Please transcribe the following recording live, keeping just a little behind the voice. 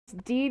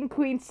Dean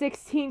Queen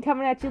 16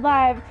 coming at you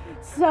live.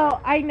 So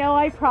I know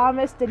I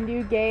promised a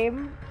new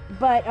game,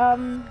 but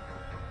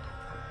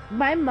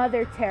my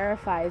mother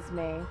terrifies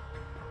me.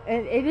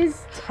 And it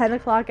is 10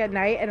 o'clock at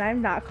night and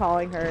I'm not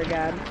calling her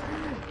again.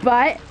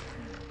 But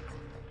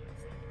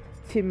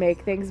to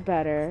make things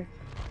better,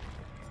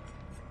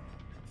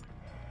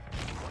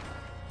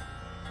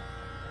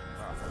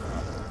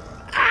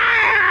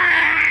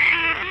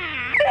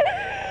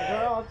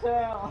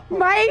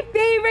 my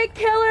favorite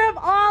killer of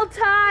all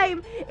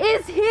time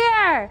is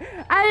here!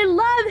 I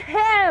love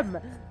him!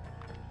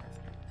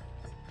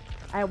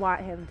 I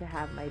want him to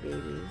have my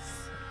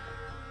babies.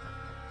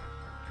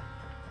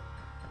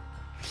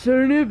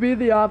 Shouldn't it be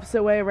the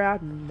opposite way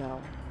around? No.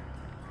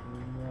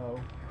 No.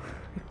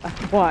 I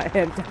want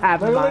him to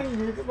have my...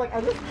 You're just like,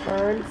 I just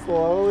turned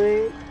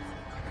slowly.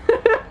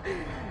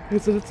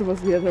 Isn't it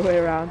supposed to be the other way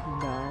around?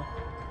 No.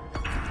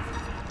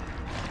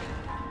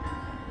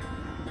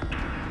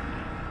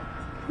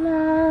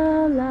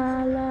 La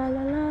la la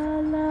la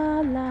la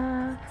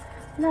la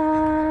la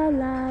la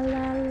la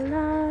la la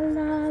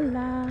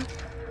la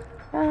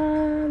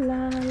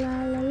la la la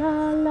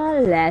la la.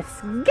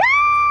 Let's go!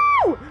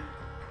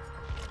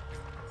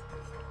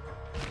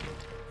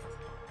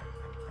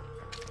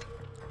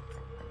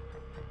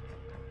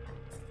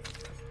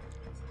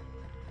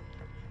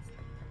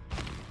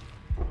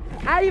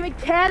 I don't even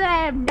care that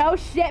I have no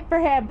shit for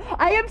him.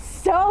 I am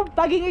so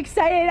fucking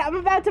excited. I'm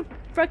about to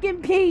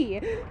fucking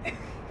pee.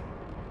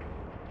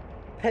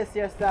 Piss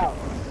yourself.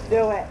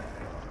 Do it.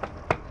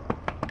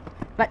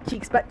 Butt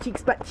cheeks, butt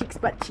cheeks, butt cheeks,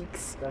 butt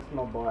cheeks. That's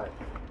my butt.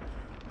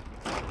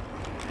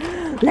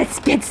 Let's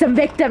get some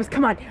victims.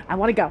 Come on. I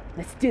want to go.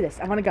 Let's do this.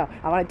 I want to go.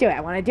 I want to do it.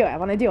 I want to do it. I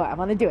want to do it. I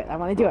want to do it. I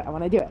want to do it. I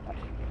want to do it.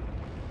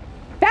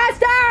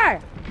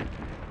 Faster!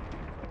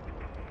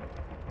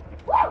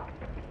 Woo!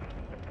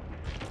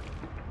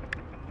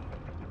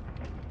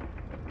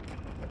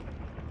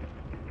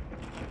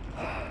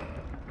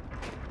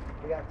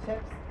 We got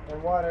chips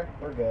and water.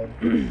 We're good.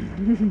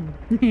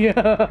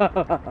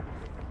 Yeah.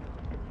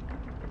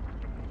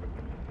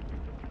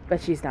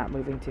 But she's not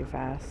moving too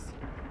fast.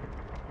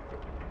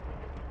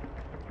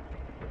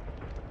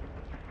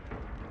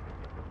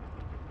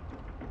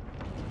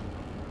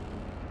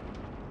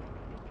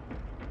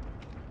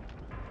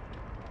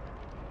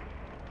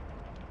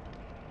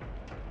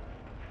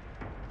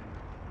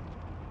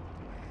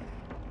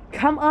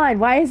 Come on,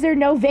 why is there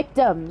no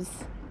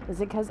victims? Is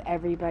it because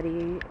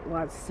everybody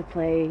wants to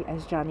play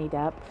as Johnny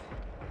Depp?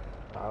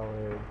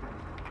 Probably.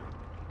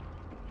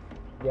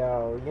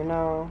 Yo, you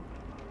know,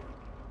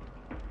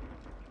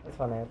 it's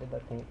funny, I did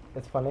that thing.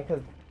 It's funny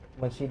because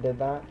when she did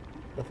that,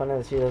 the funny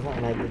that she does that,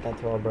 and I did that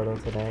to Alberto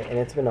today, and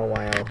it's been a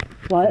while.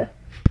 What?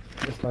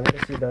 It's funny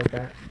that she does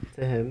that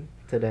to him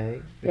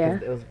today,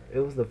 because Yeah. it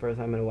was the first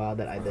time in a while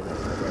that I did that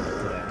to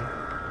Alberto today.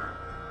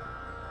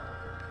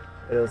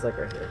 But it was like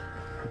right here.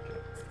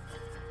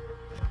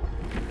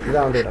 You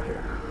don't do it up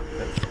here.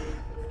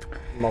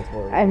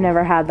 Multiple. I've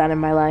never had that in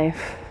my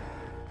life.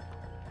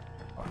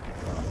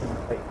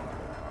 Wait.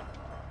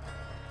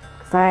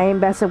 Cause I ain't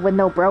messing with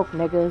no broke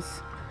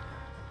niggas.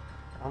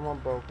 I'm a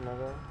broke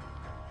nigga.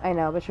 I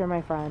know, but you're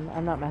my friend.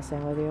 I'm not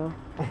messing with you.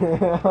 I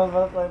was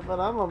about to say, but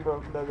I'm a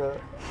broke nigga.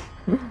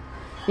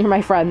 You're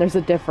my friend, there's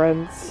a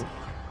difference.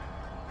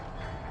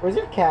 Where's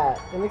your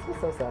cat? It makes me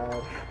so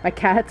sad. My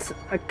cat's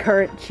a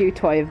current chew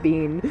toy of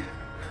Bean.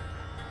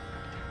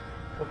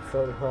 That's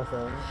so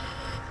depressing.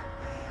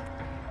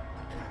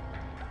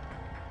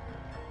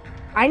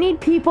 I need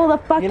people to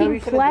fucking You know what you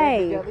should've did?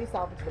 play. You at least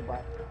salvage the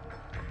butt.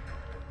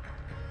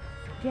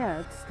 Yeah,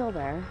 it's still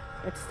there.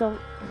 It still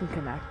can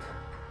connect.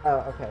 Oh,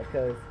 okay,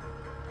 because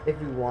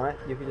if you want,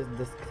 you could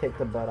just take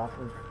the butt off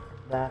of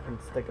that and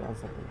stick it on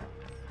something else.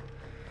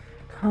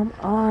 Come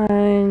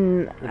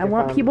on. I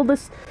want find- people to...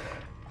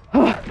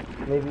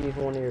 Maybe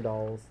even one of your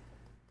dolls.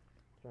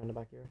 Throw in the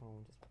back of your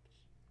phone.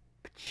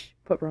 Just...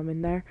 Put rum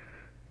in there.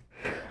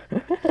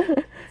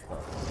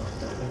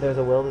 If there's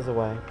a will, there's a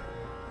way.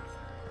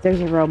 There's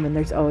a Roman,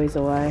 there's always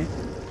a way.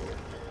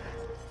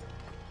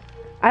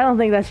 I don't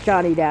think that's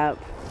Johnny Depp.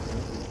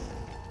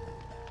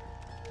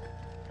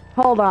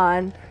 Hold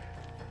on.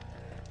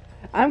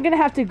 I'm gonna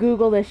have to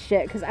Google this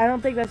shit, because I don't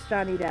think that's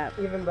Johnny Depp.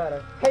 Even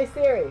better. Hey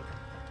Siri!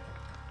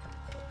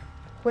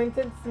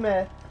 Quentin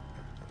Smith,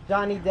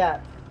 Johnny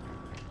Depp.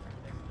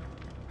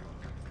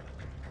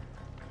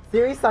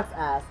 Siri sucks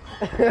ass.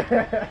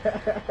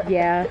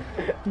 Yeah.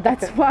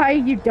 That's why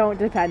you don't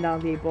depend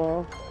on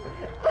people.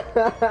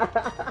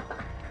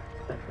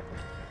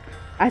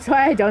 That's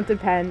why I don't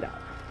depend.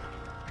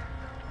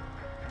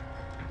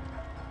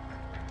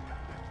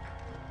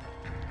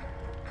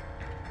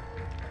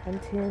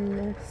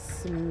 Quentin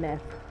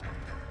Smith.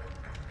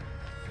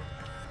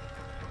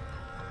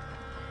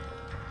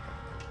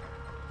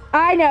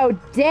 I know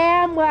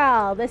damn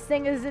well this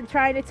thing isn't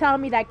trying to tell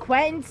me that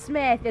Quentin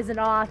Smith is an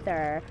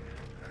author.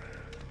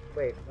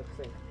 Wait, let's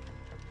see.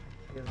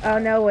 Oh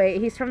no, wait,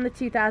 he's from the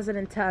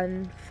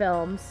 2010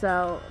 film,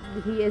 so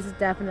he is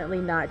definitely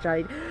not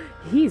Johnny.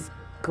 He's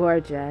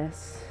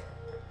gorgeous.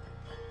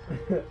 I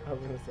was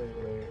gonna say,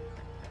 wait.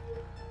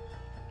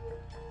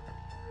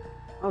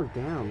 Oh,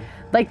 damn.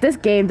 Like, this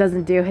game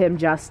doesn't do him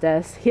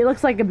justice. He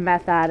looks like a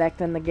meth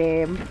addict in the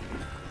game.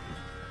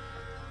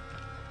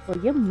 Will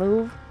you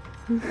move?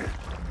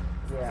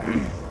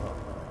 Yeah.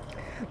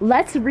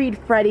 Let's read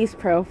Freddy's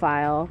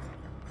profile.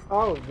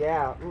 Oh,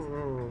 yeah.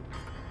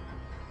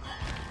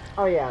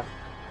 Oh, yeah.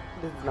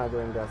 This is not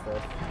doing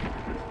justice.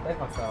 They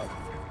fucked up.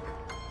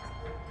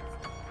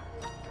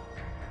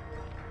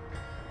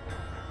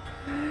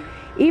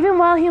 Even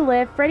while he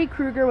lived, Freddy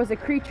Krueger was a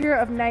creature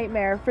of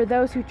nightmare for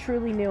those who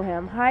truly knew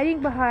him.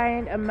 Hiding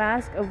behind a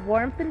mask of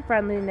warmth and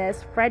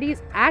friendliness,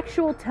 Freddy's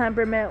actual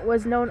temperament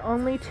was known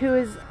only to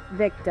his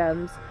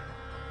victims.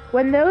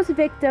 When those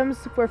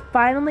victims were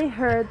finally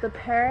heard, the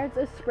parents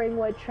of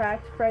Springwood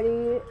tracked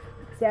Freddy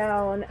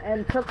down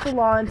and took the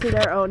law into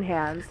their own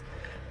hands.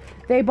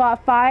 They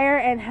bought fire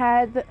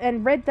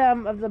and rid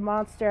them of the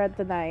monster at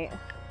the night.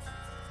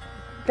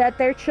 That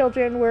their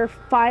children were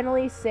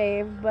finally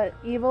saved, but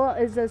evil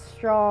is as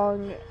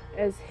strong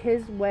as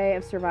his way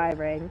of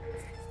surviving.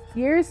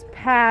 Years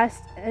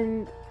passed,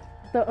 the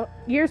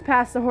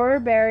horror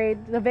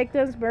buried, the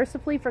victims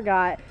mercifully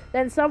forgot,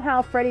 then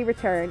somehow Freddy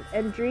returned,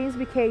 and dreams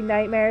became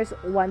nightmares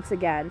once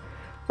again.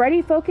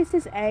 Freddy focused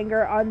his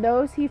anger on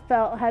those he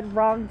felt had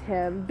wronged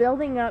him,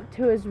 building up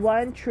to his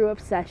one true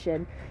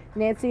obsession,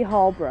 Nancy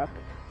Holbrook.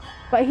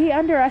 But he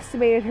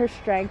underestimated her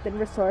strength and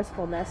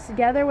resourcefulness.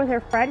 Together with her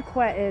friend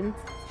Quentin,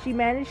 she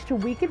managed to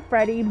weaken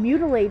Freddy,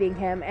 mutilating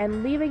him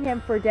and leaving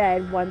him for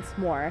dead once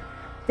more.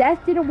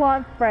 Death didn't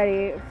want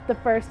Freddy the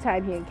first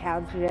time he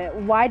encountered it.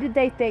 Why did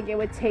they think it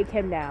would take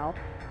him now?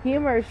 He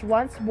emerged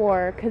once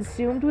more,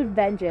 consumed with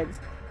vengeance.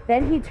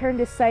 Then he turned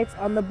his sights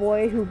on the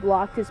boy who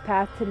blocked his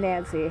path to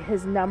Nancy,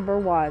 his number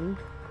one.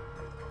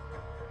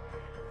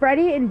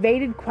 Freddy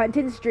invaded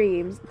Quentin's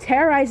dreams,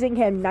 terrorizing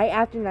him night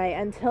after night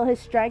until his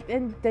strength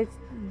and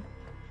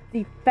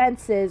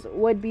defenses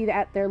would be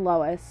at their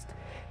lowest.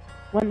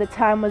 When the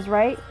time was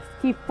right,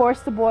 he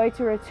forced the boy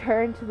to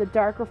return to the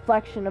dark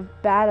reflection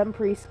of Badham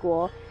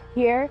Preschool.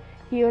 Here,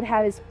 he would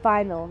have his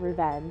final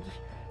revenge.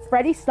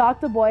 Freddy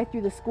stalked the boy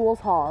through the school's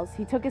halls.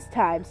 He took his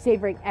time,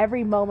 savoring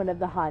every moment of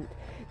the hunt.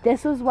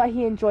 This was what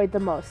he enjoyed the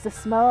most, the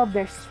smell of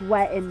their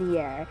sweat in the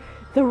air,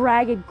 the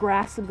ragged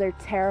grasp of their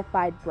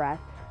terrified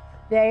breath.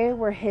 They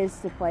were his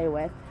to play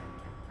with.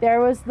 There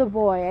was the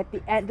boy at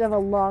the end of a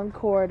long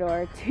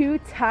corridor, too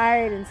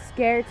tired and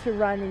scared to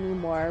run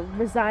anymore,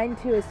 resigned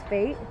to his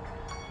fate.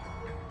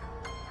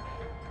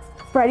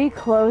 Freddy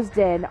closed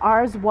in,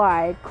 arms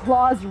wide,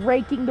 claws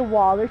raking the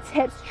wall, their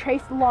tips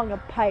traced along a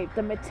pipe,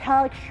 the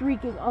metallic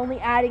shrieking only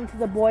adding to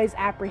the boy's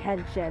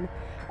apprehension.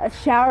 A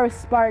shower of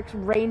sparks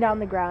rained on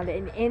the ground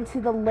and into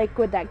the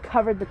liquid that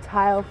covered the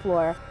tile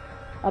floor.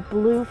 A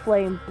blue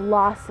flame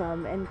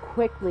blossomed and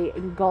quickly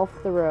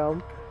engulfed the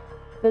room.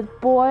 The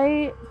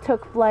boy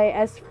took flight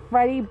as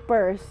Freddy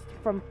burst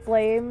from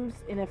flames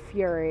in a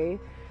fury.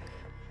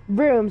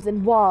 Rooms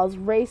and walls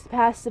raced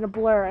past in a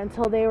blur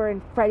until they were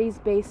in Freddy's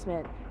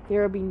basement.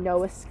 There would be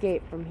no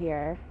escape from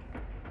here.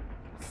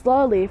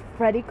 Slowly,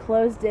 Freddy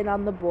closed in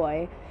on the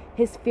boy.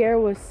 His fear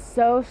was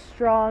so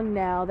strong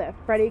now that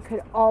Freddy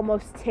could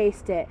almost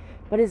taste it,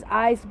 but his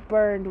eyes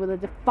burned with a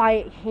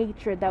defiant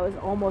hatred that was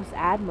almost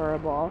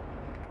admirable.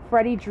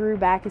 Freddy drew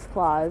back his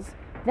claws.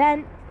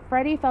 Then,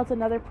 Freddy felt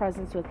another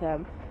presence with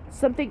him.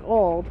 Something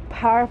old,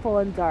 powerful,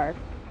 and dark.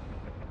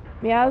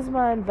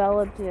 Miasma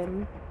enveloped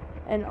him,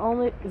 and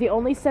the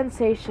only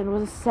sensation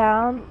was a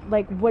sound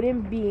like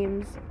wooden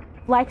beams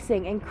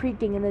flexing and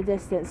creaking in the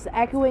distance, the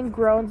echoing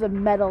groans of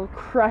metal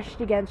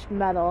crushed against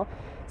metal,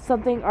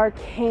 something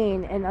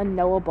arcane and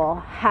unknowable,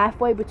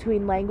 halfway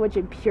between language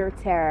and pure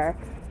terror.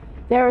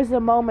 There was a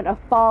moment of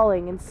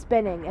falling and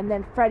spinning, and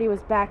then Freddy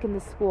was back in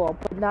the school,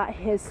 but not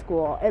his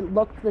school. It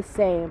looked the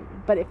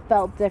same, but it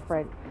felt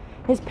different.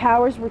 His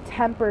powers were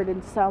tempered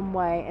in some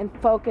way and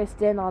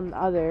focused in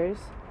others.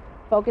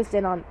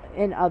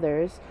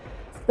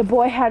 The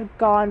boy had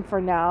gone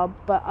for now,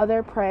 but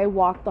other prey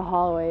walked the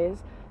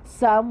hallways.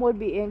 Some would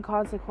be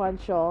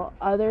inconsequential,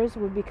 others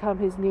would become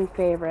his new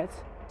favorites.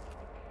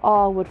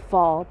 All would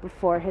fall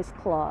before his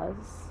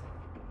claws.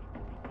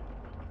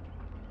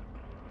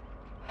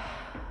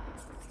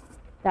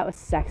 That was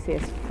sexy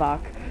as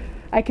fuck.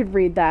 I could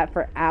read that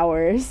for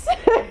hours.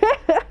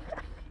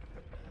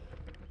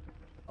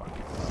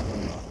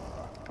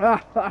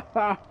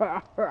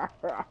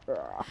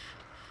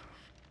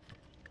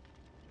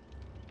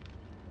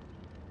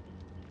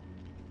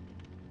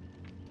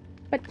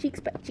 Butt cheeks,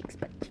 butt cheeks,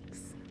 butt cheeks.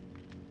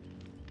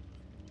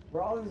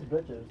 Where are all these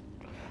bitches?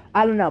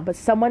 I don't know, but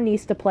someone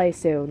needs to play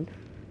soon.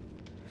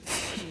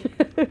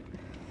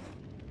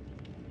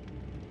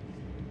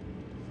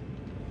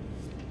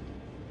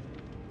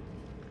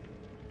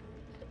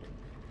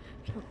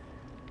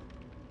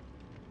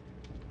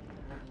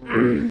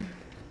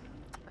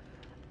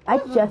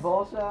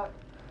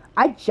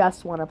 I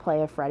just want to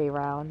play a Freddy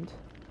round.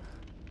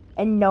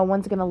 And no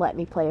one's gonna let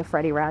me play a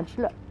Freddy round.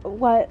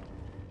 What?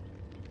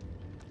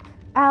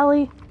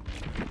 Allie,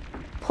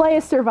 play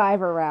a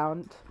Survivor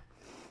round.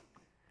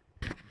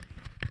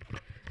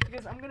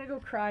 Because I'm gonna go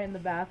cry in the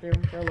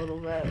bathroom for a little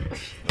bit.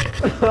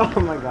 Oh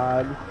my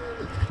god.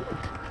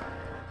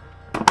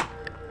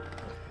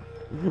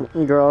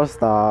 Girl,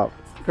 stop.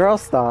 Girl,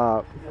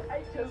 stop.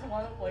 I just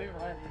want to play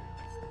Runny.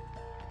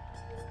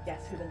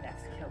 Guess who the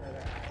next killer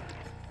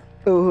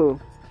is? Ooh.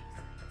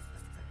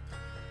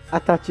 I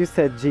thought you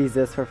said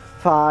Jesus for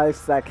 5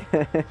 seconds.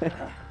 Yo,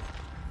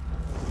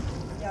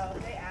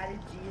 if they added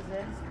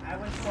Jesus, I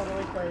would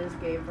totally play this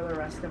game for the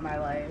rest of my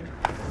life.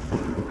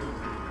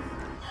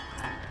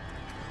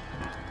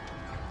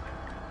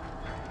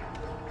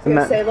 I was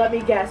gonna say, let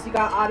me guess, you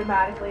got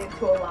automatically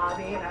into a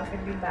lobby and I was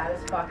gonna be mad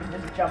as fuck and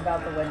just jump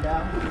out the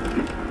window.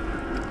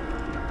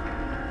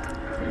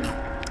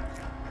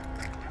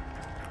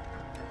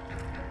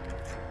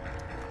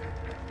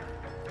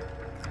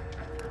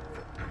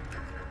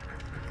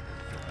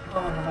 Oh,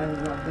 I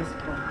love this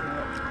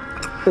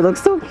book. It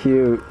looks so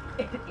cute.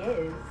 It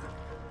is.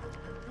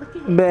 Look at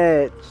it.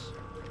 Bitch.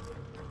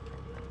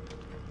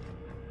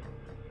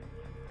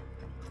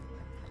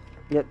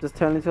 Yep, just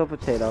turn into a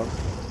potato.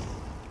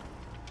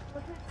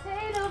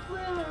 Potato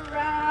flew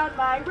around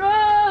my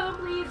room.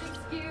 Please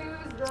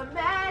excuse the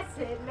mess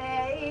it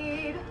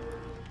made.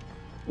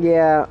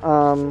 Yeah,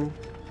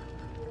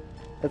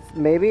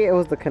 maybe it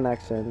was the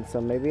connection,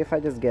 so maybe if I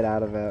just get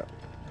out of it.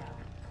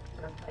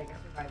 I'm gonna play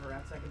Survivor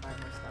round so I can buy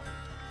more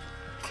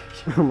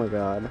stuff. Oh my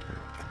god.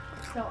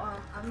 So,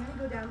 I'm gonna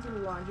go down to the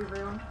laundry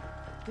room,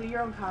 do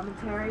your own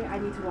commentary. I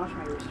need to wash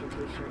my Rooster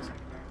t-shirt so I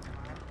can wear it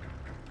tomorrow.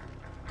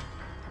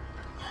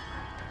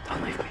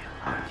 Don't leave me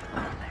alone, you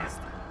little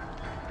nasty.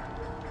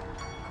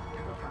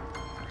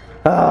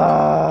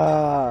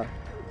 Ah!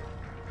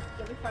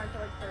 It'll be fine for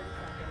like 30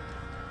 seconds.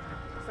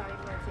 It's not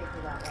even gonna take me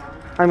that long.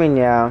 I mean,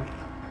 yeah.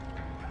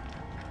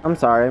 I'm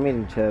sorry, I'm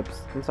eating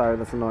chips. I'm sorry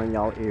that's annoying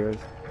y'all ears.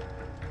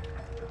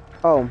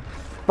 Oh,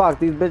 fuck,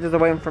 these bitches are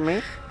waiting for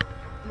me?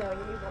 No, you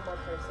need one more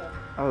person.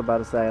 I was about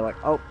to say, like,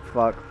 oh,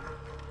 fuck.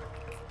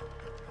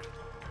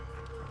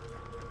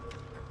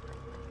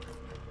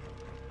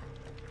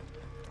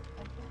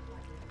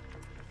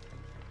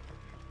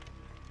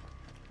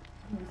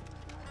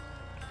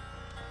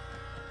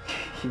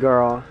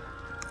 Girl.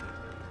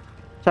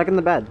 Check in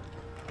the bed.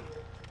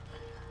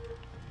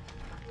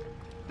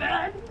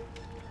 Bed?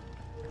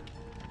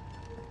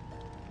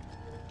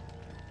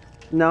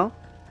 No?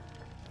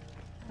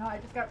 No, I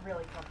just got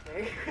really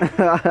comfy.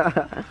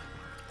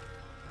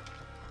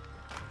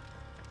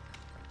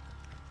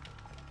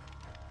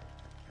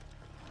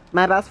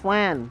 My best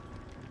friend.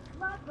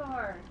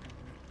 Bloodborne.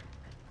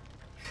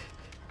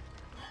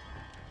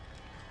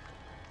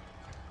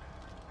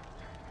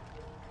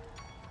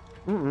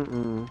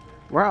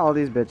 Where are all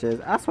these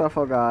bitches? I swear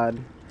for God.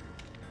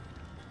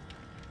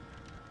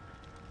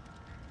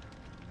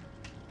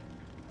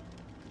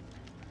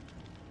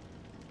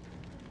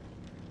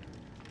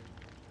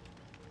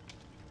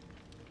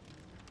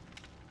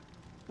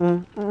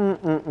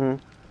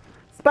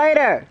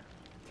 Spider!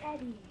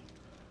 Teddy.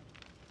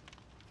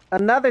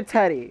 Another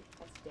Teddy.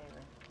 That's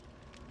Darren.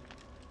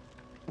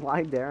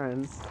 Why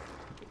Darren?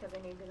 Because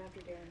I named him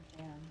after Darren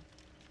Chan.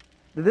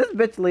 Did this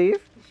bitch leave?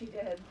 She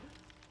did.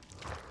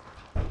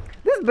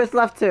 This bitch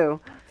left too.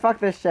 Fuck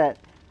this shit.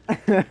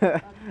 Fuck this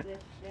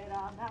shit,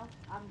 I'm out.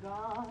 I'm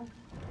gone.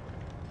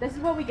 This is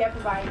what we get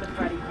for buying the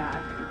Freddy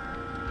pack.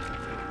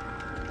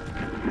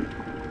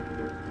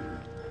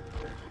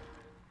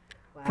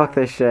 Wow. Fuck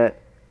this shit.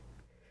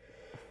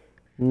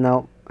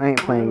 Nope, I ain't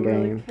playing I don't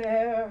really games.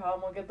 care.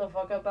 I'm gonna get the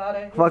fuck up out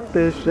of here. Fuck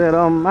this shit,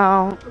 I'm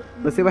out.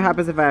 Let's see what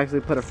happens if I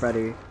actually put a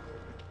Freddy.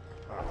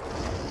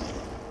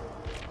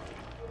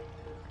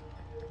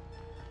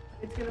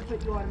 It's gonna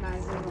put you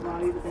automatically in the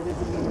lobby, but that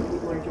doesn't mean that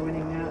people are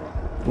joining yet.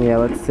 Yeah,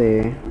 let's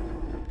see.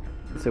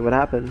 Let's see what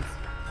happens.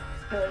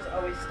 Killers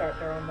always start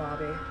their own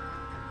lobby.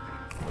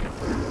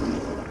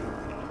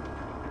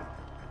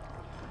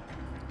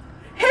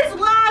 His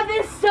laugh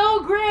is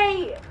so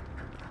great!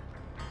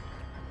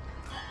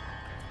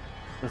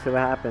 Let's see what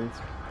happens.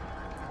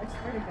 I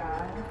swear to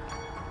God.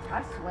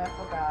 I swear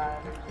for God.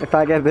 If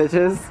I get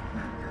bitches.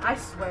 I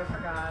swear for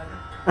God.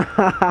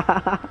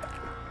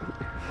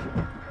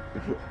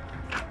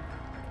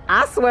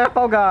 I swear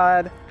for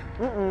God.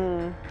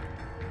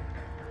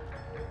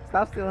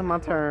 Stop stealing my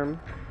term.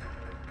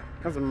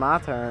 That's my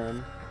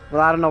term.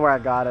 Well, I don't know where I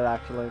got it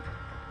actually. I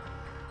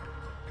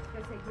was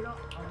gonna say, you don't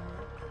own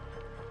it.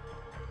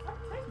 Oh,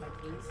 there's my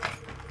keys.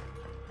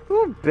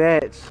 Ooh,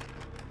 bitch.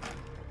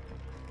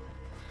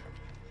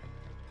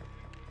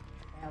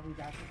 Yeah, we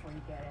got before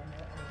you get into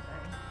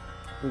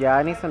anything. Yeah,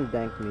 I need some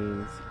dank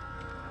memes.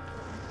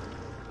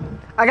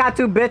 I got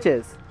 2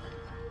 bitches.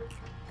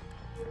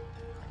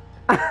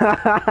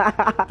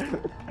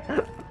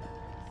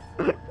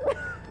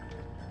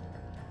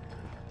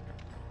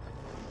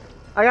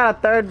 I got a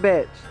 3rd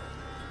bitch.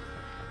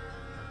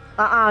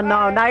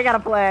 No, now you gotta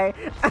play.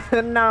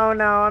 No,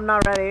 I'm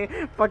not ready.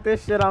 Fuck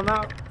this shit, I'm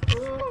out.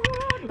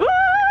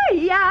 Ooh,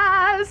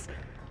 yes!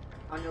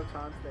 On your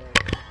chance day.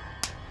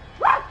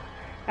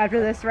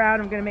 After this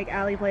round, I'm gonna make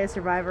Allie play a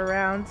Survivor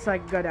round so I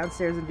can go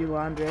downstairs and do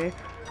laundry.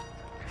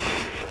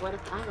 What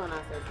if I go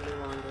downstairs to do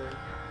laundry?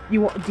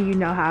 Do you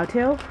know how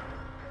to?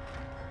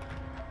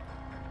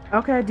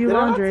 Okay, do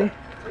laundry.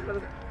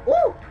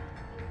 Ooh!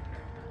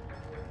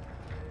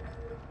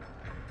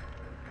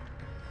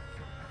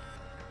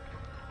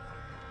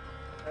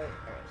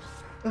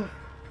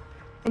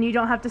 And you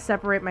don't have to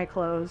separate my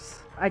clothes.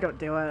 I don't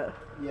do it.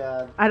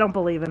 Yeah. I don't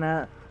believe in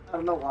it. I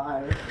don't know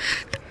why.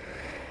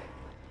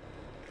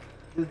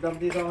 Just dump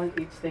these all in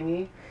each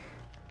thingy.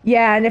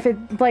 Yeah, and if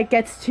it like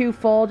gets too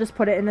full, just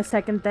put it in the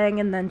second thing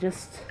and then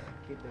just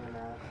Keep doing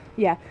that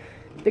yeah.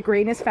 The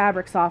green is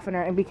fabric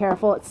softener, and be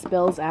careful it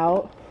spills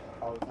out.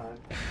 all the time.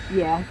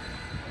 Yeah.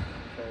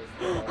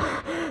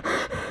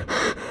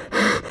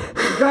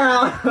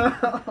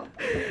 Girl!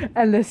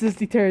 And this is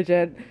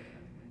detergent.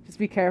 Just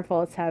be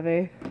careful, it's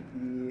heavy.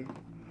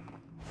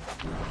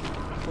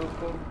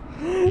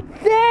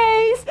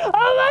 Thanks!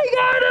 Oh my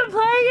god, I'm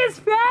playing as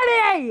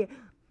Freddy!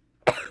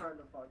 Turn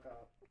the fuck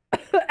up.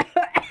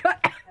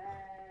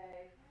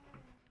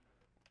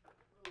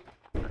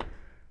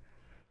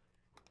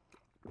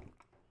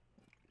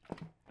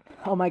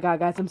 Oh my god,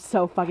 guys, I'm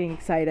so fucking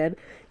excited.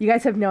 You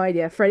guys have no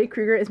idea. Freddy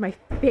Krueger is my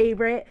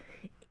favorite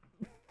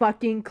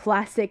fucking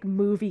classic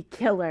movie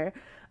killer.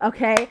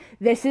 Okay?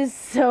 This is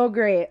so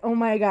great. Oh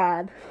my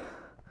god.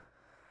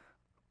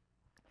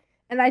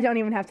 And I don't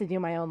even have to do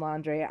my own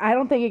laundry. I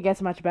don't think it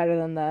gets much better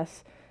than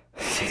this.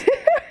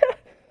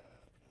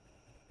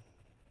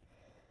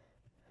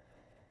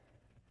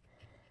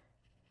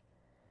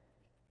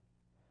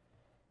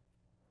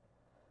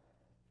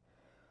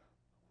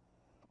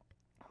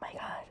 Oh my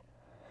god.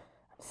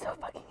 I'm so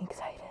fucking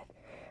excited.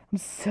 I'm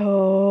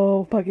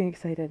so fucking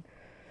excited.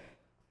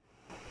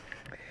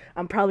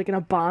 I'm probably gonna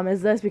bomb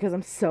as this because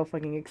I'm so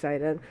fucking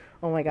excited.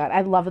 Oh my god.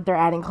 I love that they're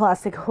adding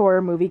classic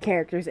horror movie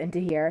characters into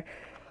here.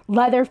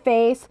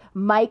 Leatherface,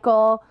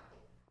 Michael,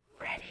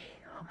 Freddy.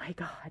 Oh my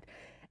god.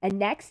 And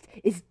next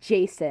is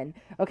Jason.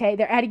 Okay,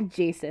 they're adding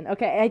Jason.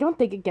 Okay, I don't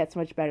think it gets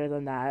much better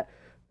than that.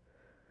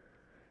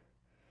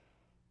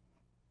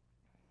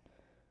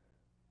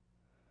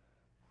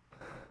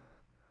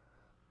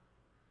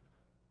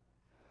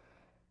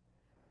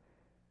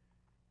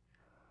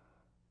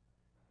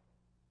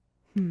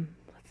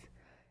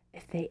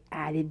 If they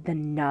added the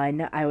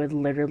Nun, I would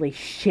literally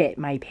shit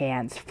my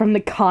pants. From The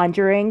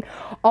Conjuring.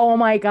 Oh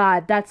my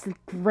god, that's a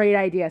great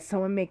idea.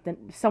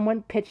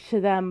 Someone pitched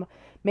to them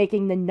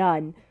making the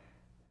Nun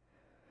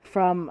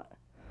from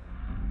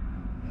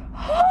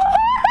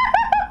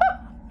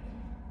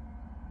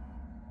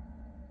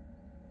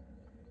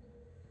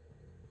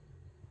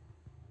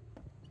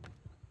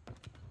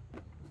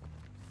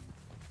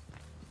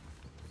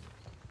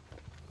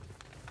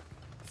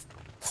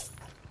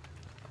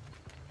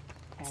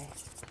Okay.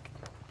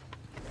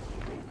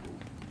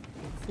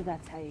 So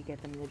that's how you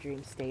get them in the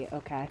dream state.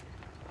 Okay.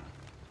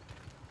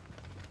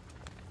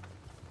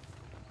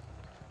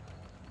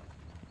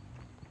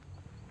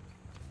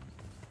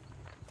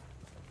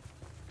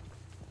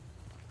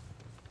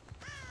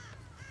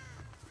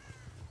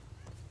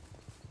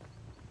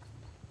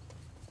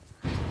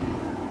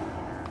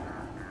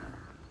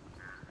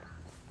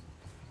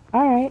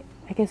 Alright,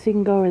 I guess we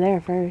can go over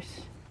there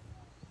first.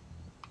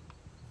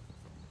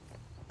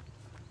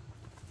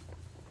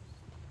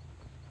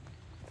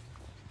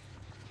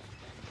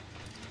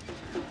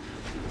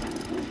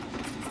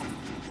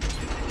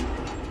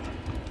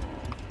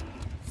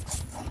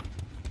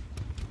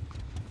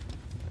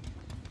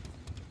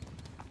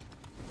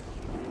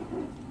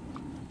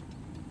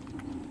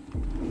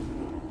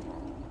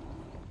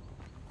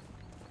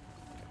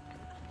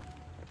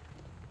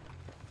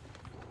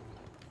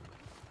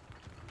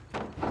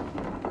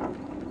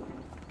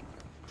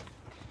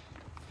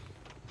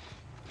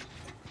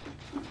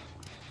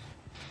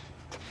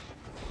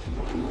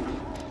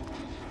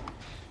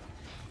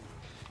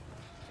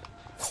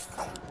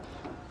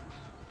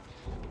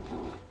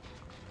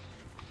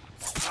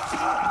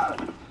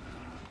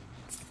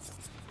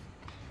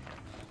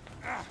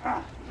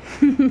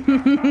 No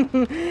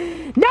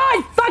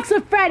one fucks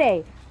with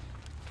Freddy!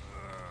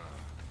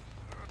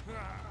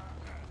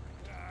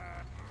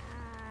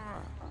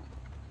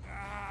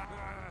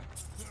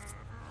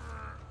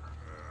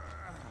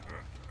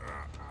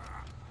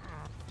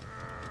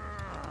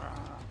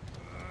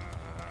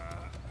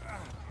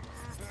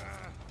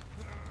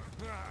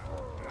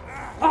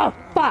 Oh,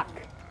 fuck!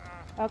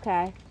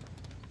 Okay.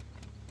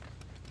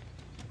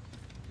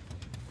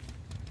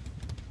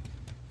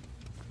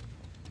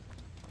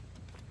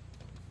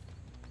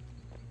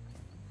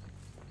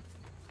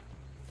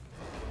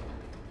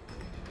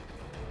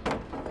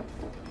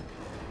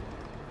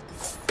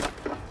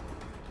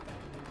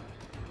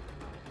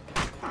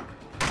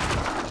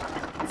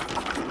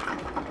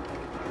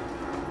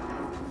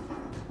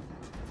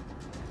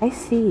 I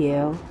see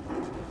you.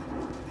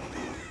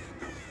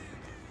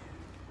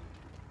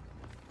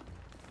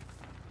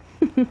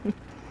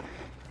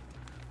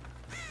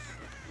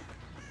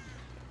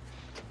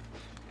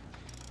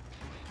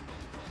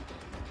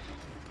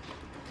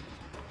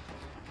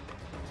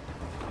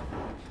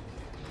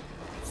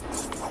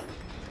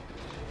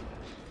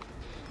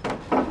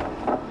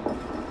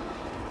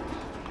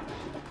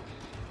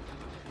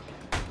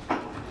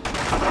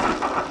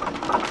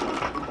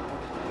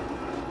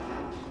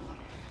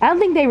 I don't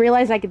think they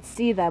realize I could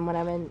see them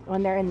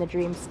when they're in the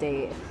dream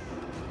state.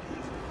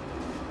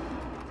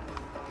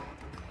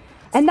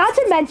 And not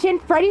to mention,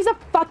 Freddy's a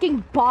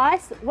fucking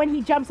boss when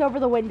he jumps over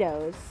the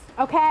windows.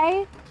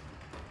 Okay?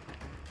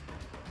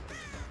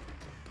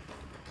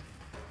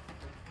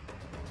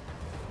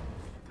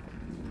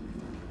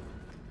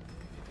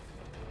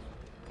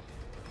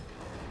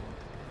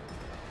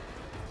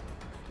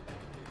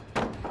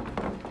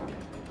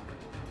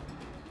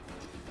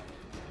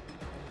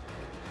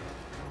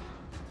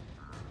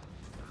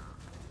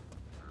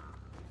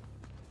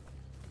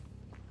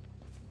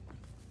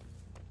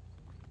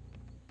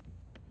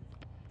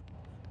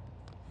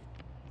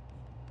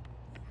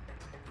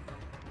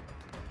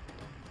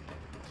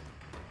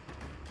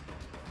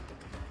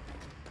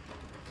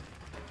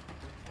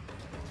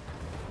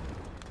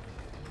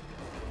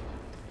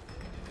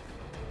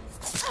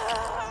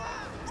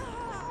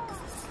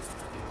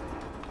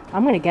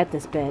 I'm gonna get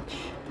this bitch.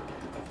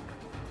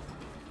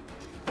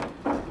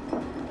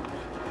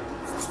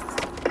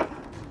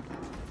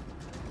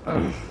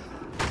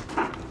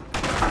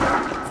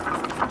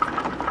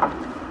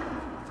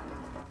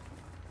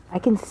 I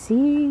can see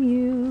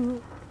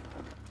you.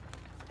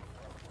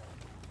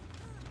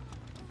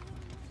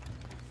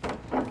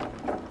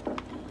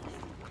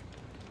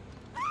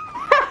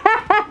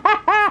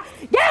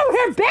 Get over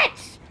here,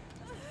 bitch!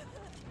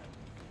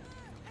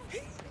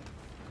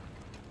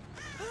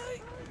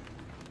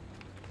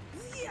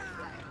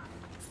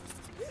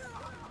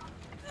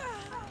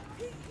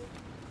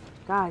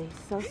 God, he's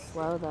so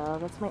slow though.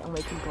 That's my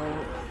only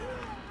complaint.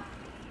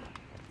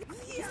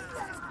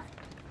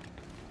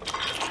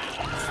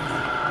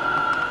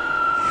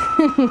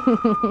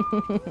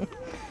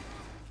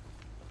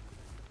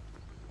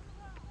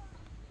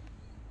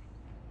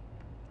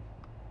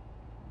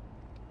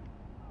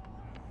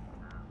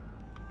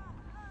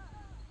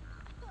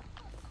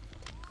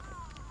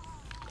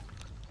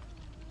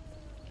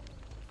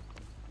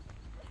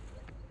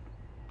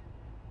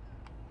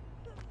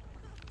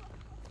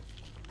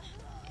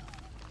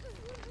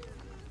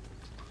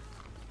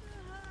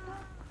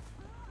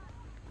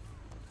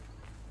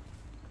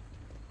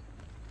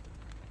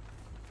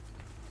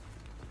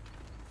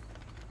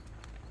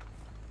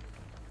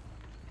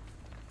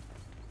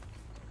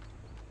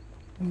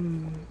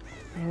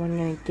 Anyone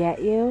gonna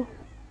get you?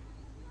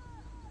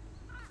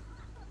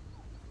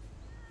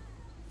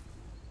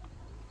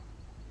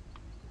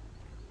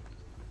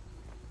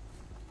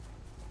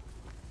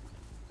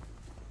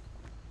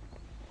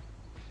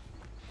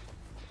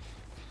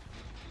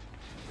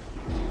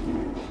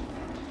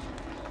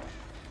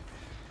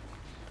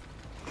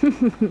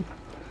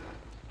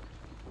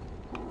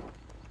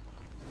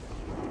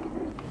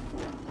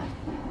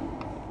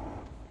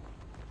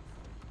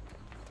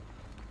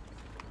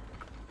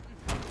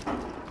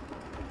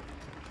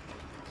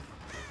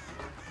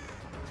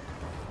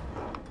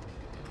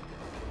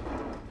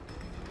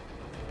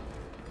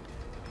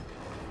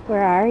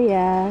 Where are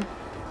ya?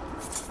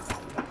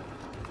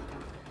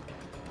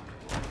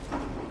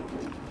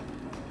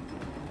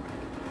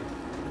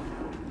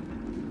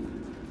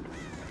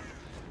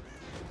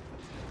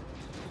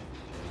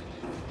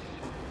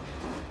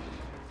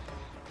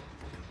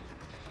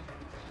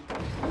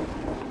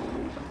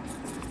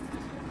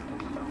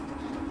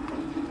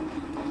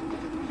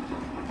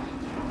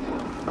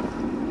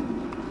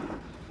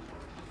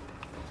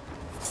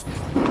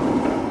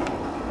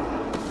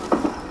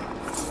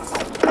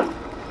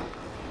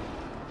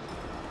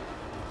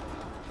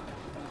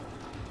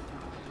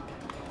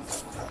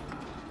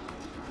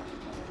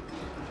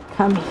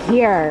 Come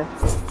here.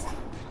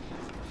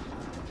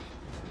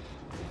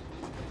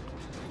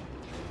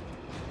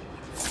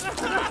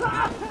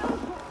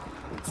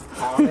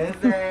 How is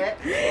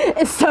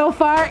it? So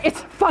far,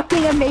 it's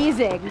fucking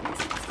amazing.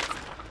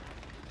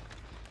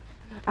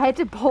 I had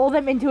to pull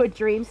them into a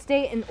dream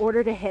state in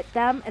order to hit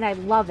them, and I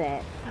love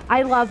it.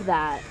 I love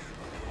that.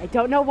 I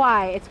don't know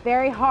why. It's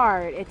very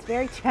hard. It's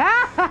very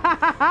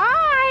challenging.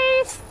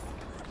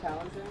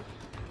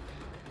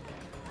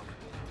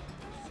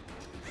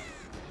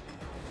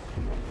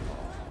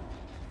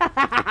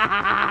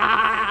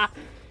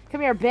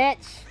 Come here,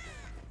 bitch.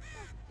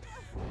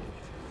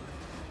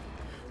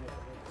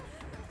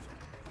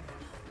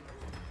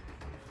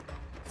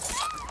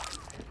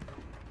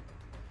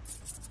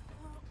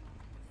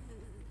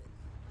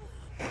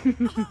 I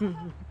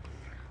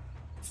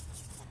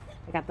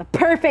got the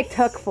perfect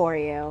hook for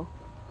you.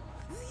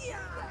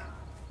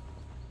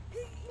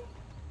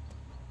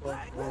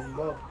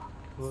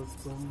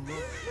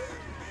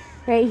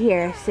 Right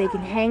here, so you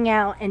can hang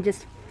out and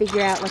just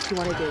figure out what you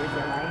want to do with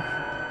your life.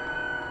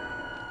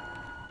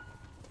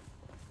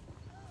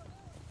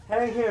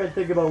 Hang here and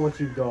think about what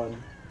you've done.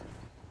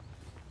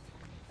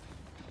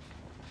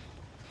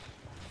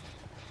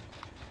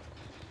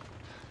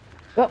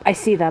 Oh, I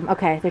see them.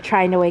 Okay, they're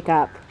trying to wake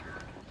up.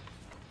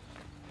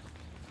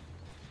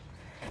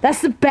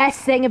 That's the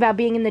best thing about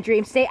being in the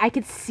dream state. I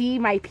could see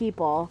my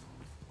people.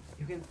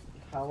 You can.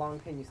 How long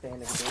can you stay in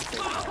the dream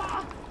state?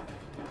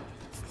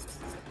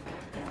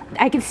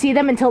 I can see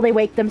them until they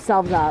wake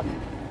themselves up.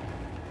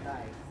 Nice.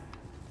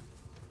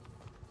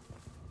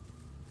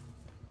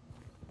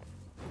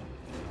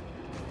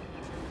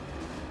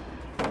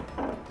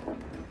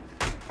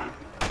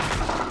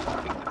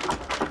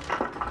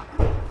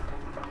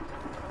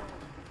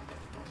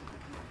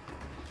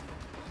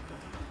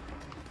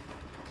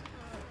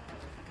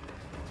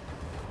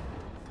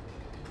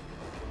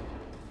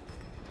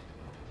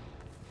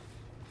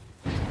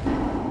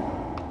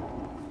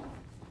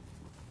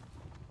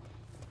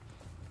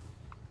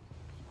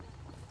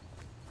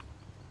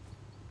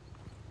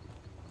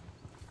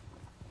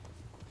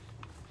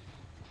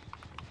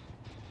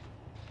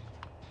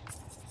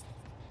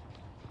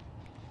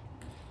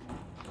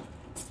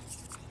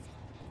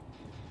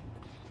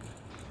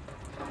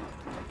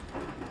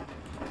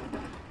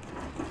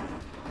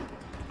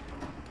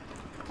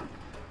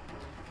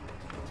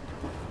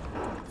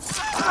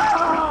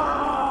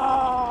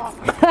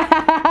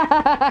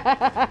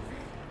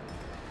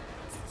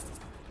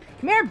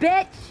 here,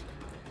 bitch!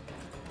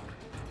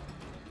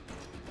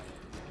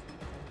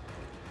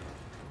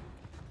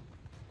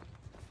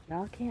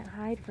 Y'all can't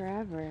hide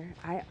forever.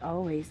 I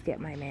always get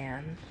my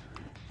man.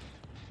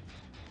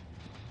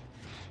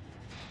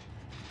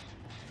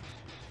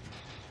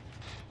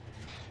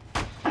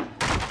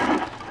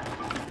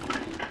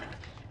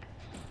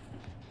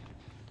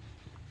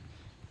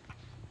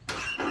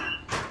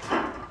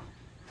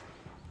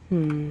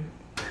 In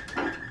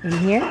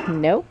here?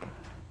 Nope.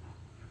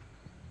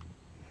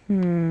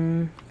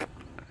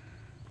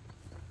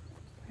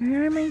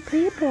 Where are my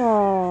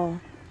people?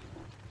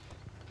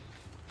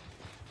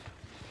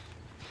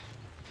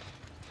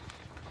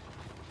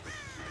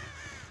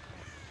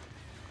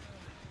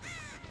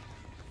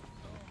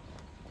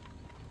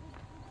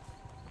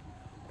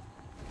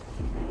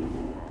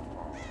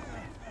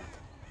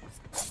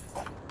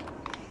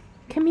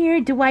 Come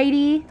here,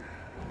 Dwighty.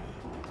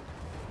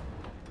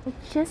 I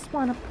just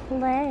want to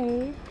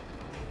play.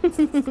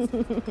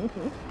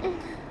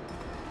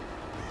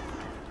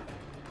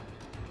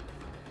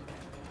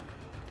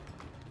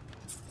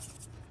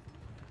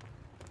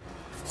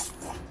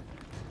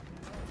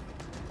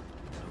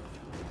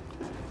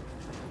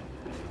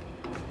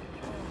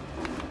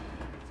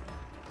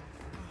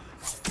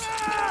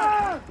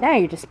 Now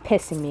you're just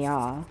pissing me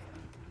off.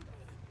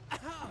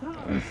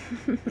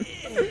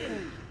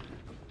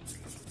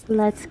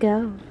 Let's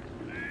go.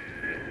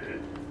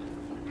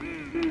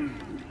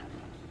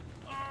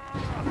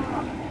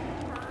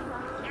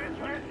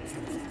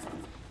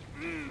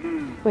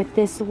 With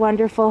this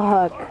wonderful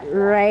hook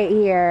right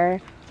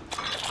here.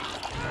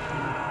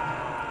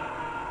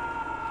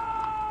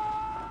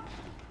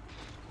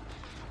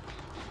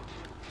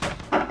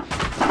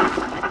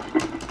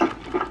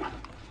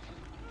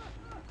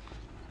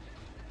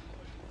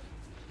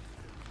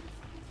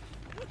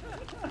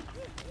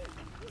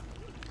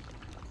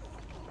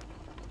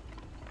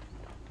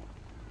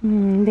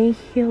 They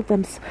healed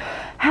them.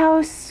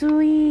 How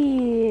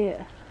sweet.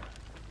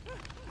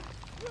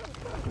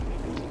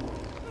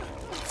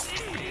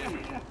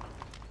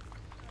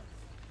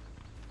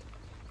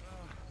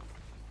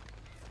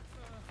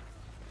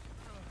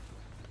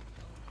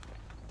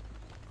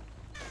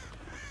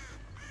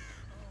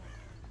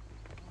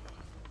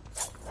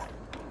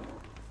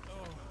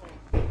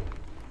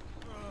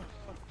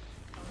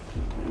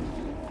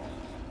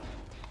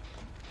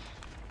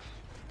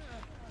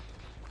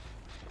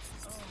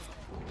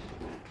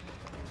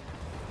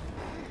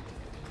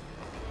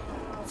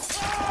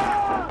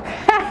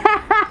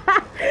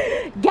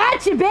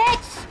 Gotcha,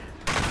 bitch!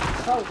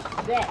 Oh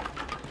shit!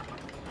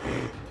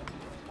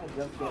 I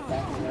just get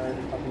back and there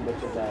and fucking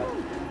bitches out.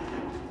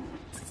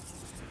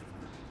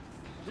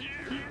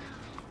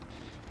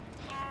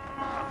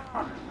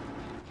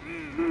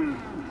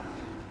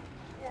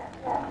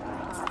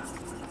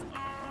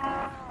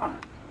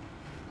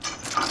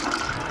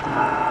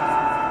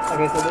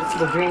 Okay, so this is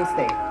the dream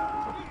state.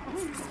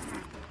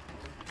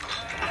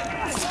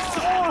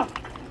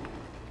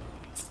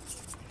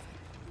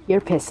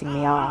 You're pissing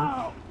me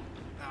off.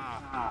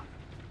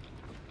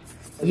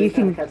 You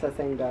can catch that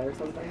same guy or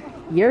something.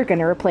 You're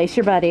gonna replace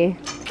your buddy.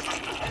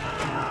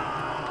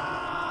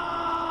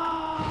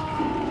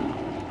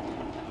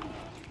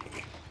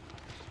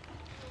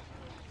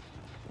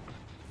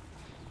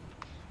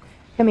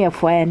 Come here,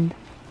 friend.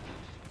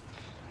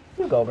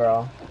 You go,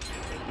 girl.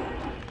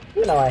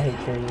 You know I hate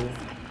trees.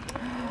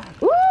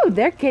 Ooh,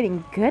 they're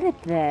getting good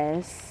at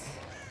this.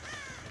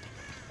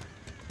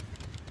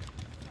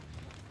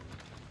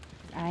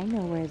 I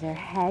know where they're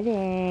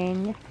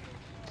heading.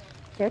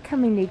 They're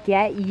coming to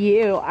get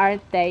you,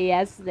 aren't they?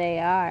 Yes, they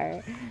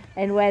are.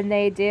 And when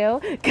they do,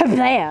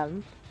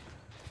 kablam!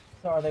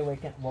 So are they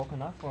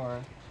woken up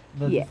or?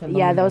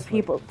 Yeah, those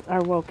people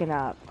are woken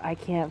up. I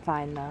can't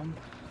find them.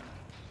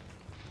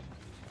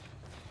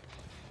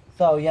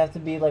 So you have to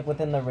be like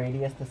within the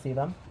radius to see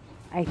them?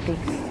 I think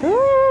so.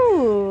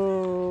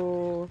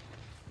 Ooh.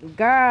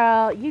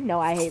 Girl, you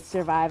know I hate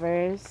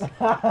survivors.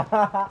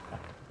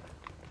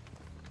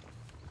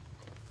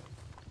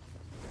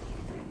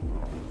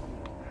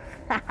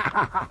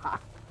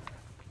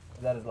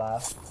 Is that his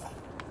laugh?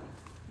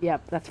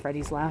 Yep, that's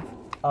Freddy's laugh.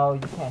 Oh,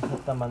 you can't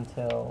hit them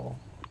until...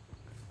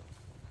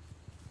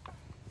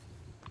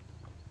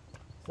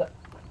 So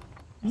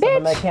the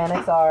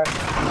mechanics are,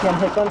 you can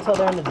hit them until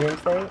they're in the dream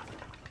state?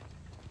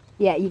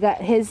 Yeah, you got,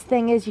 his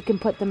thing is you can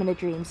put them in a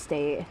dream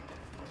state.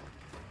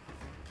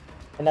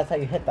 And that's how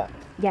you hit them?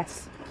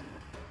 Yes.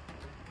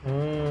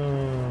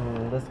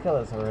 This kill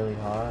is really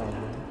hard.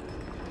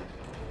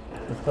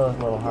 This kill is a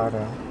little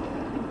harder.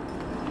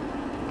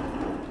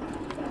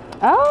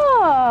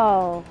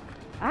 Oh!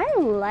 I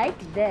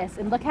like this.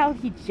 And look how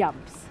he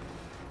jumps.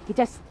 He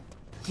just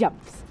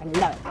jumps. I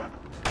love it.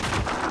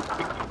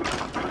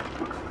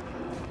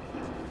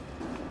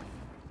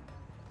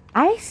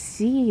 I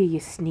see you, you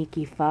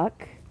sneaky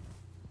fuck.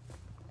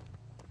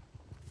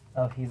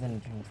 Oh, he's in a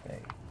dream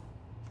state.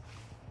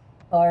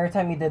 Oh, every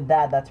time he did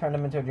that, that turned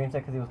him into a dream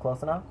state because he was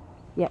close enough?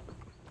 Yep.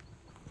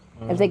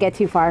 If they get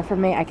too far from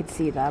me, I can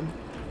see them.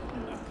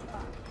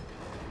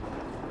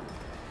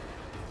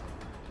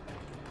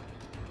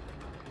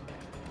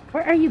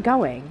 Where are you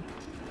going?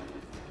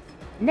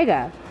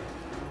 Nigga.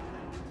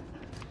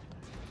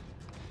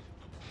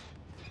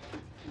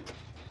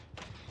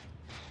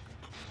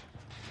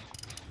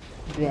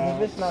 Did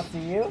this bitch not see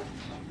you?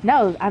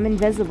 No, I'm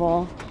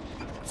invisible.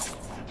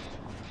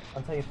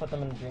 Until you put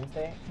them in the dream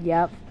state?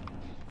 Yep.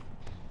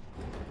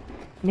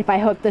 And if I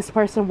hook this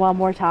person one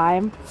more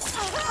time,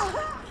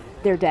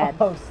 they're dead.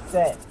 Oh,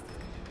 shit.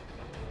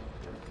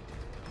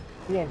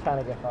 He ain't trying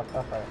to get fucked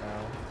up right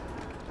now.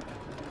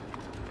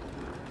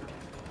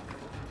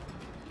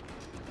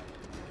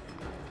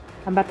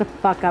 I'm about to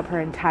fuck up her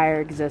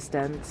entire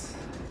existence.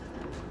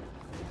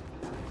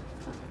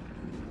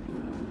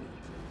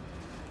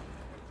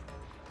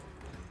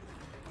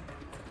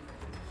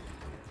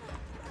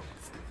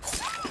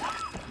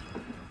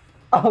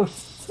 Oh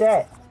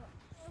shit!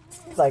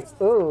 He's like,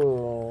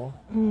 ooh.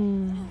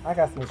 I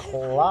got some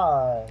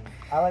claws.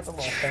 I like the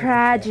little thing.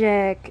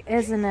 Tragic,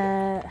 isn't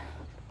it?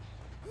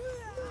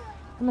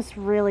 It must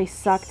really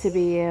suck to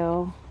be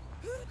you.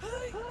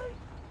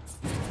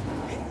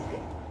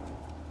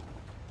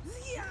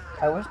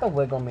 I wish the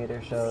wiggle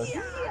meter showed.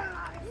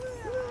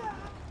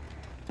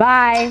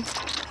 Bye.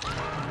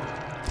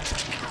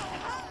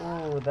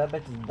 Ooh, that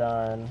bitch is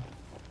done.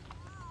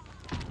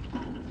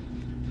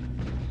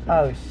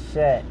 Oh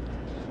shit.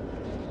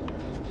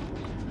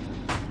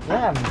 You're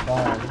having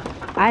fun.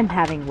 I'm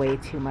having way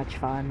too much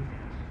fun.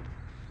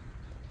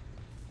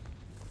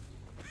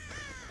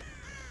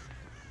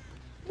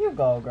 You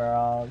go,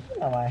 girl. You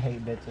know I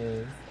hate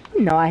bitches.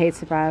 You know I hate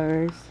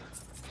survivors.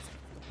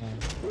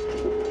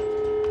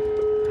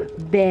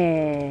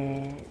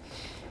 Bitch.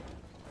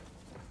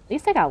 At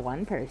least I got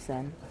one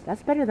person.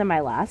 That's better than my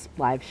last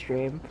live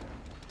stream.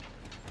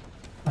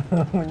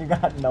 When you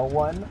got no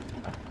one?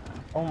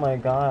 Oh my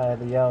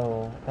god,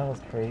 yo. That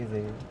was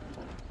crazy.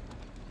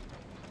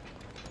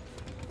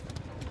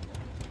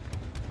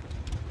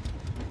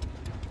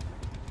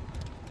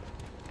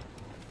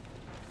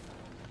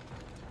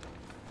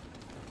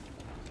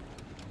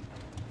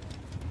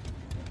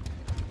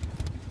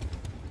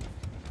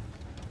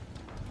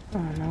 Oh,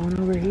 no one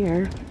over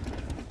here.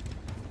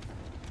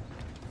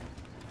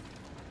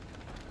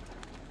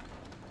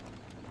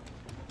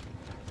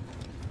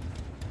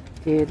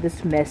 Dude,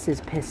 this mist is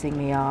pissing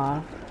me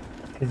off.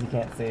 Because you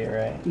can't see it,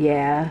 right?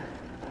 Yeah.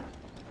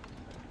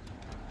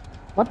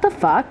 What the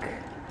fuck?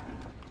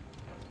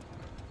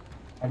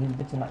 Are these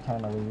bitches not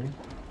trying to leave?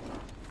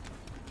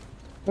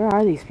 Where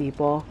are these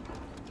people?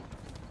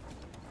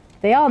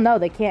 They all know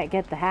they can't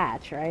get the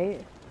hatch,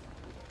 right?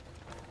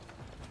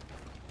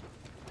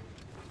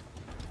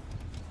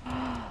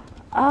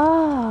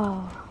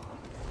 Oh.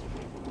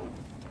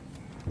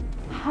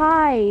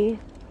 Hi.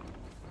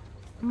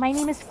 My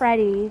name is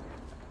Freddy.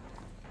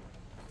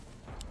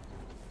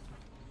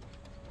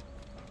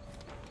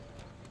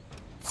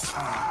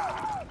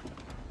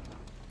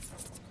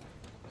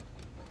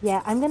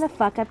 Yeah, I'm gonna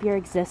fuck up your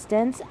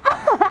existence.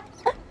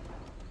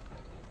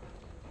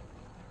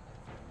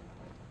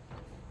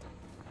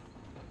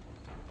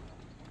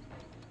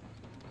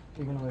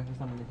 You're gonna wait for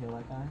someone to heal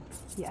that guy?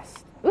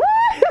 Yes.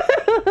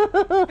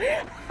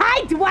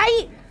 Hi,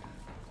 Dwight!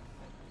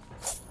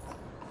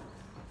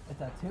 It's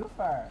a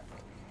twofer.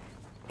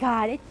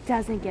 God, it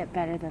doesn't get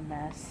better than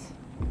this.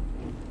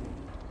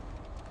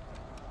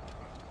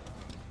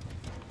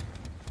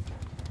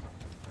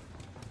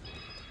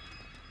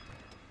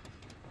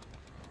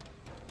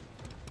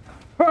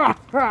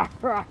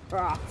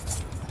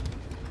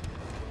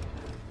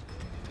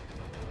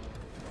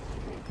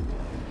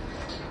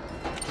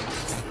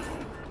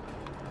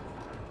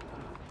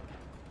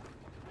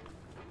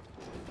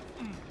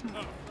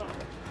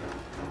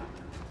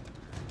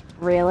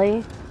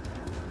 Really?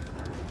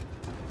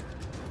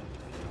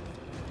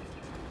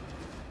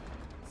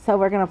 So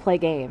we're gonna play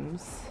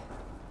games.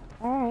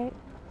 Alright.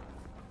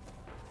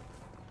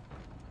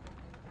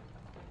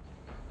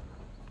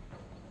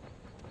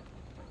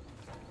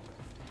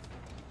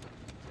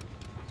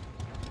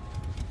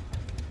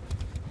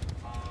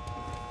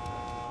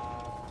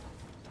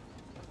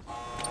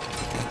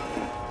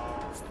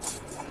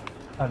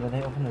 Oh, did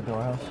they open the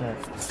door? Oh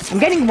shit. I'm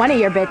getting one of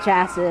your bitch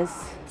asses.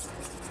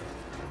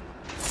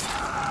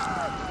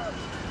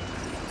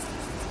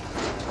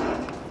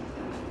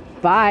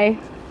 Bye.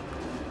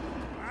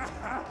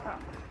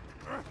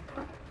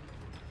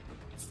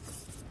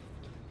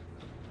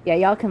 Yeah,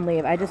 y'all can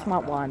leave. I just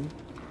want one.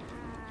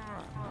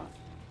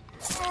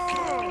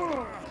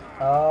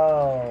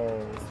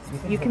 Oh.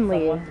 You can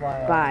leave.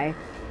 Bye.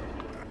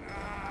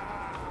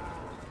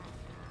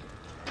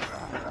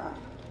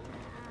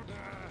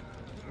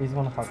 We just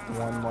wanna fuck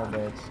one more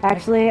bitch.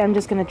 Actually, I'm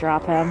just gonna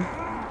drop him.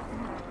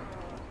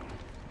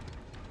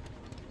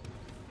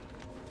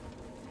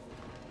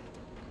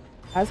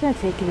 I was gonna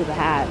take you to the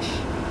hatch.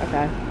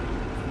 Okay.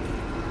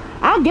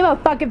 I don't give a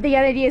fuck if the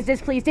entity is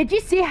displeased. Did you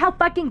see how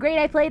fucking great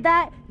I played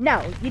that?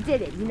 No, you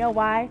didn't. You know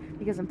why?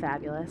 Because I'm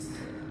fabulous.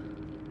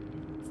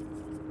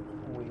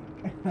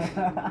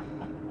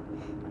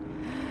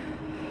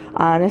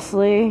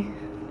 Honestly,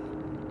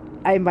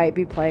 I might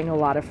be playing a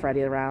lot of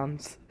Freddy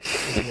rounds.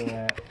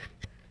 Yeah.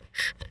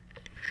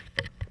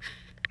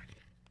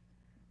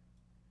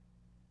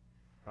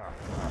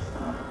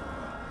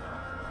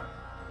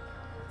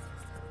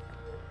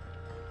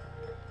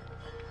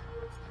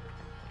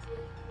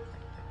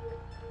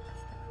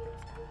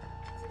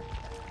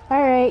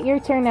 Alright,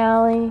 your turn,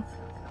 Allie.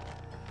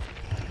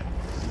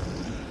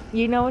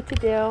 You know what to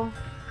do.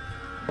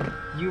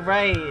 You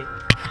right.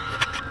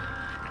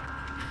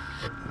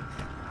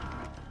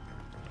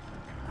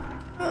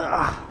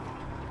 Ugh.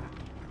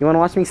 You wanna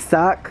watch me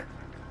suck?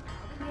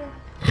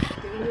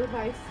 Give me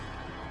advice.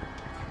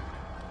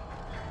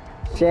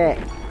 Shit.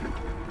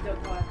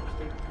 Don't go after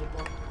stupid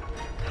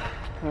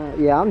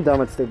people. Yeah, I'm done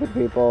with stupid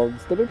people.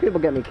 Stupid people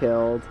get me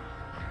killed.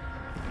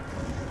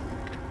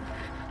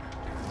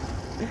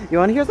 You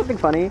wanna hear something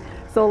funny?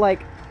 So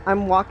like,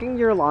 I'm walking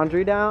your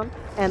laundry down,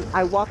 and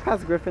I walk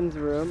past Griffin's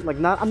room. Like,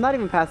 I'm not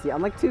even past you.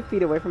 I'm like 2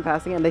 feet away from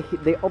passing, and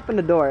they open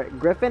the door.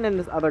 Griffin and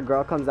this other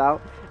girl comes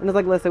out, and is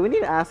like, "Listen, we need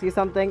to ask you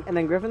something." And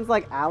then Griffin's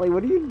like, "Allie,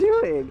 what are you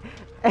doing?"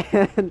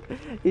 And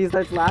he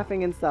starts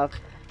laughing and stuff,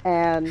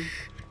 and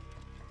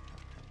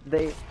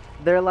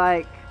they're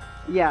like,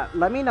 "Yeah,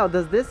 let me know.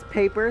 Does this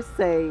paper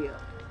say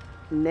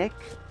Nick?"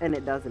 And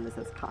it doesn't. It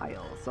says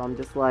Kyle. So I'm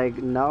just like,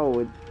 "No,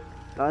 it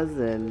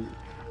doesn't."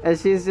 And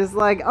she's just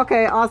like,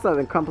 "Okay, awesome,"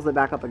 and crumples it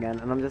back up again.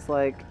 And I'm just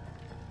like,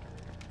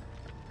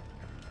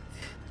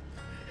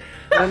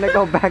 and then they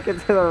go back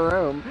into the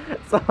room.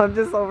 So I'm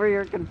just over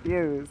here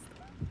confused.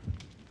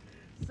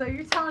 So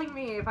you're telling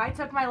me if I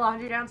took my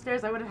laundry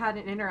downstairs, I would have had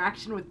an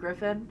interaction with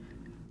Griffin?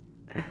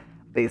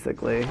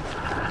 Basically.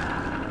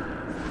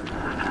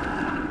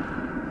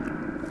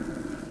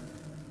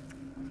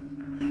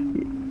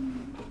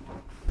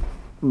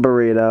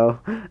 Burrito.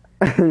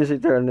 She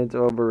turned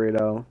into a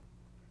burrito.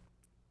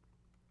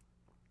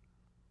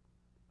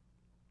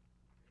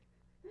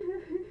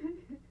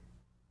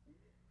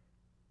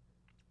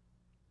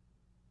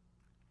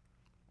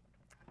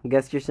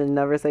 Guess you should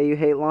never say you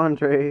hate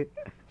laundry.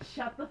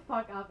 Shut the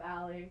fuck up,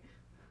 Allie.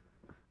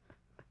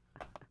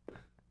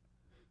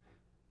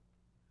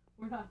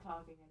 We're not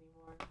talking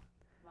anymore.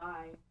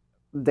 Bye.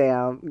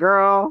 Damn,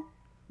 girl.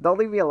 Don't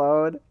leave me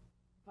alone.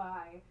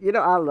 Bye. You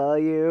know I love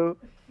you.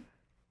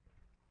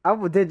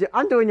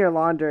 I'm doing your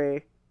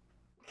laundry.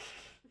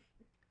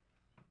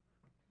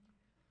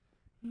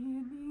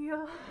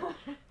 You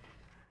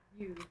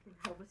can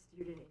help a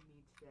student in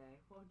need today.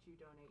 Won't you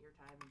donate your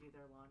time and do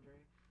their laundry?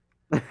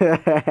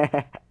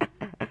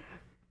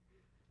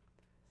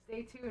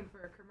 Stay tuned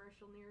for a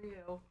commercial near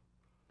you.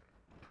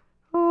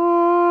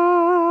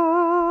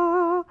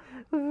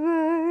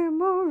 Ave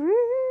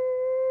Maria.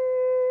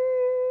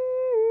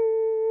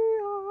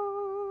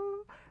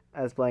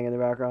 As playing in the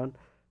background.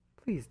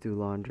 Please do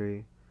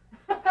laundry.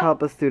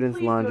 Help a student's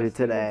laundry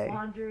today.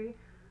 Laundry.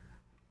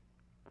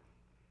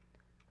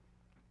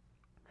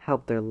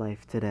 Help their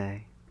life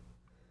today.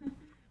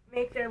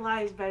 Make their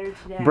lives better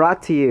today.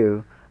 Brought to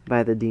you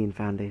by the Dean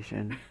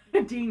Foundation.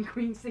 Dean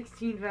Queen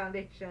 16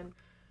 Foundation.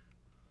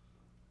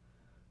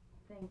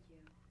 Thank you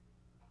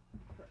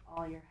for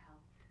all your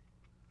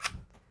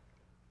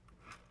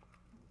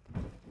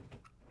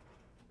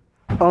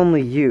help.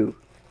 Only you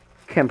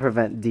can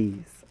prevent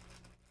D's.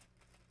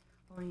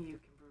 Only you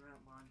can prevent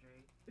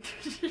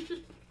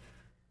laundry.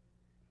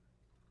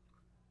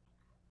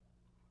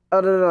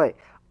 Oh, no, wait.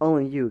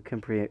 Only you can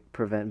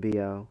prevent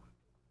BO.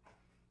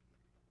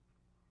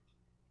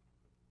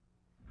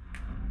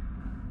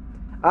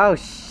 Oh,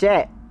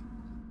 shit.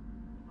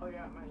 Oh,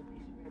 yeah, my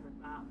least favorite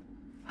map.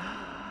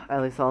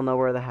 At least I'll know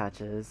where the hatch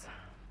is.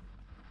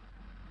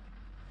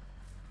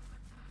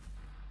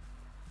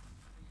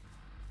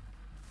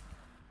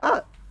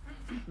 Ah!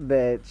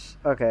 Bitch.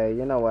 Okay,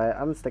 you know what?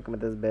 I'm sticking with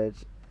this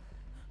bitch.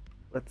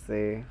 Let's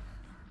see.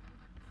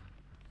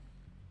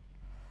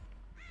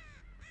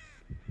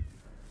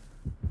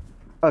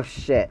 Oh,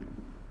 shit.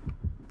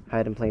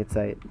 Hide in plain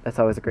sight. That's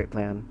always a great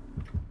plan.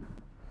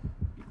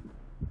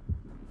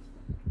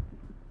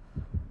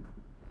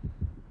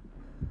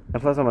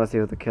 And plus I want to see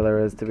who the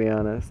killer is, to be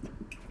honest.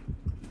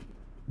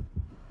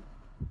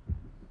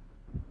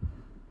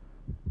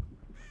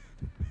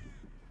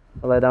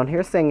 Well, I don't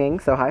hear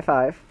singing, so high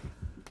five.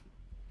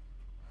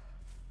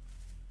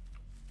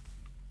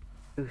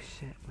 Oh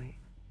shit, wait.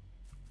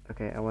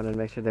 Okay, I wanted to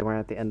make sure they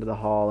weren't at the end of the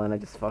hall and I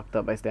just fucked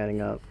up by standing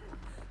up.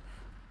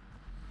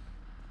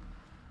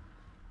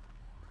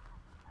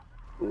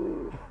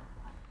 Ooh.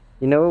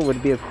 You know what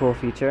would be a cool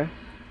feature?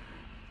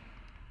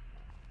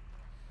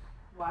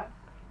 What?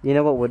 You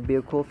know what would be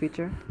a cool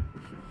feature?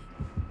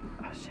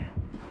 Oh shit.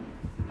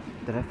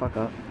 Did I fuck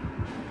up?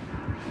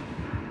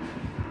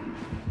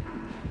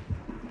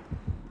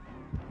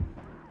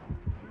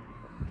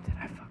 Did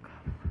I fuck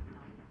up?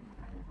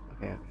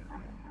 Okay.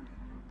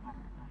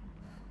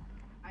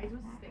 I was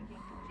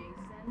thinking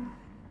Jason,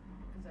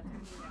 because that's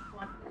going to be the next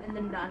one, and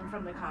the nun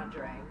from The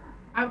Conjuring.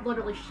 I would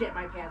literally shit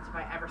my pants if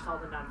I ever saw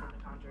the nun from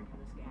The Conjuring in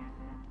this game.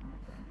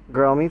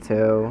 Girl, me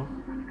too.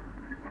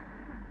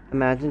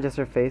 Imagine just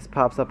her face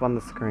pops up on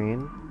the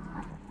screen.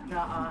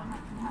 Nuh-uh.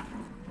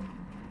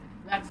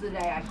 That's the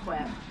day I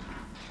quit.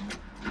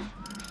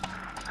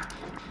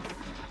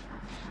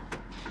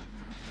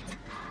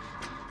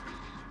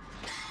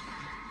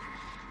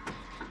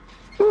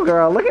 Ooh,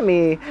 girl, look at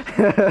me.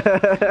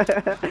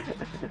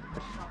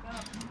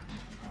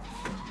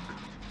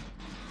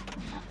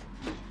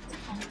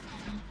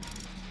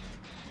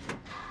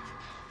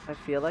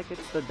 feel like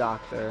it's the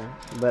doctor,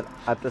 but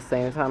at the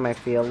same time, I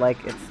feel like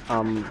it's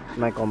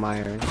Michael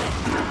Myers.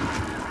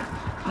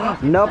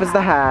 Nope, it's the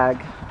hag.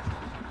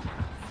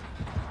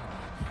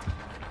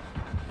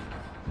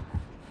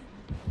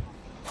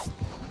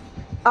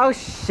 Oh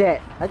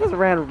shit! I just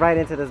ran right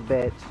into this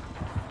bitch.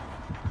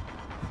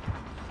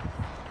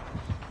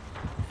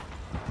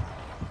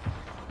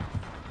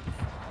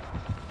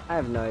 I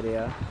have no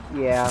idea.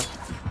 Yeah.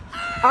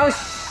 Oh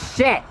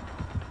shit!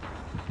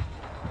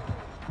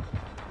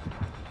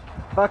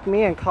 Fuck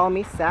me and call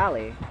me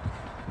Sally.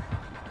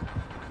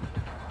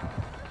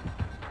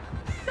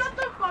 Shut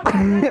the fuck up,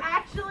 that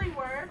actually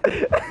worked.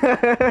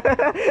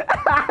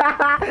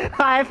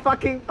 High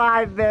fucking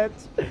five, bitch.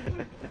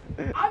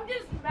 I'm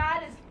just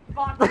mad as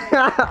fuck right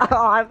now.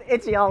 Oh, I'm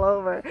itchy all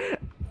over.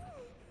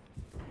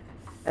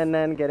 And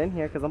then get in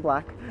here because I'm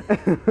black.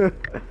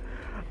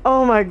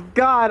 Oh my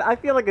god, I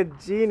feel like a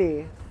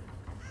genie.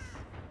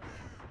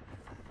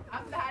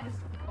 I'm mad as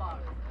fuck.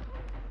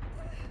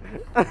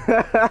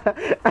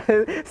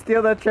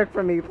 Steal that trick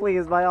from me,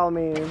 please, by all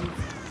means.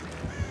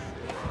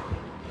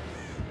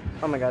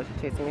 Oh my god,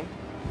 she's chasing me.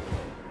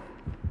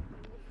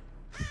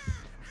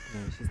 No,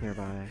 she's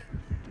nearby.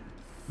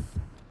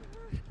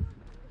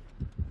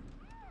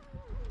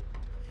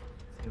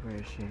 See, where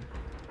is she?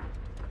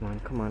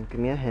 Come on, give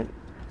me a hint.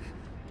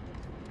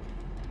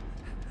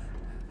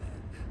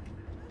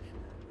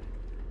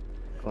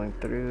 Going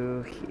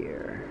through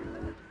here.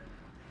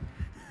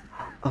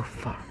 Oh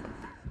fuck.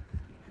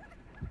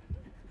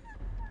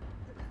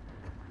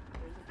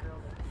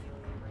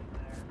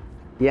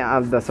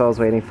 Yeah, that's what I was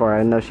waiting for.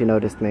 I know she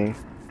noticed me.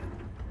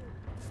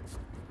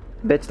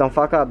 Bitch, don't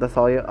fuck up. That's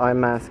all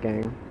I'm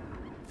asking.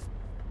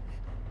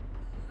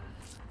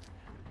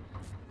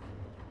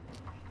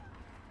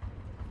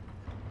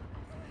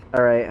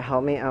 Alright,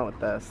 help me out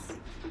with this.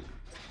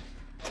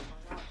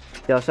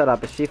 Yo, shut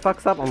up. If she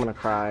fucks up, I'm gonna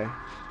cry.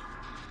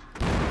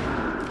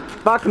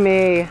 Fuck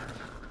me!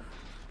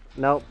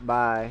 Nope,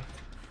 bye.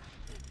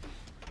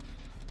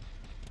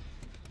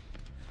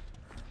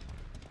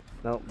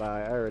 Nope,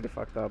 bye. I already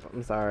fucked up.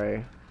 I'm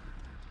sorry.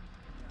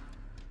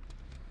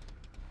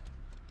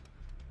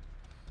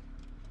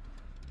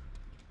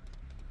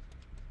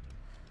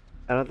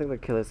 I don't think the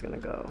killer's gonna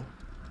go.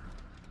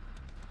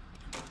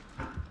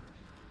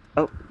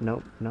 Oh,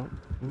 nope, nope.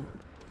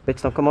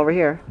 Bitch, don't come over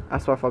here. I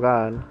swear for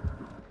God.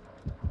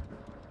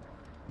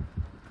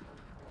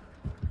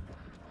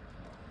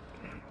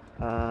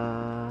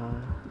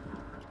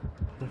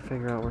 Let's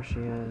figure out where she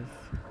is.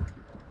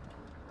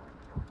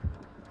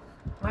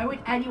 Why would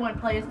anyone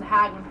play as the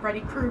hag when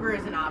Freddy Krueger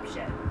is an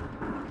option?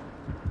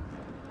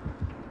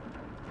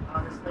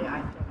 Honestly, I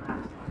don't know how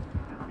to start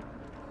right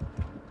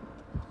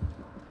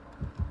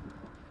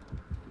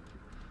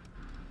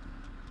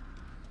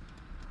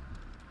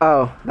now.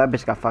 Oh, that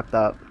bitch got fucked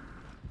up.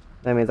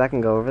 That means I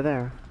can go over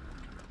there.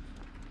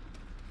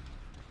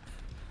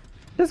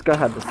 This girl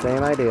had the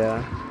same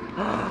idea.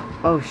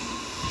 Oh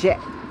shit.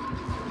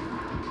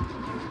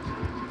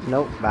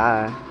 Nope,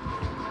 bye.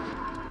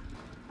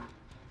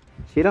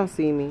 She don't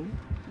see me.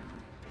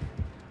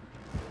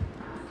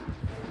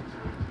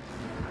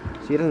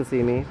 She doesn't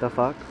see me. The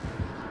fuck?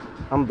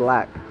 I'm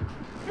black.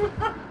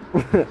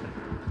 Hold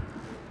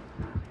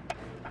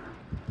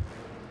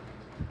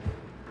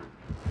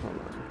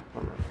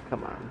on.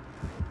 Come on.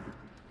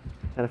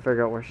 Trying to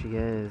figure out where she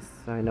is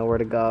so I know where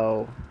to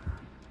go.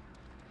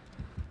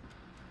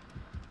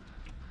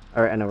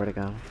 Alright, I know where to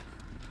go.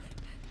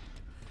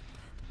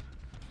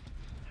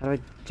 How do I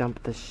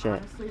jump this shit?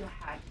 Honestly, the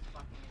hag is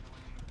fucking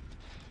annoying.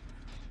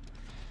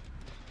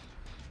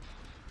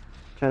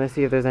 Trying to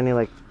see if there's any,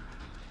 like,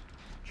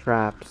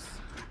 traps.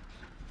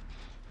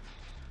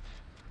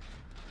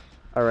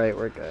 Alright,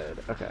 we're good.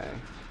 Okay.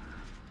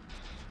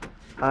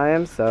 I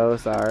am so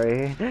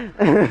sorry.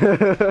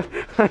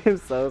 I am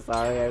so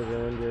sorry I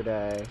ruined your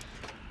day.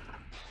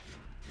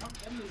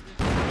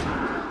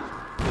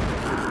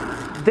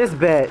 This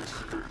bitch.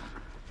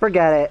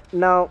 Forget it.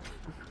 No.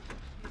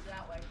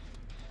 That way.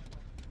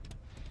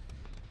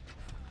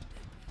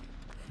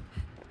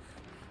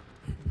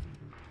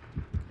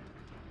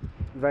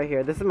 Right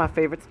here. This is my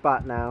favorite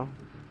spot now.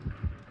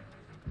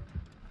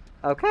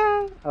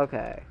 Okay.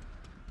 Okay.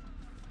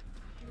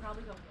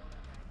 Probably go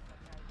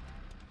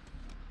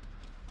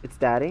It's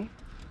Daddy?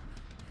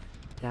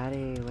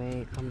 Daddy,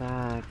 wait, come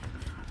back.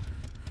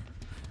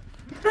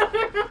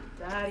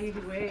 Daddy,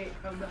 wait,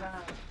 come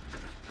back.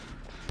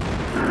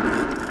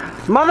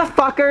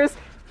 Motherfuckers!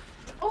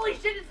 Holy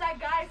shit, it's that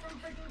guy from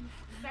freaking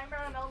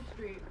Nightmare on Elm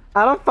Street.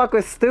 I don't fuck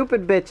with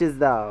stupid bitches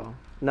though.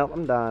 Nope,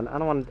 I'm done. I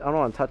don't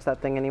want to touch that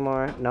thing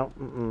anymore. Nope.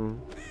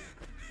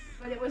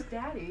 But it was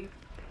Daddy.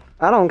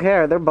 I don't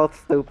care. They're both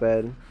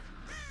stupid.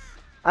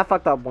 I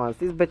fucked up once.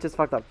 These bitches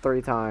fucked up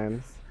 3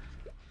 times.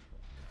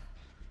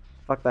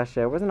 Fuck that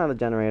shit. Where's another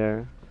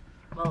generator?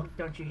 Well,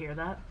 don't you hear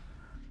that?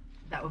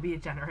 That would be a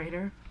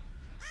generator.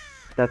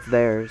 That's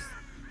theirs.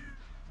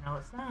 No,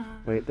 it's not.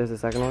 Wait, there's a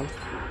second one?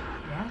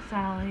 Yeah,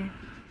 Sally.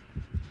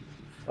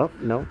 Oh,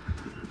 no.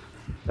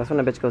 That's when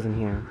a bitch goes in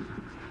here.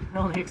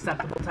 Only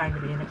acceptable time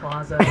to be in a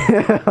closet.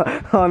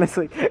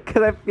 Honestly,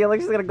 because I feel like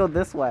she's gonna go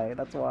this way.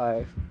 That's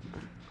why.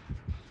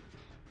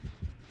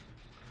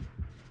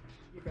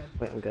 You're good.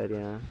 Wait, I'm good,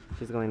 yeah.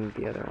 She's going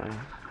the other way.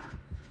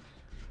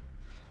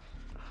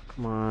 Oh,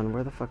 come on,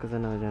 where the fuck is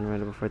another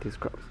generator before these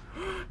crows?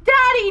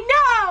 Daddy,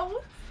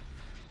 no!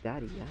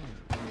 Daddy, yeah.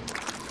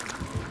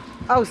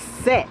 Oh,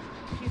 sit!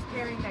 She's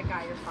carrying that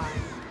guy, you're fine.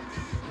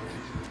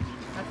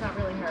 That's not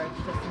really her, it's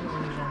just an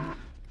illusion.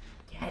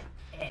 Get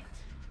it.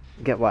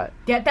 Get what?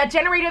 Get that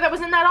generator that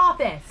was in that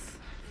office!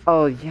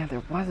 Oh, yeah,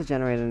 there was a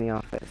generator in the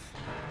office.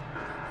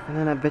 And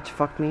then that bitch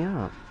fucked me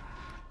up.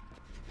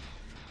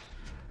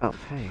 Oh,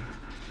 hey.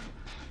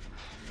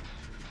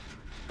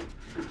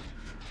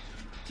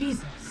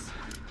 Jesus.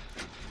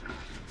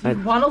 Do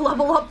you want to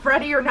level up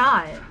Freddy or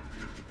not?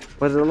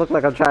 What does it look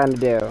like I'm trying to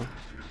do?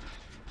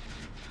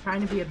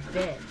 Trying to be a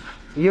bitch.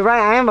 You're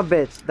right, I am a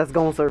bitch that's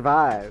gonna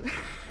survive.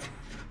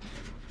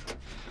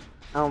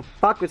 I don't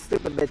fuck with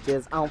stupid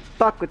bitches. I don't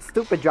fuck with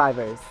stupid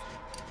drivers.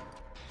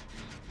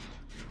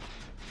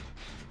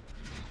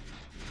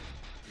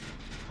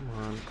 Come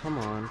on, come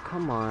on,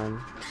 come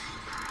on.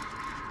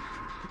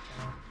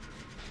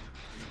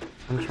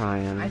 I'm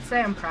trying. I'd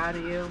say I'm proud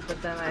of you,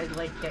 but then I'd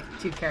like get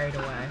too carried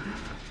away.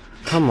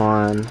 Come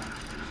on.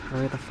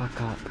 Hurry the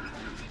fuck up.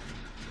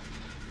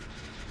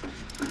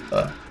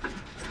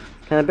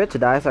 Can a bitch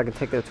die so I can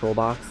take their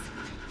toolbox?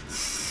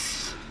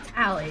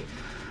 Allie.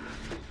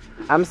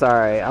 I'm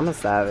sorry, I'm a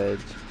savage.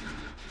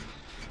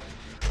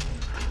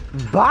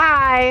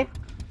 Bye!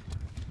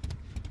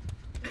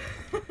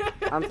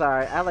 I'm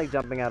sorry, I like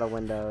jumping out of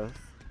windows.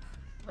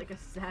 Like a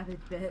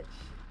savage bitch.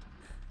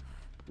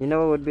 You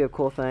know what would be a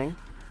cool thing?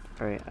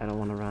 Alright, I don't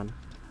want to run.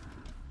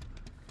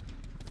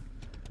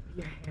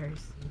 Your hair is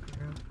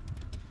see-through.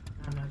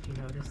 I don't know if you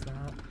noticed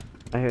that.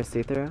 I hear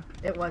see-through?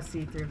 It was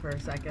see-through for a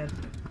second.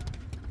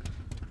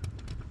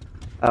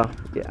 Oh,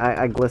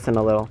 yeah, I glisten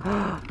a little.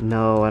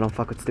 No, I don't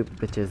fuck with stupid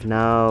bitches.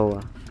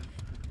 No.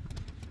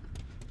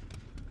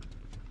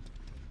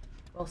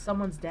 Well,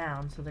 someone's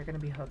down, so they're gonna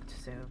be hooked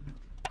soon.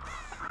 Oh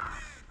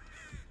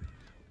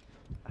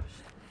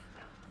shit.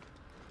 No.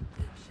 Oh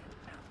shit.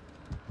 No.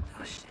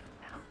 Oh shit.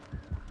 No.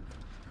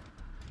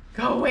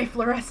 Go away,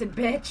 fluorescent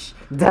bitch!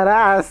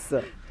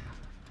 Deadass!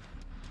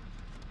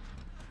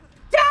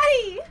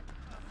 Daddy!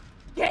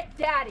 Get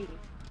Daddy!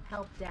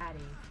 Help Daddy.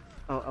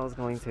 Oh, I was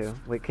going to.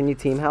 Wait, can you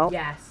team help?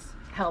 Yes,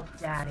 help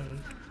Daddy.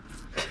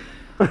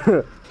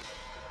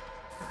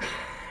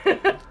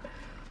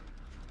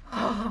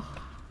 Oh,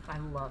 I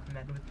love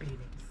men with beatings.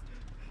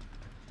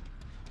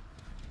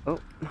 Oh,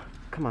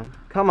 come on.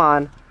 Come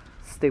on.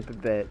 Stupid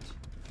bitch.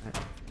 Right.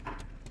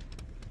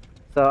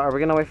 So, are we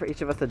gonna wait for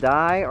each of us to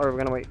die, or are we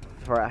gonna wait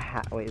for a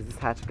hatch? Wait, is this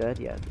hatch good?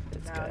 Yeah,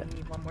 it's Now good. you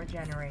need one more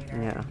generator.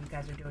 Yeah. And you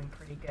guys are doing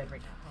pretty good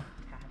right now. Oh,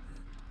 Daddy.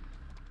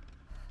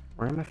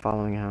 Where am I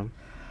following him?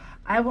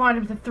 I want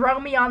him to throw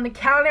me on the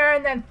counter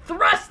and then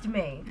thrust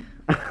me!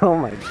 Oh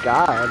my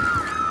god.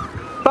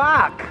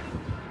 Fuck!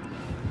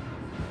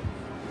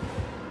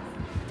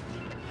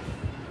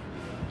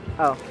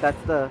 Oh,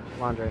 that's the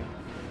laundry.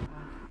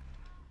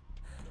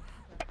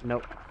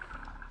 Nope.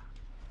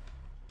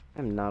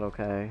 I'm not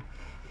okay.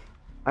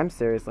 I'm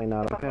seriously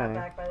not I'll come okay.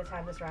 back by the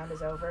time this round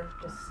is over.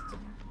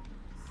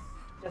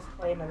 Just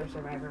play another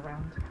survivor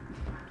round.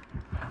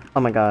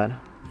 Oh my god.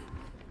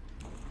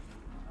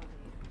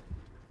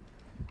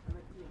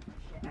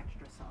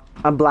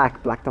 I'm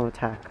black. Black don't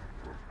attack.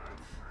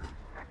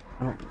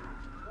 I don't...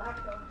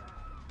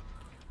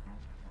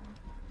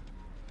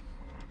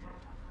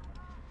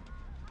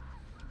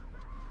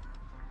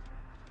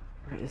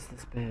 Where is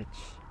this bitch?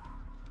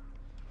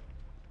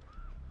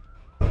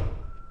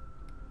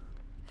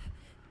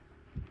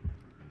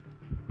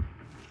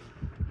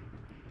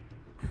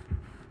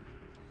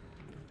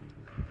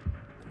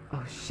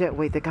 Oh shit,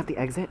 wait, they got the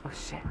exit? Oh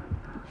shit.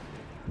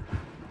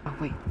 Oh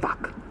wait,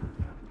 fuck.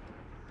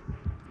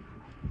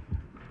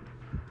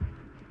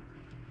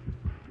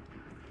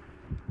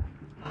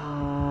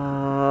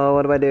 Oh,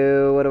 what do I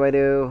do? What do I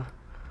do?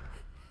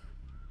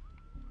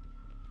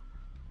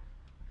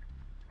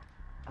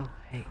 Oh,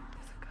 hey,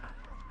 there's a guy.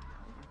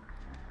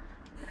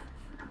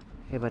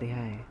 Hey, buddy,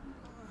 hey.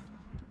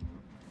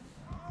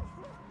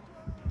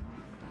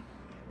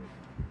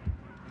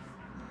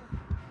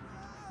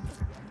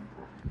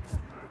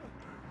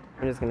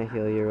 I'm just gonna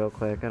heal you real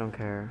quick, I don't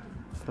care.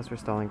 Plus we're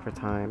stalling for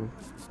time.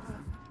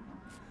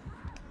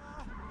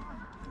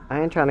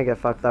 I ain't trying to get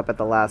fucked up at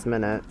the last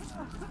minute.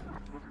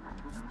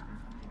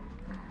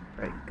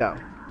 Right, go.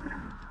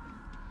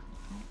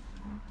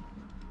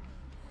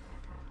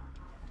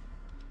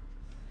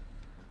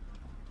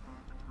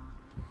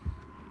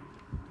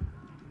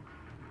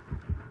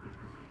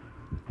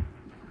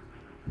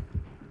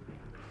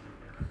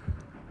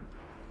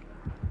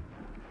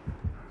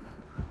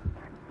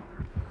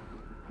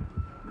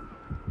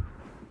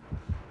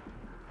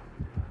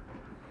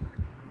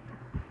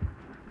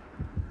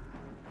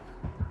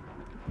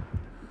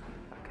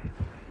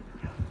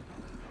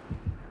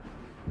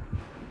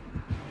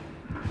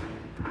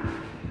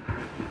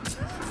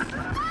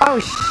 Oh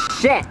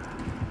shit!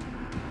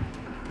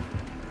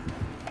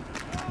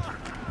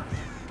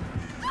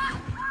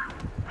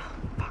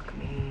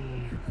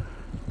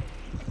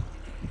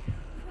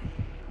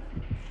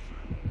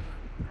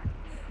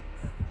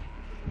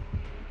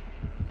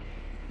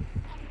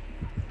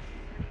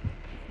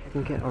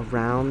 can get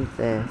around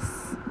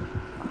this.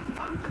 Oh,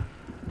 fuck.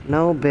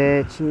 No,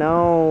 bitch.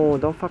 No.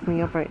 Don't fuck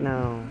me up right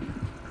now.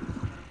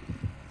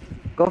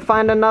 Go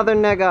find another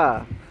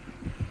nigga.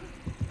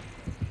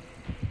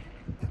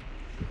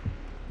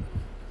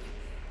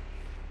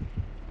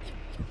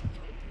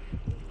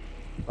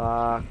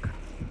 Fuck.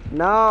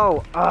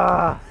 No.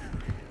 Ugh.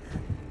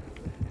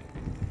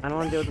 I don't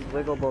want to deal with this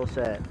wiggle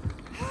bullshit.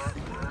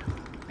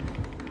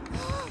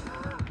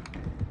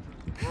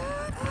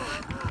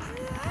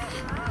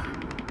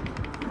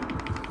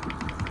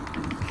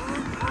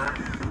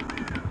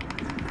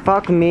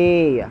 Fuck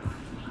me.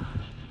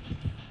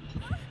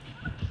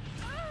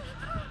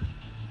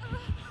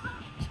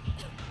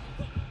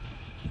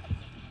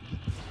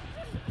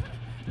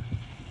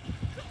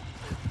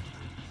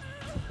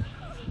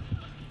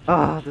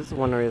 Oh, this is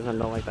one reason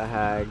I don't like the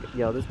hag.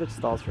 Yo, this bitch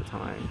stalls for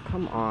time.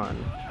 Come on.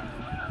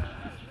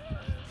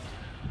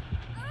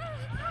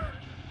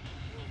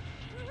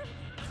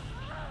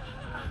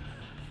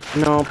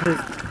 No, please.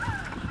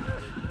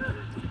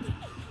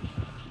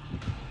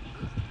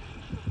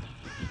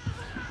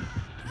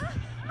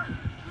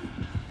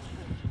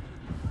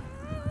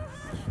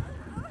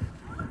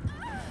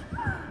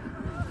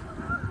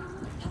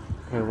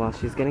 Okay, well,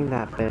 she's getting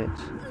that bitch.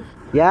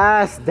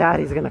 Yes,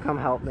 Daddy's gonna come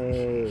help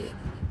me.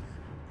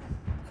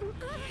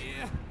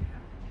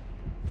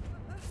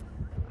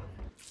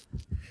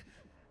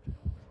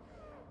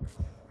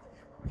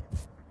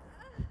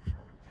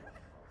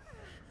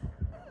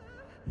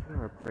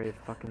 You're a brave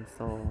fucking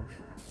soul.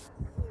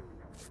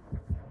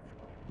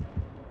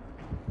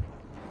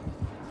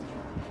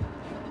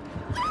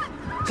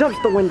 Jumps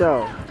the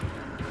window!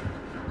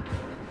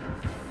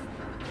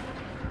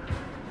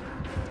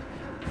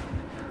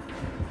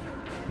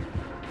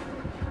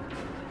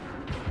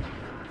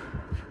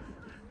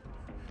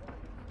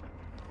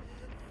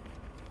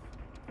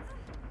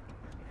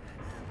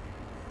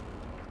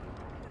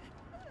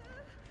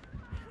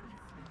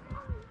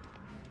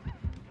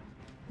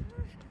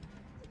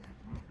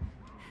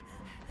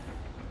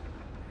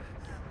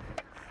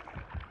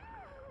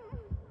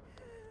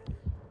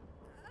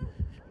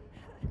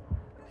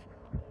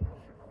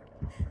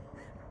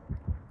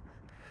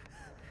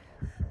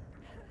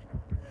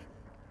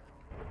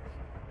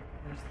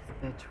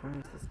 Bitch, where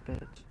is this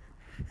bitch?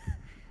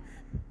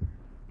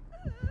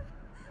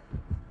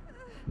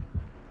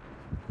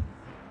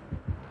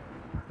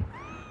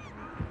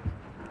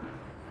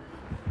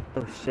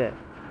 Oh shit.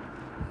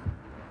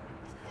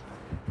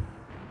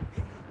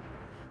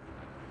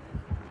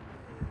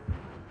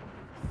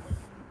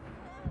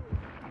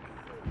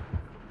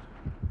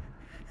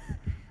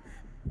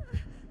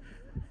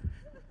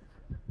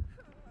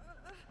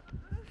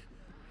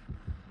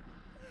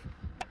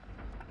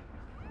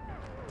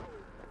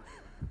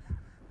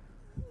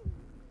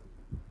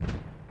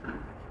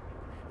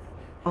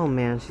 Oh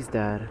man, she's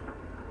dead.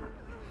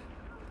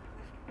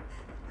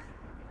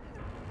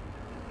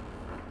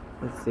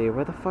 Let's see,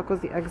 where the fuck was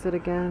the exit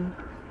again?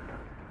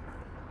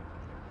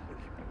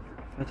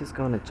 If I just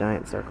go in a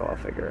giant circle, I'll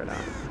figure it out.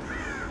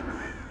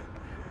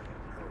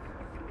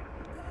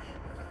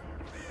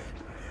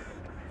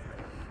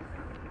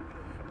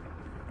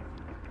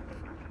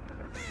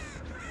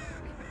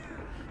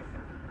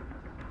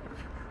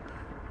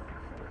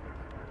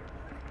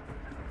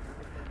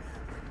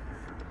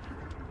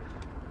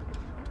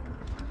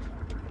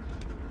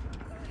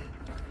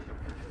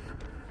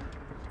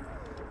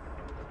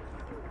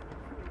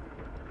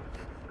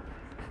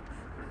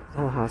 The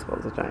whole hospital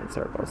is a giant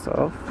circle,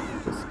 so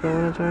just go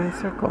in a giant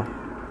circle.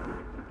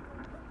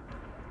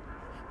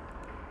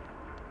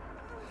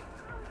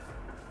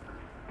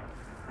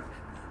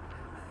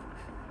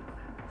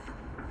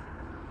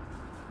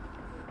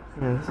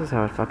 Yeah, this is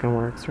how it fucking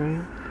works,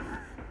 right?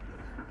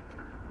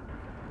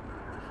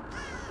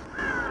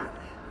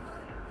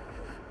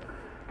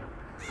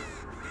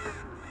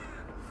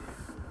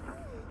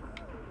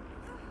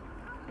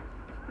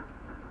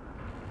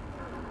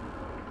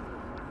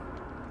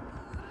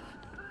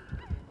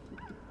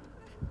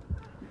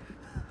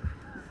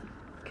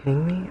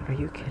 Kidding me? Are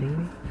you kidding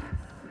me?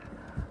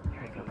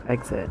 Here we go.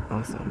 Exit.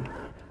 Awesome.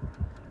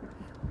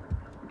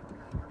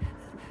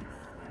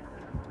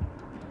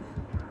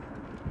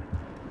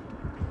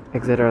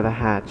 Exit or the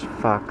hatch.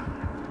 Fuck.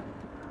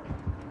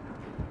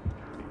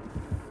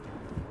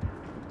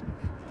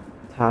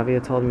 Tavia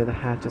told me the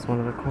hatch is one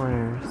of the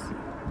corners.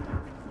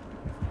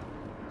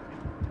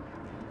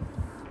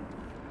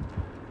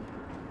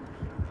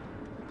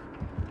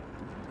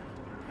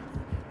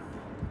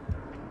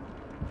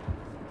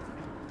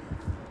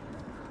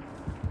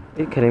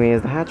 Are you kidding me?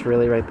 Is the hatch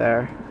really right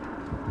there?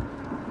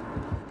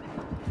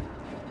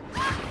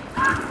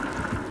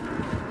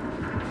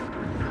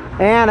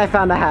 And I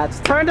found the hatch.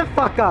 Turn the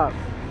fuck up!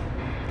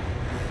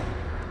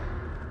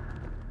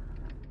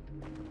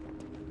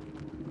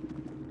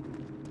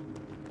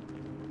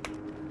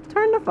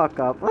 Turn the fuck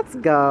up. Let's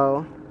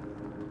go.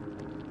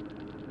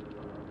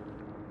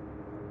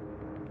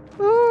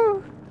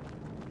 Ooh.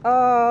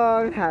 Oh,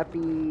 I'm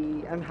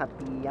happy. I'm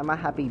happy. I'm a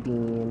happy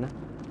bean.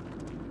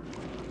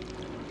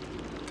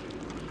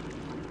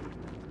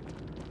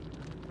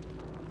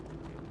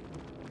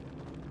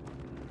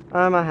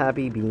 I'm a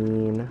happy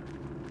bean.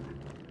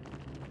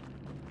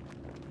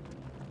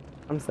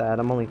 I'm sad.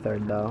 I'm only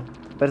third though.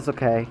 But it's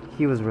okay.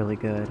 He was really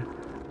good.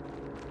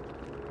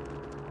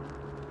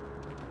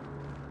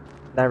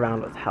 That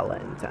round was hella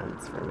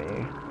intense for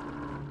me.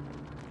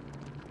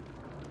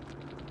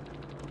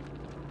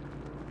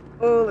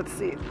 Oh, let's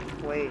see.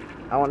 Wait.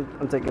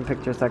 I'm taking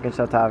pictures so I can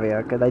show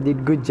Tavia because I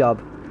did good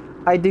job.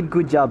 I did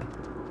good job.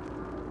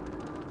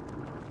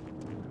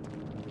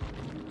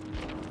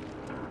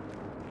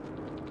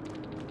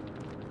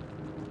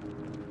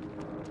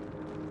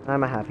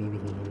 I'm a happy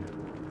bean.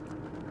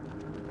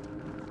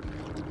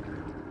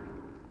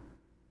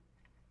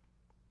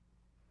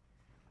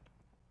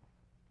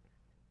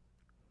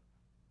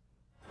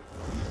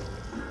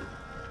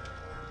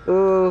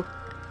 Ooh.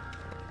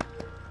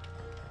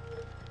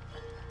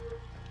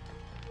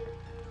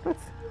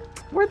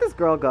 Where'd this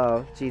girl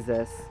go?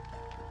 Jesus.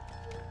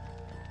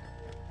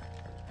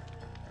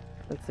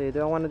 Let's see,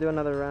 do I want to do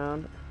another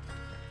round?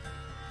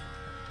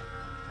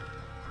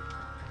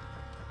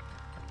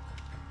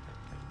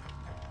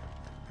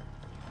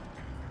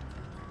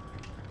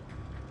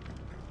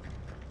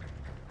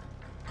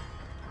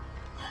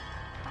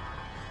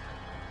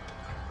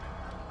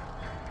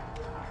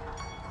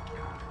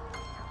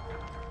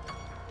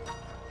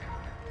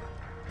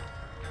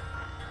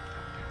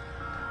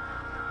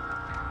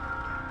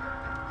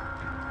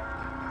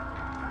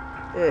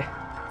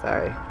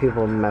 Sorry,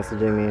 people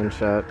messaging me and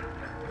shit.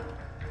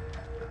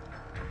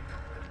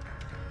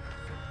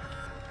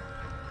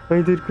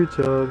 I did good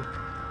job.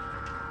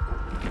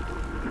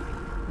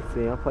 Let's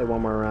see, I'll play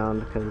one more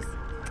round because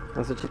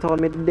that's what she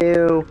told me to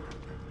do.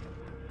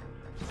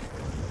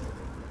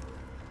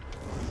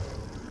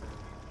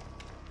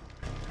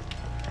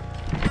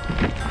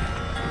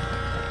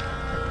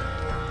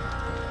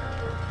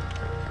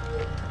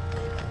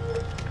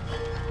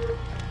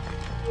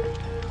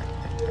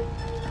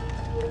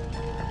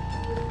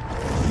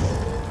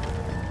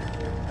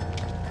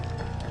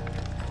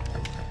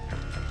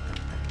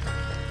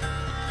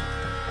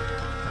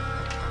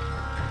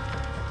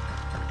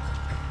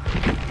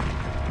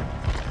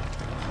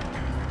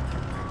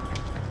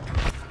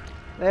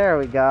 There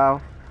we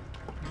go.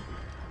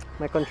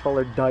 My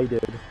controller died.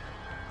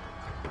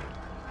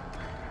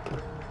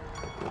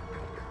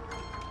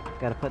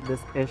 Gotta put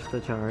this ish to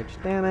charge.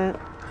 Damn it.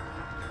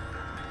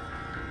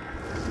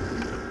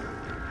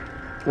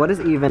 What is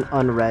even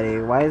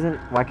unready?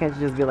 Why can't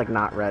you just be like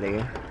not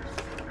ready?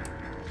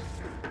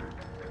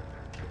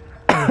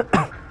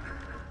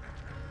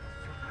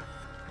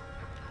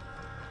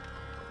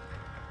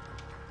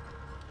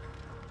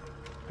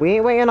 We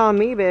ain't waiting on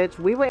me, bitch.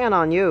 We waiting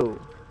on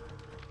you.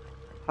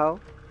 Ho.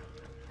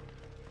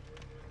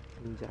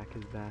 And Jack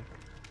is back.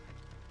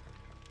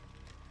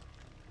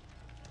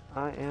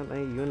 I am a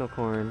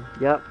unicorn.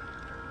 Yep.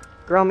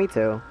 Girl, me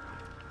too.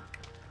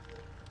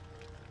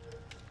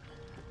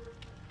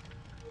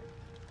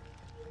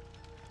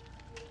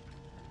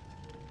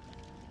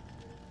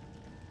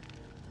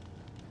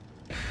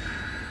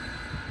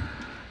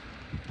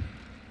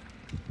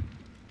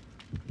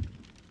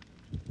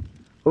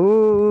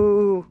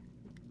 Ooh.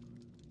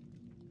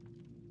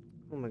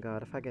 Oh my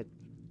god, if I get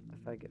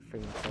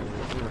freaking sorry,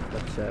 I'm gonna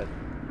flip shit.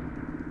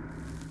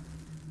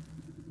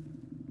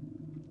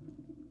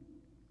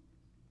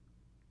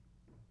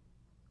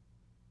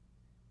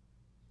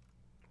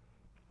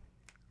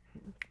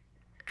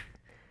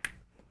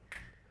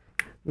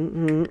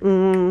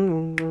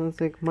 I'm gonna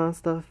take my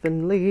stuff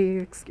and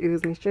leave.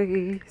 Excuse me,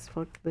 streets.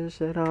 Fuck this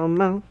shit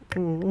I'm out.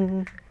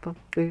 Fuck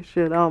this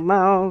shit I'm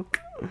out.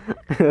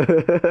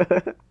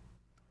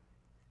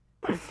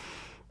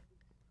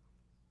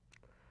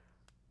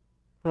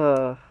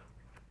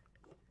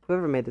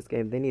 Whoever made this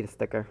game, they need a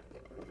sticker.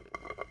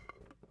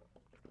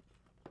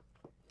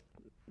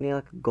 They need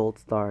like a gold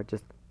star,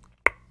 just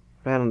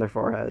right on their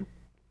forehead.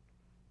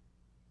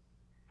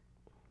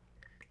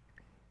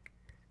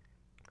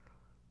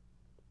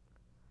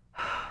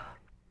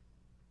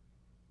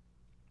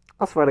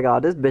 I swear to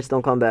God, this bitch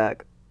don't come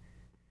back.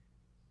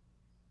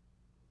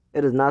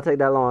 It does not take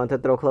that long to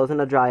throw clothes in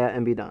the dryer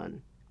and be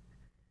done.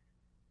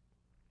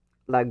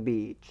 Like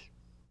beach.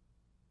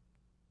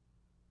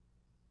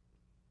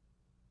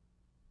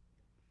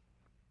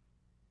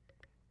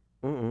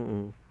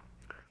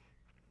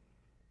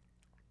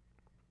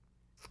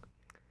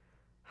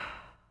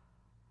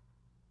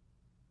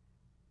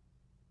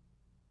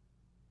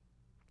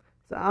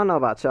 So I don't know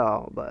about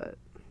y'all, but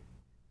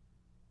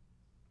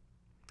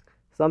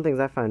some things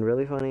I find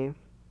really funny.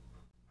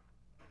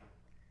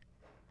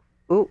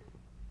 Ooh.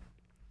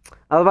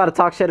 I was about to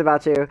talk shit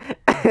about you.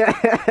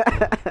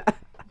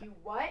 You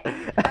what?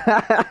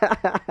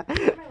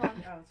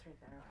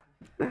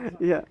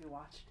 Yeah.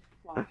 Washed.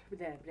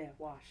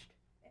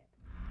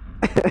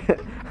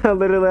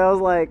 Literally, I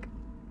was like,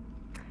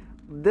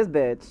 this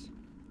bitch.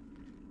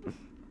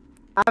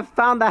 I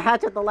found the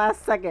hatch at the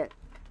last second.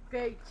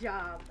 Great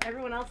job.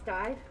 Everyone else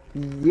died?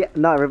 Yeah,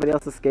 no, everybody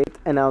else escaped,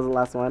 and that was the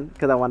last one,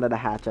 because I wanted a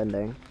hatch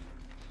ending.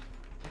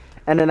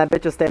 And then that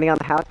bitch was standing on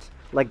the hatch,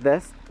 like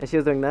this, and she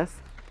was doing this,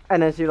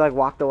 And then she like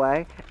walked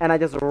away, and I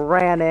just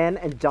ran in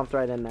and jumped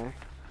right in there.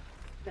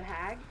 The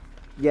hag?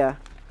 Yeah.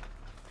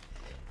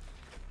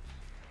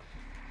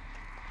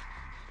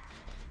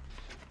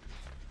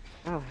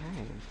 Oh,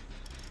 hey.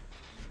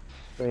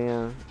 So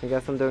yeah, I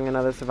guess I'm doing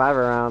another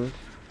survivor round.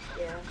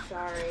 Yeah,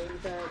 sorry.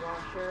 The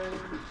washer.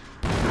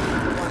 The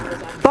one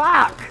was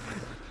Fuck!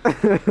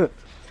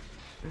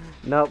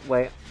 Nope,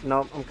 wait.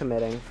 Nope, I'm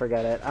committing.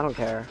 Forget it. I don't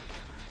care.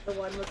 The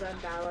one was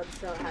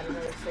unbalanced, so it had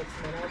another 6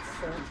 minutes,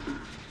 so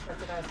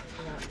that's what I was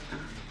thinking about.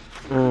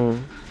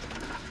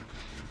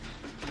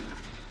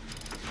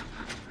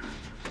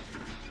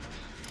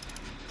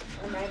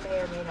 And I may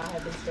or may not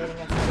have been standing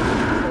outside the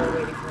store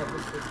waiting for it to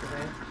speak to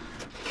me.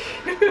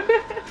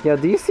 Yo,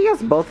 do you see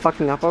us both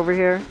fucking up over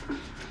here?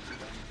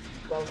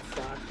 Both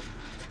suck.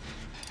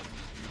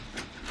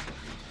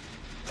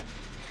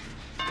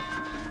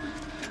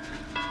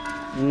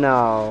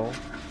 No.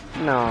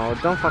 No,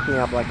 don't fuck me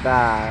up like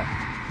that.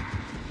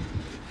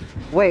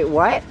 Wait,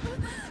 what?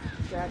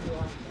 Drag you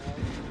off,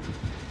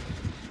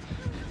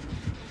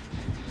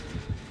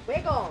 though.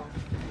 Wiggle!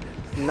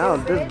 No,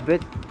 this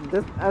bitch.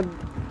 This.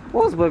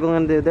 What was Wiggle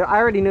gonna do? There, I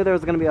already knew there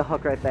was gonna be a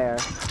hook right there.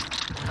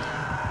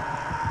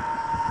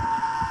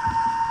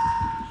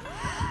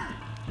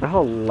 My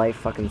whole life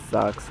fucking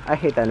sucks. I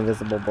hate that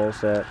invisible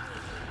bullshit.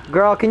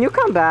 Girl, can you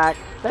come back?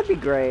 That'd be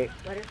great.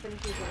 Let her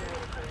finish your generator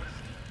first.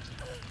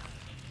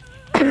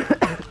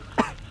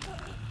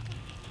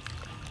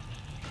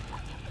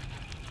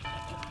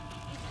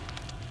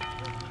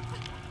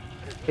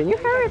 Can you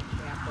hear it?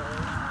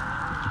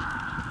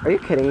 Are you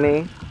kidding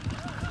me?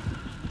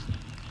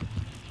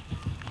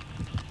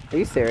 Are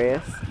you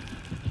serious?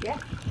 Yeah.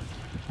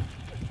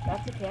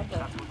 That's a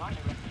camper.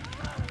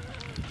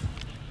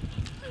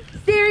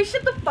 Siri,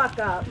 shut the fuck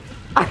up!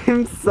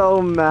 I'm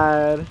so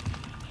mad.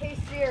 Hey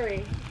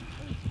Siri.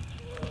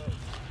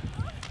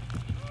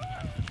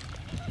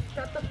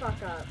 Shut the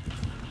fuck up.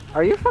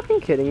 Are you fucking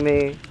kidding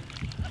me?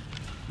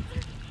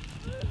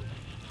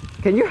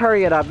 Can you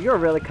hurry it up? You're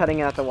really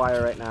cutting out the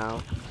wire right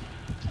now.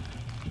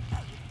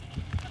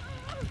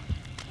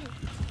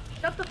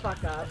 Shut the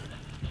fuck up.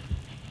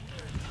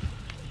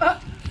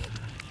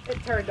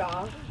 It turned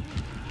off.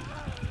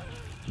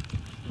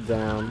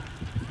 Damn.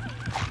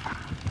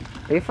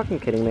 Are you fucking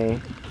kidding me?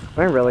 Am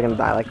I really gonna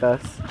die like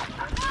this?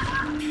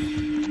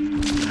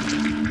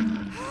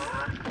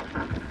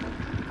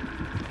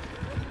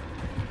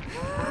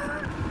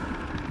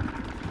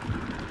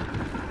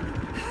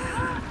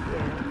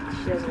 Yeah,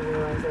 she doesn't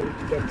realize that you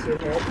can get 2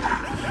 hits.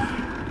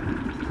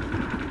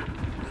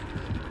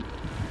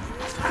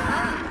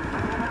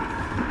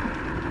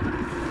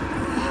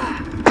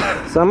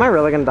 So am I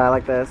really gonna die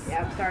like this?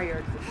 Yeah, I'm sorry your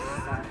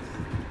existence sucks.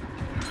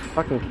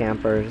 Fucking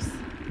campers.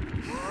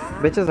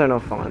 Bitches are no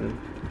fun.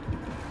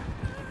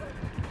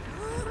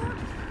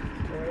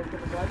 Get ready for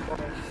the blood boys.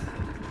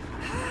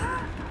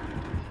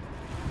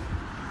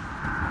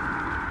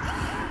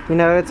 You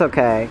know, it's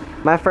okay.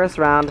 My first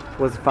round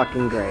was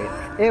fucking great.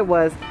 It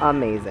was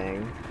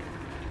amazing.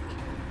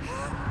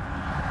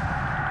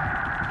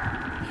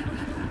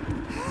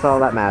 That's all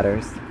that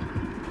matters.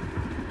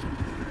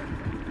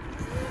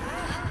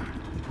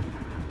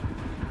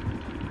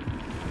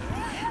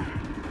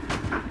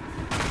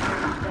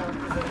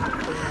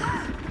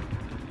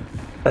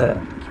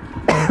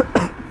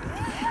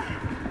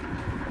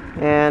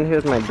 And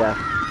here's my death.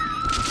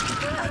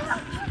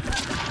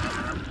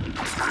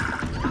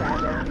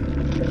 Tragic.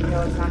 But you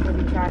know it's not gonna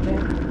be tragic?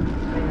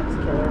 My next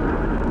killer.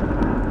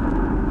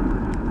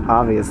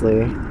 Obviously.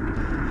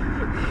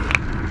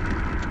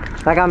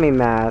 That got me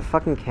mad.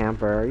 Fucking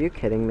camper. Are you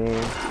kidding me?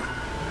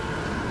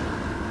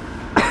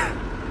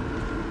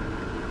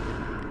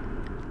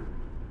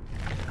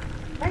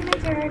 Alright, my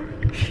turn.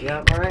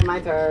 Yep, alright, my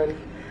turn.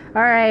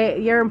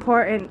 Alright, your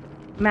important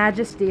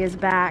majesty is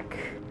back.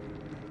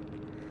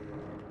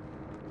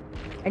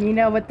 And you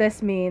know what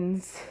this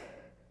means.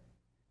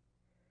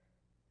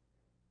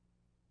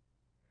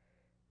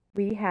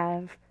 We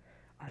have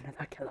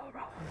another killer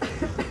roll.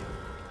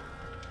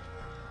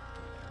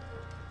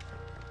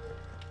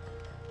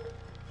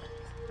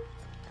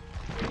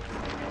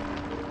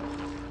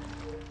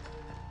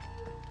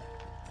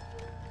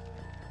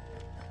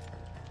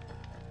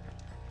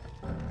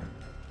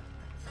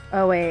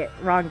 Oh wait,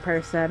 wrong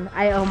person.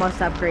 I almost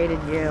upgraded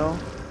you.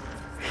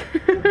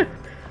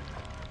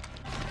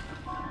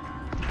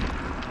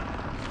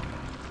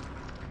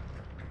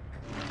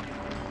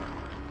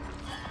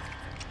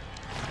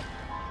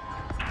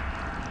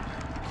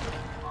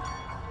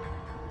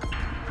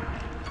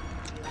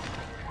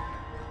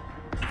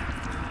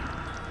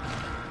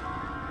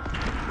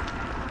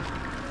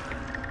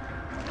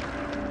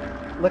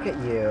 Look at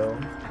you.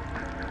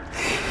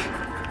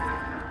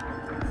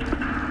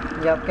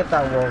 Yep, get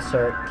that wool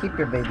shirt. Keep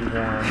your baby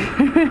warm.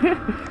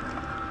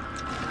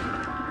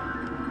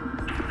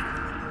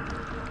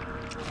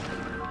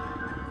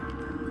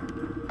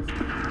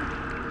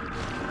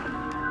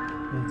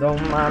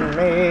 Don't mind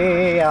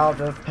me, I'll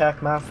just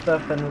pack my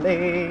stuff and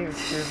leave.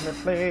 Excuse me,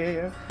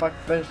 please. Fuck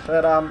this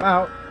shit, I'm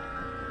out.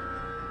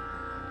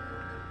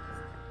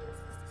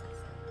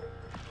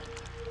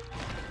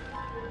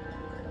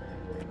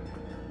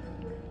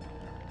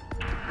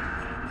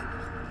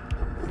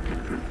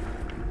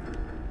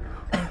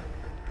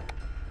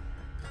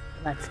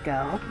 Let's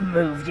go.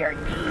 Move your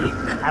knee.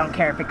 I don't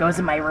care if it goes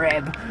in my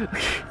rib.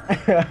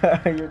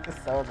 You're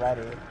just so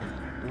ready.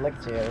 Look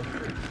at you.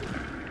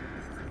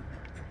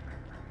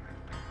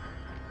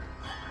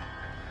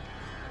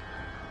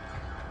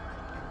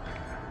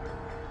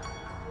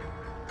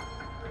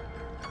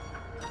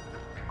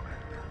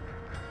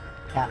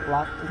 Cat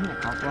block? Isn't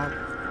it cock block?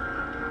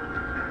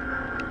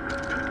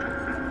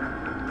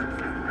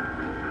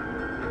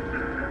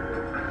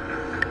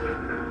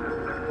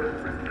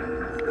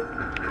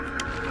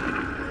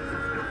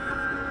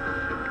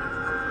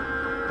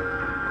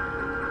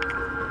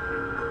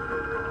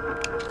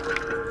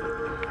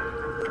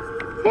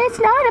 It's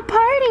not a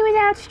party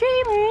without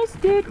streamers.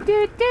 Do,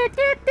 do, do, do,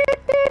 do,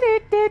 do,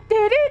 do,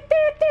 do, do,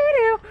 do,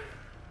 do.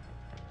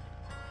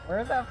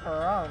 Where's that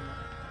from?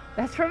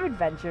 That's from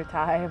Adventure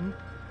Time.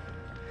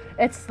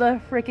 It's the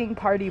freaking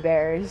Party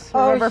Bears.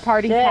 Remember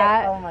Party shit.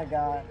 Cat? Oh my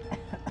god.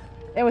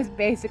 It was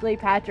basically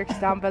Patrick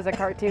Stump as a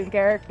cartoon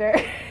character.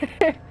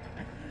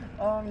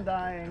 Oh, I'm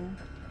dying.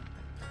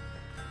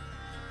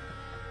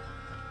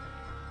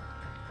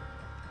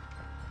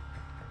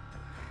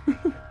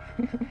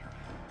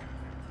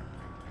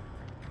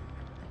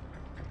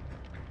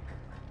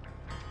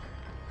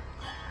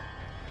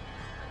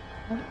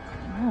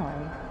 No.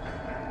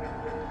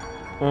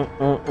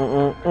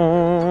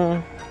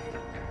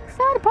 It's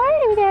not a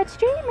party without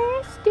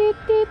streamers. Do,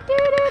 do, do,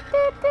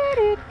 do,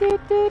 do, do, do,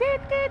 do,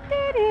 do,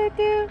 do, do,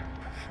 do.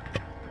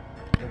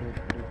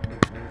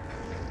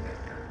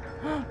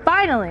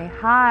 Finally,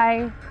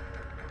 hi.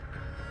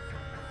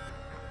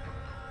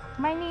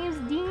 My name's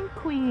Dean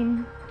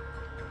Queen.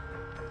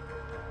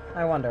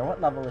 I wonder,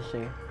 what level is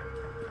she?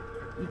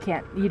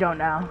 You don't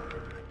know.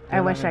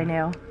 I wish I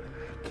knew.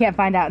 Can't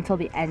find out until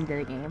the end of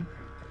the game.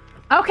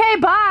 Okay,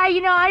 bye. You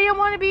know, I didn't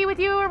want to be with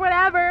you or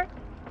whatever.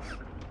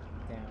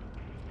 Damn.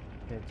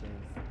 Bitches.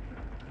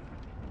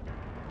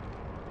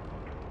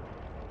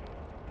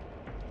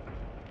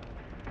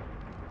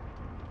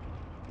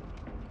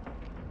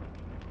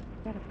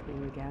 Gotta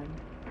poo again.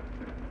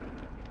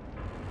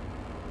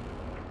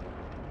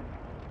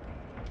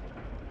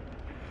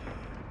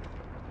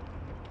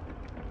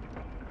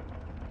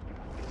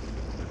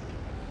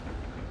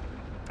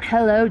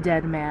 Hello,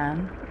 dead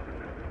man.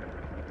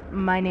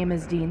 My name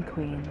is Dean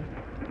Queen.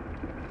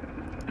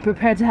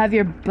 Prepare to have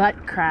your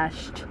butt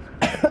crashed.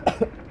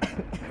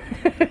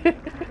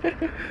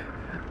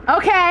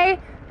 Okay,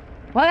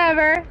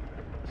 whatever.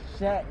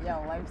 Shit,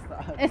 yo, life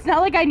sucks. It's not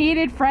like I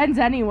needed friends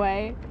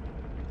anyway.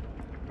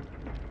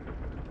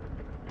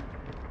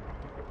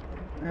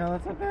 Girl,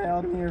 it's okay,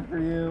 I'm here for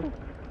you.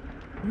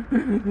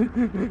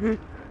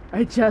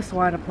 I just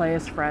want to play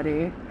as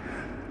Freddy.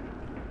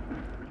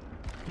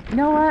 You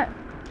know what?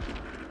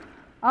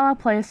 I'll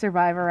play a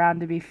survivor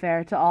round to be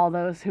fair to all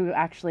those who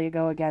actually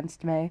go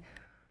against me.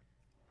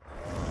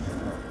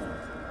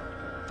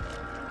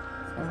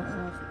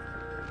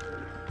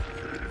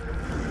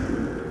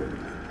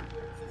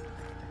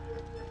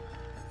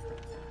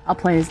 I'll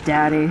play as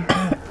Daddy.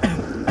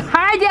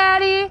 Hi,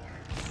 Daddy!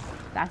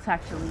 That's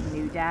actually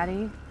new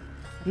Daddy.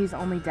 He's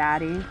only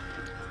Daddy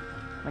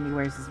when he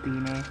wears his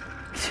beanie.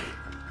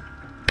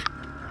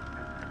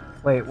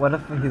 Wait, what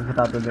if he's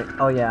without the beanie?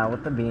 Oh yeah,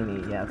 with the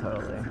beanie, yeah,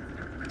 totally.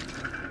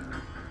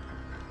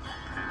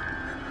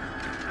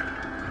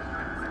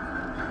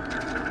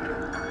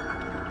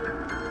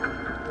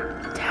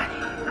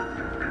 Daddy.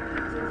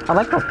 I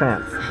like those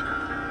pants.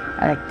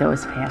 I like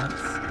those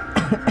pants.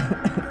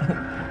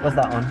 What's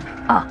that one?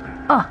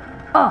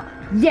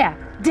 Yeah,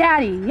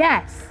 Daddy,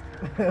 yes!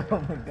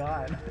 Oh my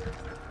god.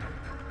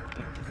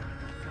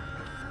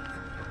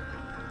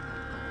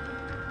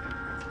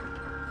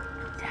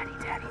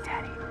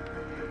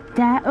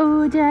 Daddy.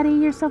 Oh, Daddy,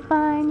 you're so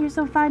fine,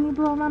 you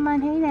blow my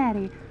mind, hey,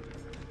 Daddy.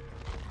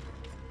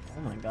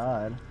 Oh my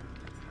god.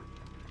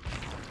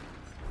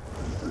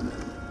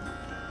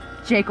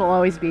 Jake will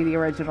always be the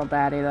original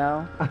Daddy,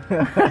 though. Oh,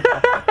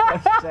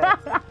 shit.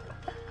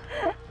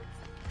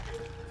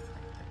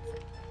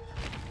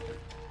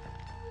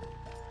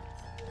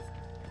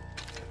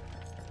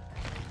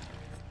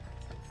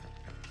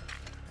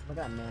 Look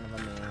at man of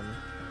a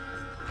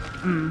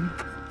man.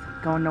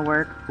 Going to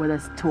work with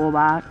his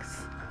toolbox.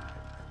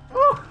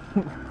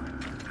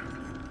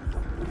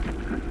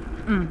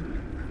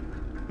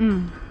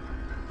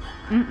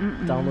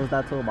 Don't lose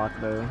that toolbox,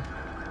 boo.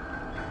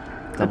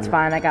 That's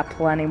fine, I got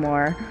plenty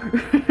more.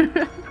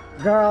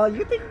 Girl,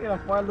 you think you can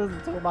afford losing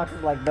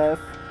toolboxes like this?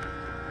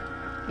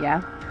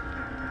 Yeah.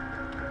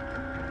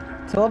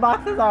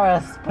 Toolboxes are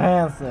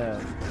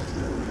expensive.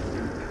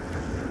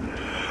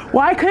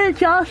 Why couldn't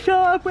y'all show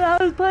up when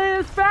I was playing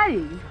as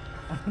Freddy?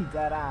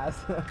 Dead ass.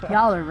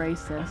 Y'all are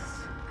racist.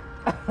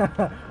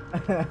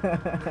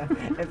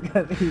 It's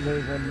because he's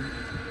Asian.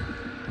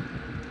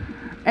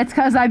 It's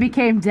because I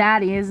became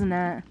Daddy, isn't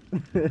it?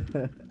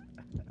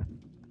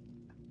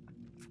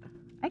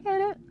 I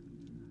get it.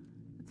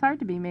 It's hard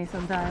to be me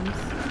sometimes.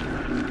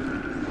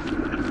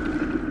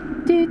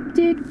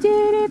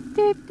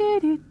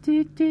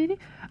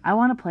 I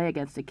want to play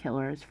against a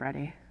killer as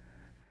Freddy.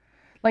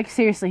 Like,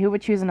 seriously, who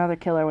would choose another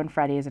killer when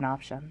Freddy is an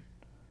option?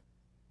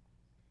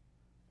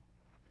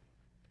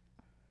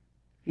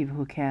 People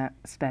who can't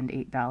spend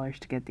 $8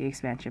 to get the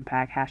expansion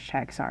pack.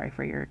 Hashtag sorry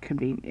for your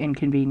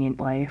inconvenient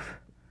life.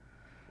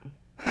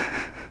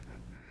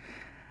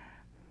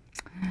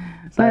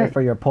 Sorry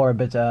for your poor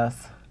bitch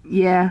ass.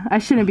 Yeah, I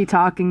shouldn't be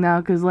talking though,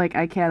 because like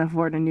I can't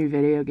afford a new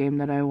video game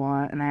that I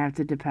want, and I have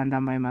to depend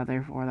on my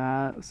mother for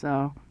that.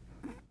 So.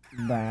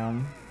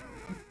 Damn.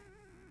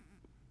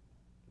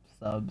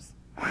 Subs.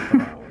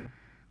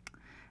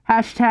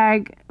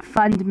 Hashtag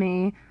fund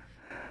me.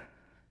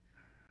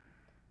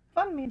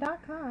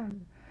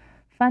 Fundme.com.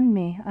 Fund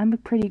me. I'm a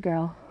pretty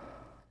girl.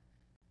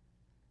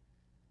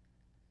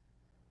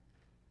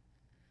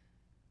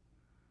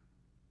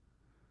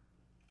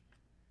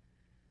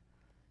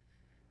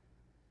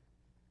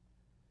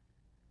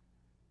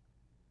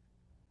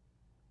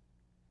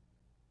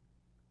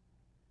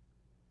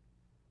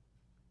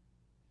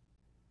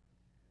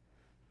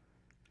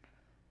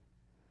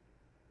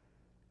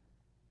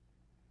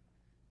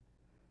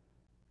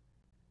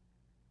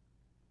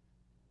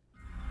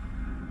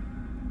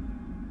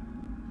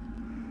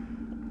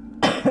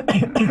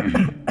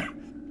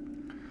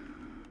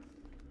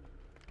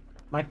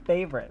 My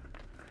favorite.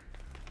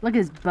 Look at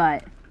his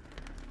butt.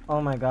 Oh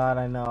my god,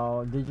 I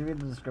know. Did you read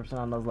the description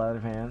on those leather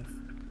pants?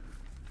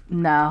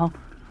 No.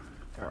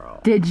 Girl.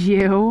 Did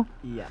you?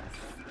 Yes.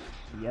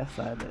 Yes,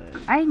 I did.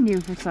 I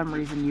knew for some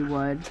reason you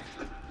would.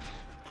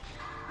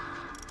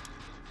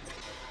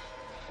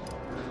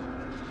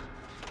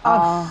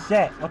 Oh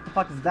shit, what the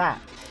fuck is that?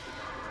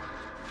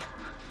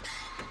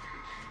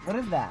 What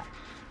is that?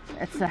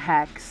 It's a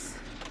hex.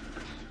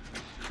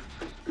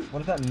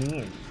 What does that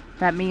mean?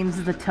 That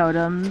means the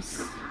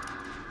totems,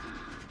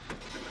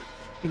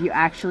 if you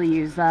actually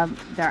use them,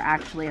 they're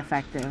actually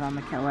effective on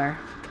the killer.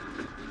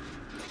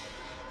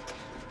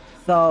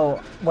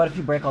 So, what if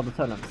you break all the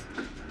totems?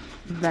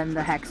 Then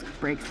the hex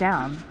breaks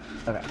down.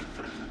 Okay.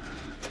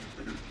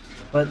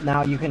 But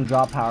now you can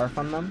draw power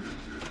from them?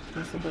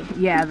 Basically?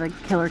 Yeah, the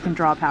killer can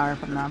draw power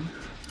from them.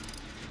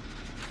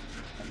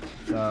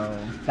 So,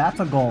 that's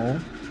a goal.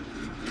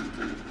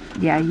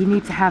 Yeah, you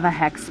need to have a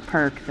hex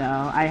perk,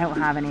 though. I don't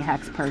have any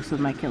hex perks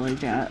with my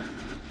killers yet.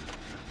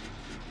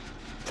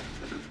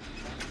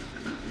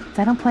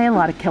 I don't play a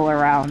lot of killer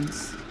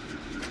rounds.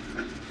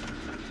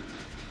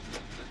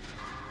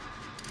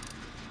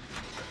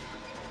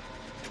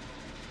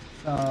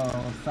 So,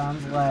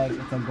 sounds like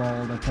it's a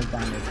goal to take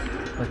down these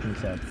freaking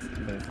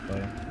shits,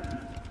 basically.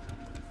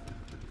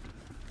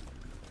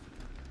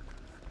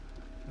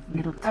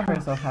 It'll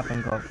Ever so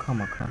happen to come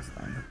across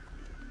them.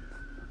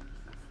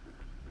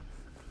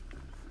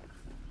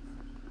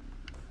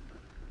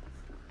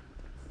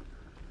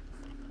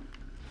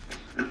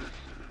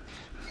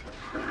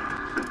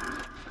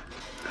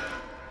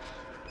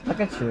 Look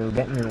at you,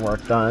 getting your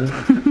work done.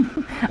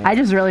 I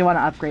just really want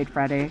to upgrade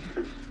Freddy.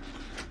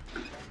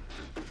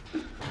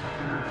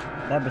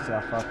 That bitch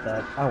got fucked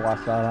up. I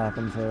watched that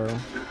happen too.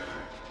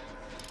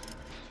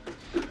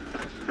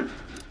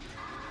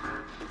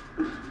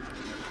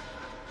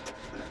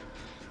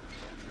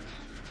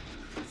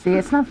 See,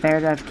 it's not fair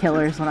to have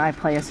killers when I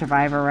play a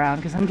survivor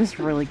round, because I'm just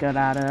really good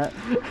at it.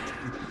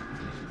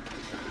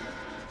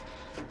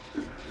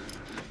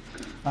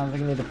 Sounds like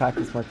you need to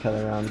practice more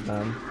killer rounds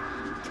then.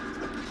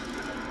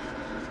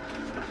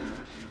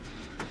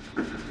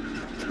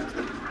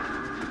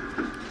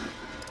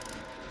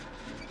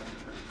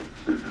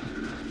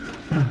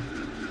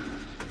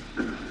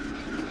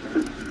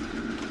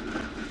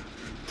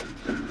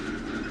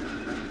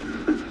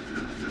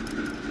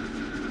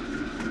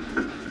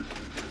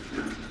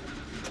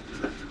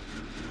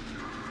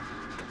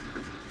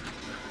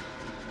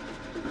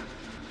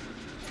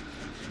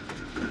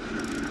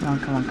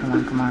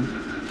 Come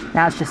on.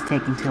 Now it's just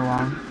taking too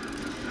long.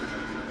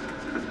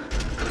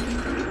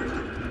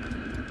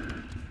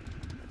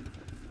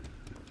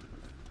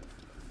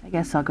 I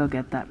guess I'll go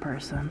get that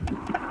person.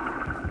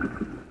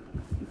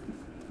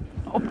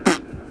 Oh.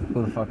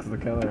 Who the fuck's the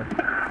killer?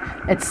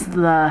 It's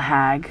the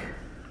hag.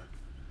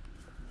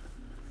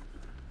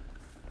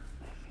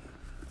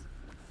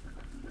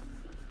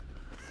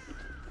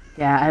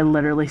 Yeah, I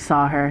literally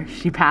saw her.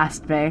 She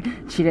passed me.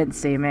 She didn't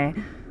see me.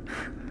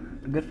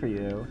 Good for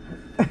you.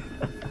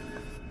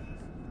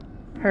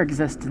 Her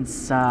existence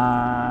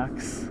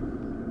sucks.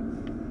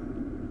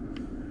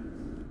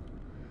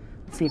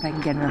 Let's see if I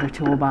can get another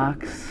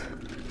toolbox.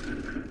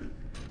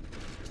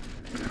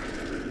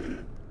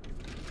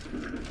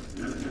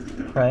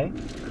 Pray?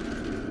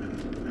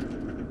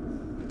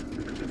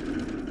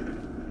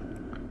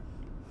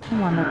 I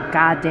want a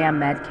goddamn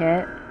med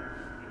kit.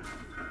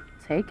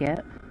 Take it.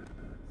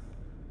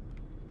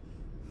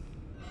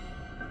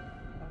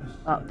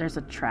 Oh, there's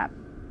a trap.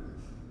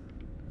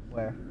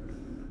 Where?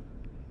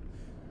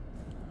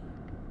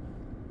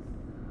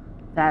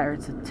 That or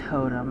it's a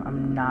totem.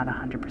 I'm not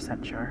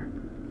 100% sure.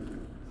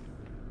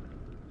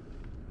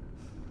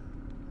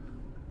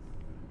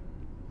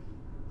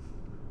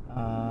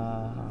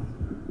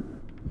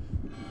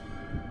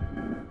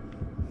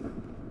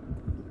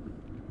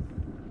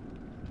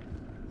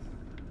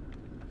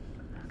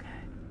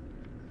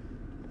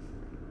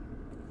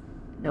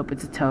 Nope,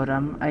 it's a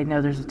totem. I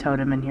know there's a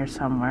totem in here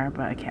somewhere,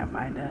 but I can't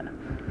find it.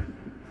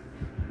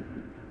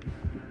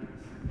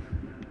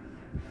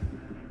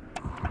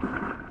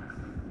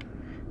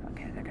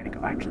 Okay, they're gonna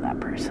go after that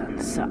person.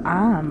 So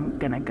I'm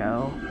gonna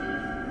go.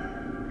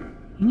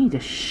 You need to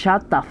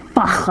shut the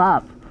fuck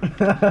up.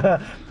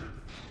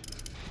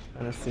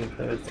 Let's see if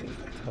there's a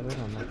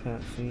totem. I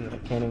can't see it. I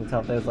can't even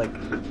tell if there's like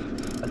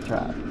a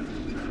trap.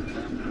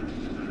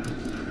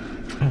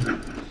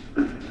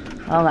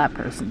 Well, that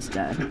person's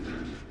dead.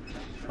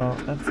 Well,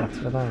 that sucks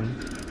for them.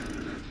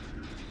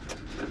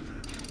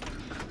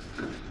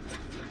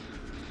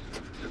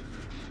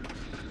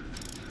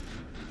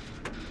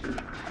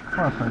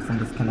 Poor person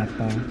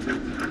disconnecting.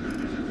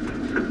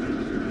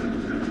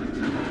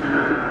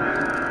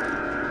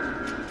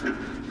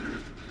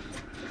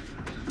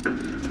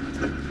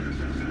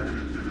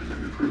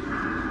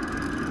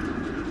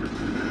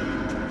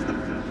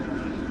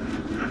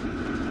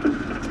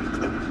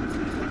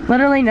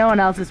 Literally no one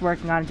else is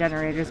working on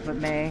generators but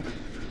me.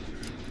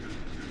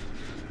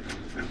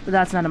 But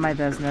that's none of my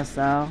business,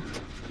 though.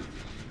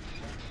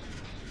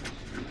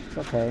 It's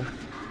okay.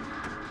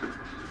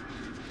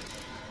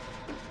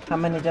 How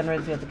many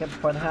generators do you have to get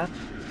before the hatch?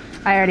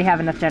 I already have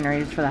enough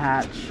generators for the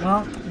hatch.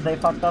 Well, they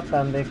fucked up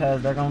then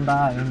because they're gonna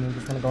die and you're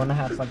just gonna go in the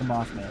hatch like a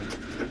boss man.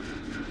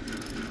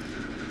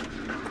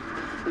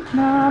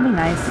 No, I'll be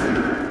nice.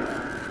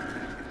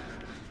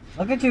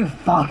 Look at you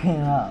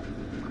fucking up.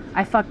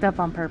 I fucked up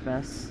on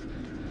purpose.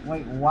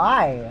 Wait,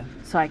 why?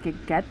 So I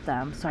could get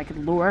them, so I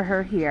could lure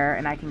her here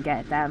and I can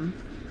get them.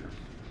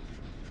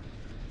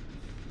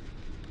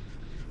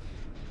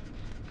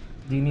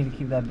 Do you need to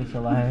keep that bitch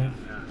alive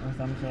or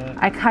some shit?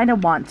 I kind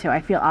of want to.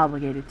 I feel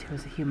obligated to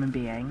as a human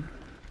being.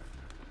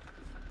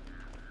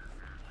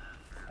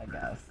 I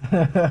guess.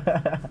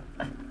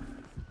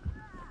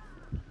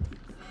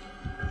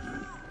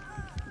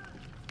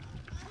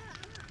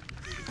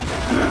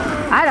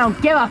 I don't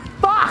give a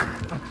fuck!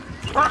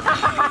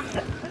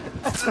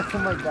 Oh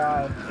my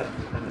god.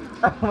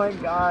 Oh my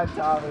god,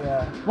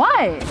 Talia.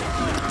 What?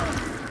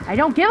 I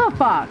don't give a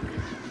fuck.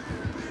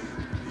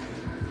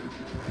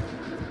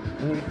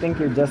 You think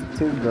you're just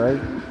too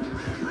great?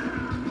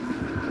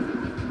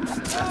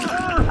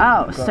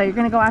 Oh, so you're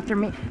gonna go after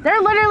me?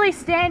 They're literally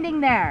standing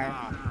there.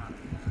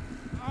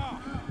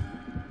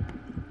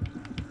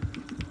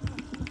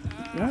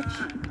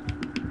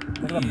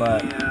 Bitch. Look at the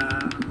butt.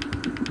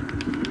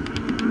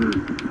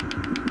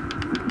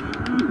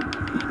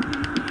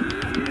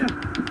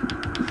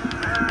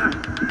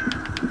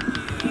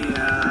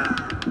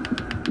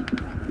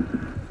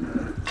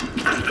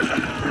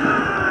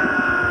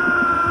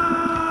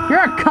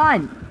 You're a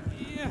cunt.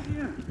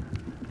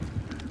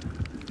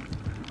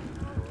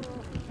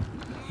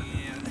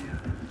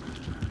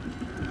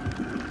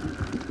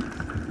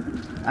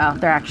 Oh,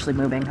 they're actually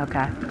moving.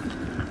 Okay.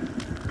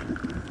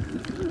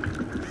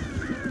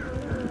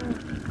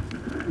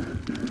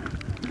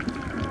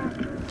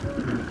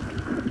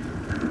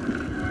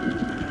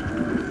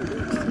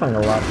 Just playing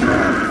a lot of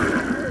traps.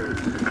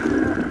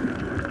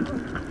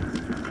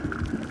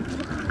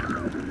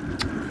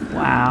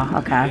 Wow.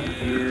 Okay.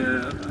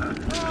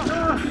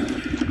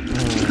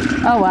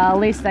 Oh well, at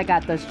least I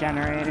got those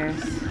generators.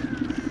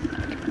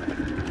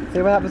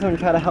 See what happens when you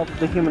try to help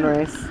the human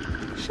race.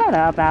 Shut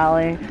up,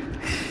 Allie.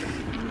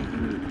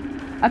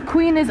 A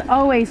queen is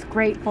always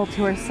grateful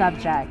to her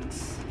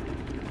subjects.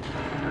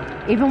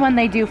 Even when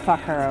they do fuck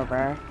her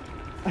over.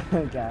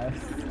 I guess.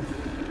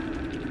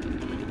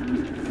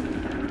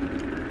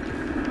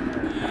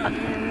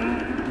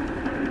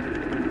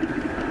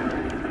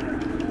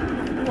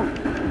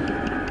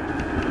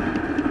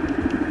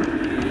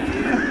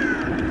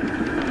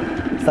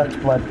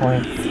 Such blood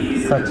points.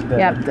 Such good.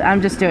 Yep,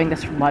 I'm just doing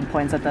this for blood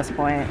points at this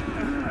point.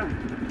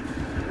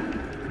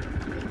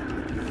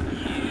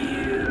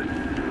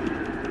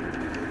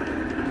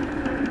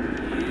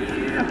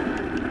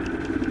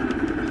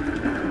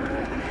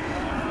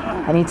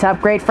 I need to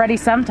upgrade Freddy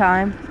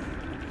sometime.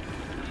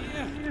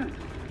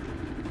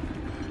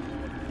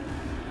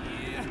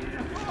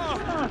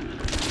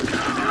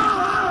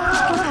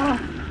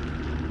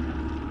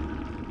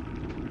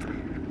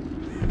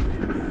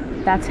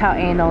 That's how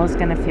anal is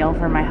gonna feel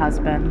for my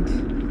husband.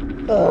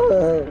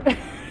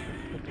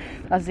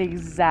 That's the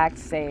exact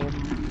same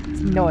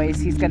noise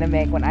he's gonna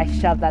make when I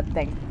shove that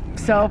thing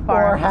so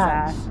far Or in his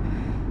hatch. ass.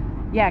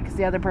 Yeah, because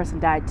the other person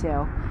died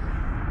too.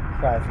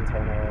 Cries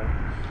internally.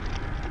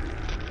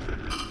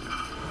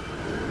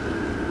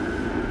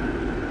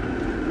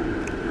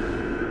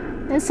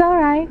 It's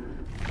alright.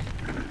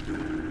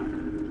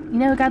 You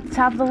know who got the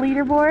top of the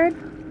leaderboard?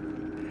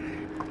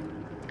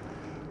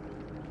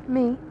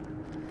 Me.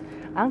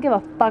 I don't give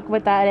a fuck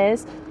what that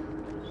is.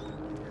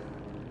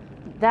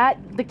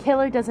 The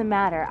killer doesn't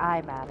matter.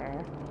 I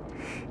matter.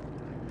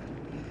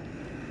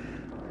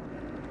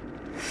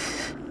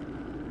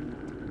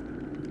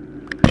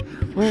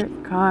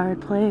 Work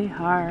hard, play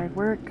hard.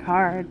 Work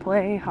hard,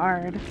 play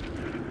hard.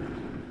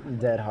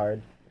 Dead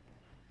hard.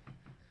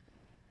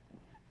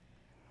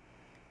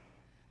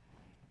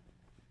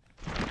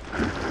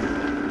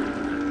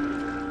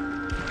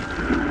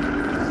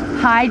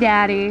 Hi,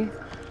 Daddy.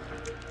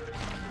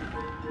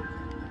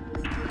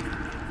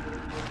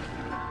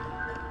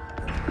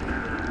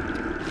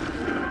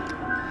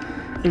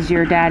 Is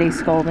your daddy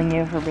scolding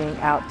you for being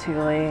out too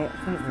late?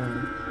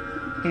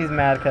 He's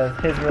mad because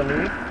his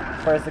relief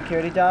for a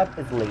security job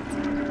is late.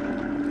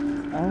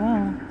 Oh,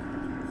 wow.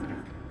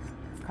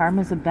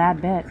 Karma's a bad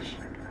bitch.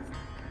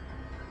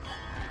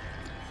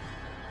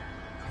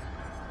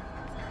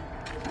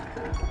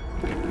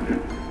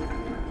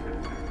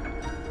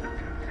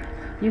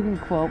 You can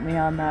quote me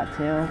on that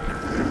too.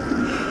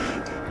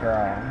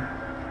 Girl.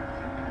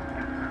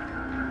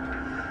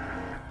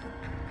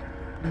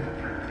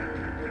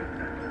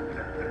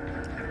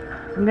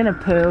 I'm gonna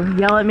poo.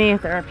 Yell at me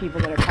if there are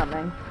people that are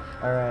coming.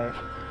 Alright.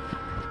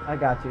 I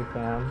got you,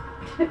 fam.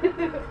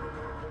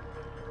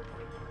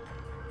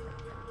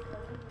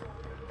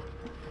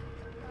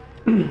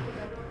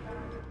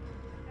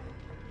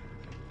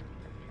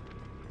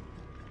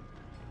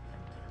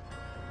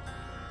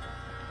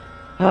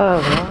 Oh,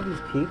 what are all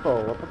these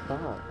people? What the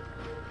fuck?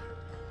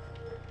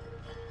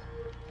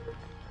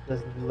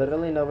 Does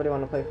literally nobody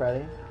want to play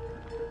Freddy?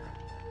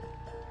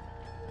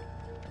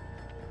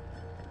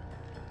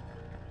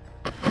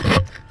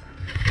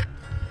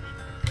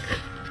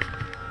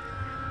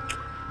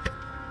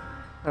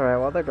 Alright,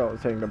 while that girl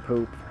was taking a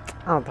poop,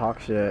 I don't talk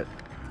shit.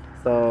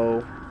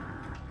 So...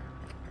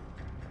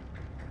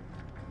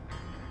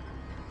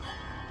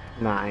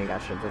 Nah, I ain't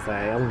got shit to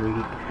say. I'm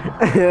weak.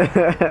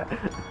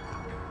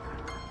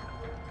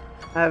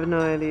 I have no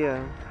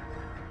idea.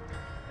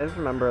 I just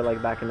remember,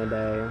 like, back in the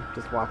day,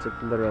 just watching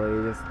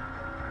literally just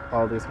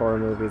all these horror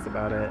movies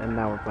about it, and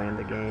now we're playing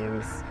the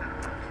games.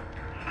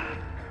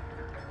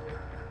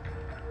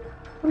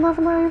 I love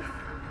life.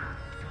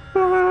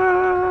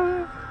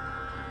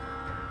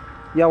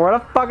 Yo, where the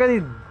fuck are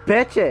these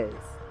bitches?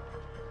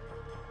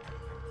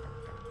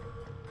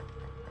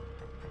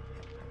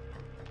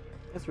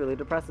 This really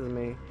depresses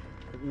me.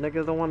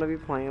 Niggas don't want to be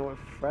playing with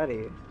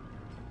Freddy.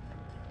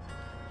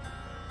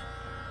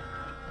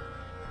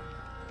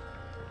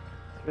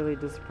 Really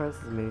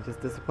depresses me, just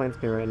disappoints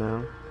me right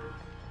now.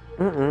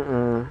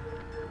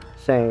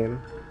 Shame.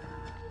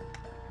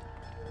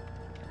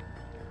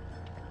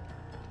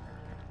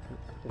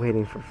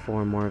 Waiting for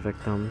 4 more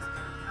victims.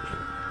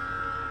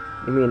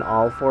 You mean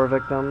all 4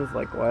 victims?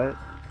 Like what?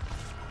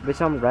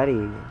 Bitch, I'm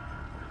ready.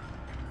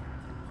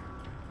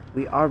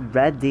 We are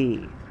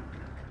ready.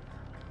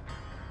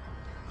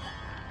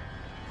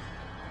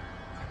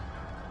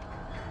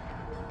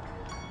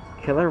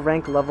 Killer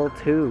rank level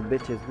 2,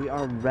 bitches. We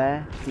are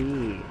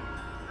ready.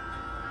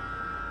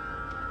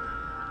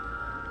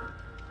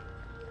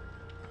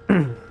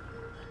 I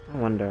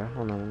wonder.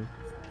 Hold on.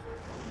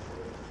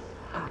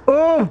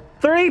 Ooh!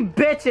 3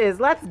 bitches!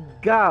 Let's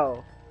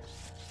go!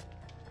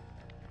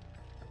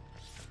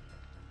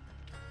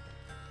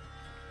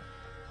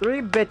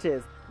 Three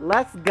bitches.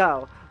 Let's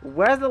go.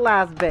 Where's the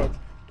last bitch?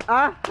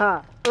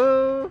 Uh-huh.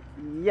 Ooh.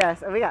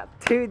 Yes. And we got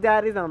 2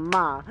 daddies and a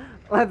mom.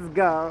 Let's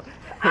go.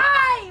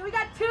 Hi! We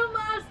got 2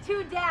 moms,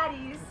 2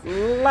 daddies.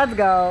 Let's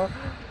go.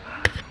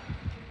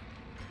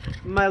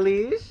 My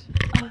leash.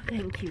 Oh,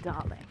 thank you,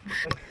 darling.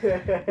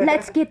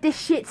 Let's get this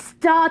shit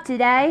started,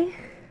 eh?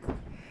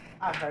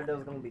 I heard there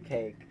was gonna be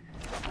cake.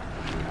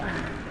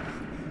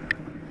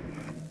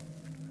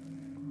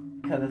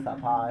 Cause it's a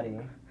party.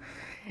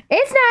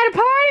 It's not a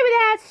party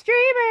without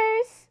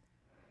streamers.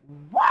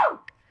 Woo!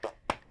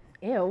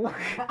 Ew.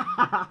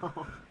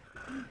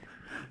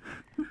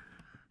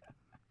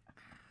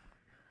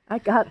 I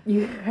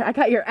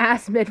got your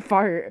ass mid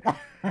fart.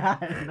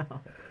 I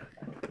know.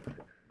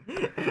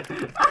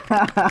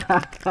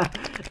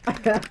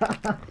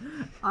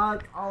 Oh,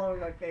 it's all over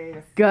my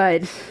face.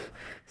 Good.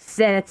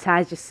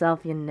 Sanitize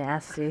yourself, you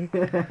nasty.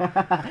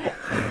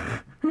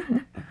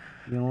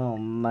 You little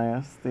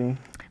nasty.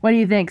 What do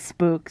you think,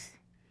 Spooks?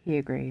 He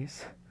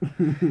agrees.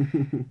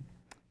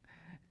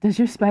 Does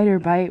your spider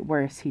bite?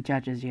 Worse, he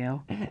judges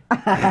you.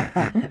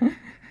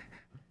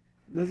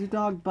 Does your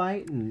dog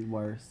bite?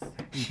 Worse.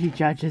 She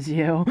judges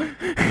you.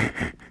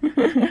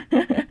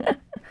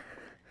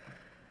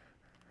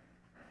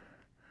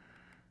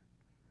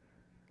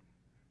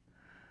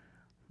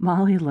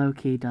 Molly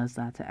low-key does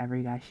that to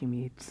every guy she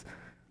meets.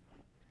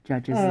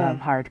 Judges them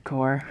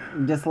hardcore.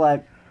 Just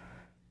like,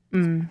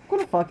 who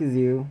the fuck is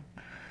you?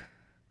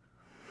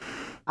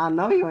 I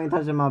know you ain't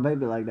touching my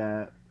baby like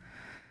that.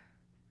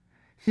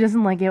 She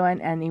doesn't like it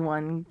when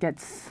anyone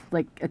gets,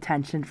 like,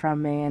 attention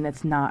from me and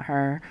it's not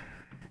her.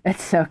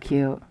 It's so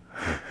cute.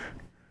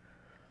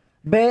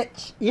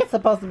 Bitch, you're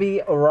supposed to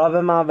be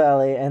rubbing my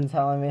belly and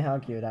telling me how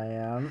cute I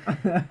am.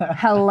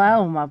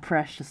 Hello, my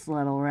precious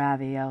little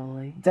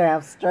ravioli.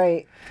 Damn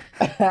straight.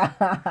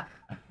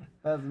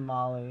 That's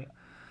Molly.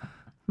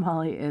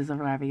 Molly is a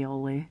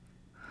ravioli.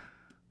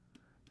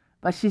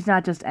 But she's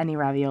not just any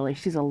ravioli.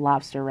 She's a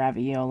lobster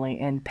ravioli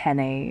in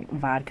penne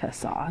vodka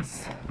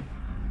sauce.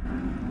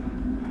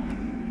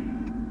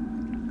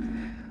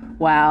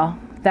 Wow.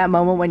 That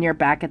moment when you're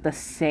back at the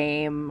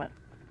same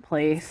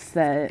place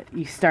that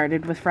you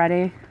started with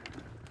Freddy.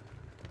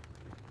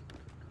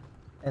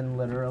 And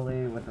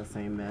literally with the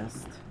same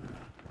mist.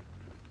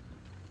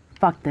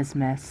 Fuck this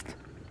mist.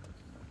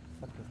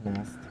 Fuck this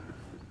nest.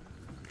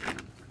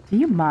 Do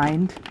you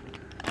mind?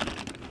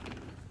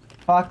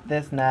 Fuck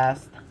this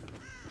nest.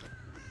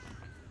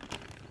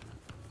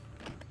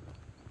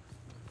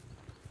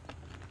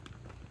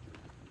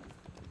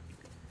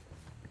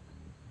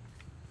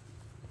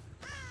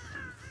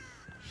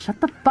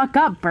 Shut the fuck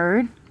up,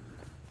 bird.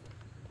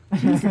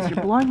 Jesus,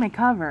 you're blowing my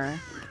cover.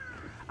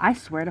 I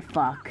swear to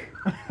fuck.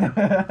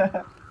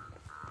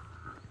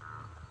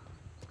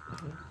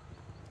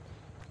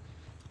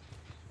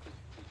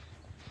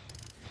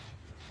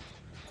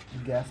 You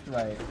guessed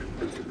right.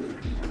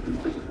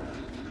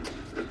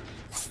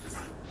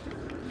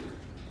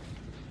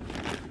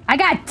 I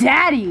got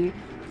daddy!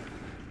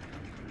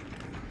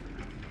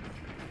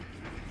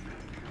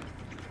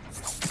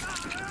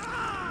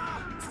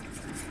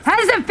 How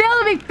does it feel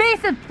to be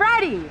facing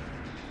Freddy?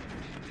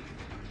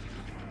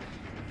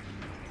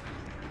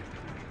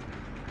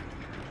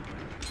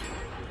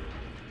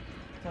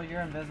 So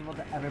you're invisible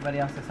to everybody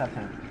else except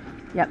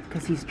him. Yep,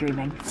 because he's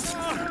dreaming.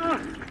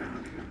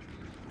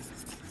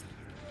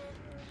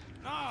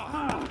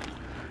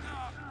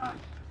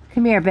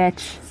 Come here,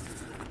 bitch.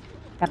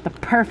 Got the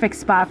perfect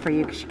spot for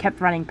you because she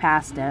kept running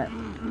past it.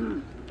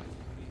 And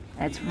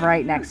it's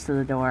right next to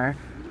the door.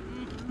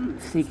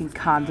 So you can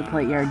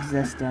contemplate your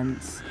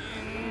existence.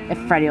 If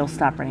Freddy will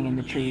stop running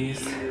into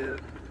trees.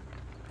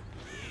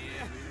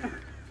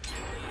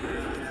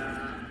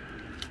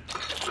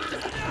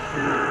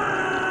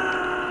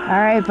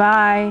 Alright,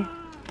 bye.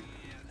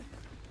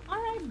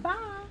 Alright,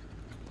 bye.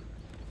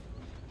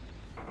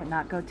 But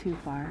not go too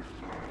far.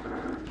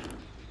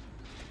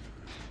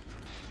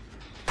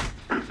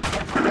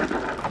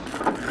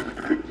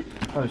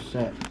 Oh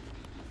shit.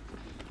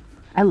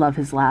 I love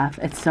his laugh.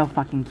 It's so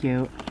fucking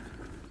cute.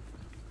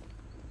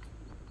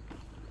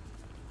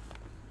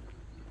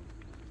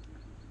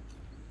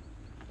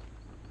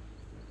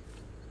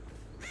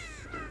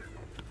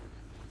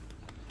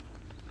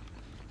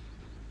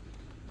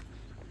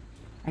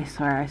 I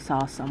swear I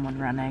saw someone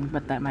running,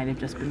 but that might have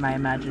just been my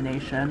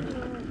imagination.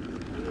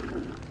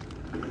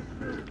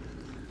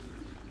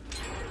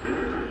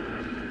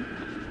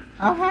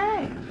 Oh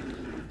hey!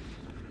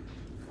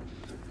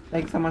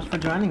 Thanks so much for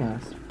joining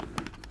us.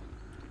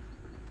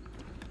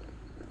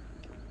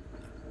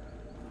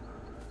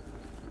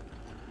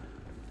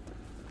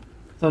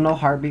 So no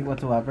heartbeat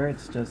whatsoever,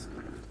 it's just...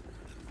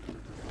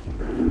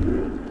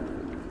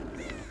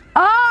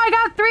 Oh, I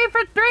got 3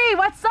 for 3!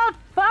 What's so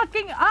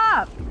fucking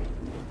up?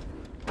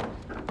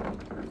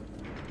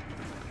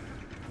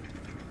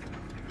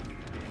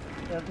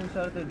 It doesn't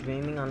show that they're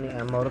dreaming on the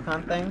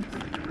emoticon thing?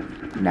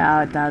 No,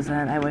 it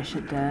doesn't. I wish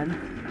it did.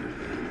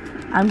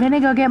 I'm gonna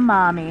go get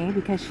mommy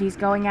because she's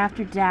going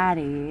after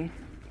daddy.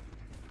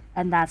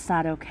 And that's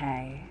not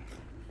okay.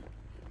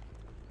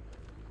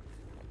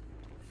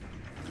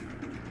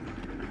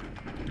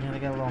 You gotta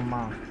get a little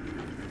mom.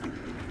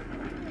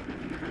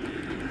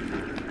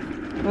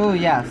 Ooh,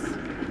 yes.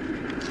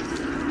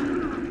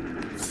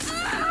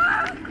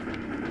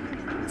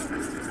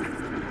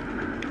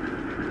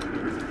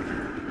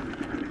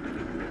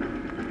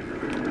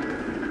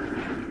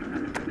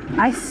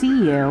 I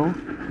see you.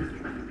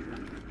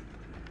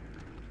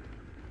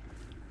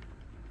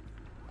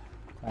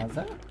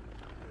 Closet?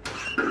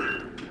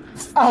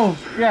 Oh,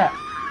 shit!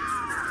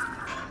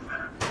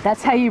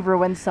 That's how you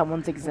ruin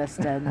someone's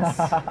existence.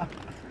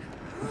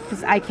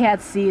 Because I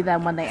can't see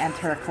them when they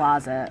enter a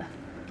closet.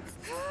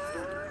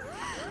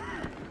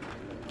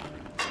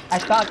 I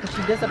thought because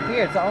she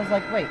disappeared, so I was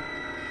like, wait.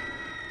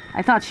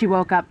 I thought she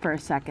woke up for a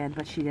second,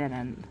 but she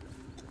didn't.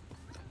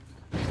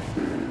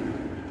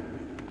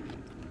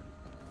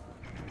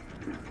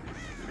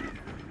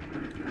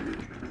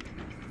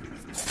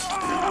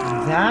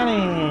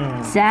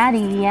 Daddy!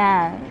 Daddy,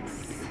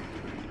 yes.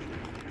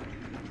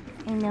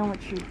 I know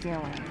what you're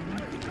doing.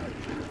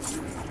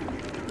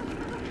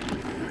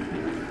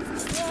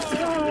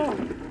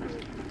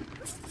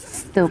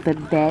 Stupid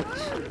bitch.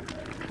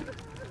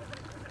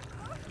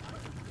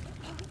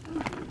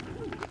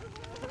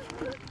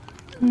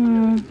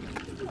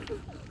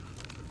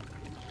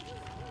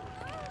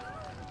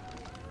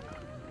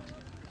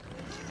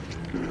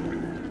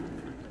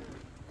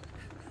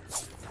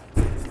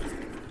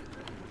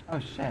 Oh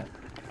shit.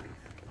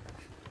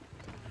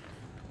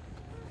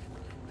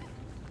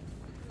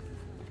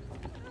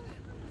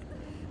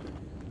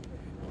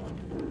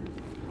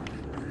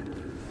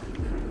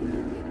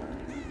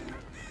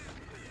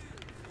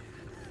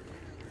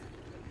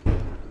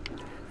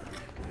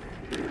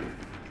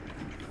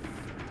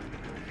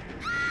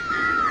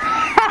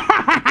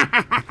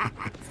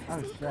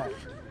 Oh shit.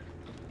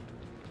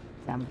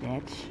 Dumb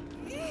bitch.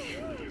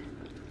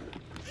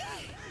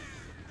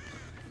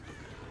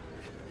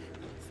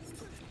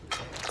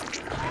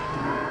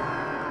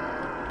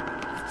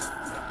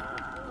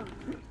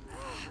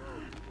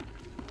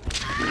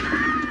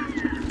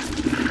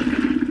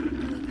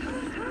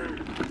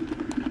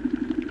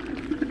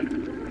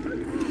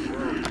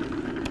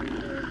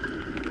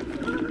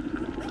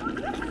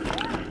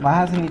 Why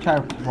hasn't he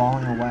tried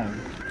crawling away?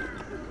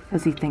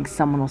 Does he think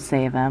someone will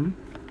save him?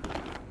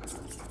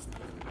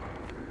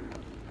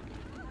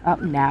 Oh,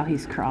 now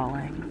he's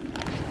crawling.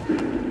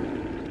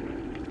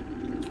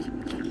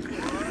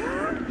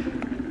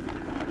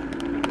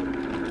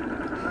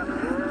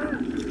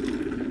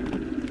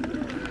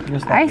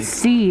 I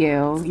see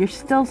you. You're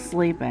still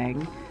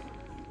sleeping.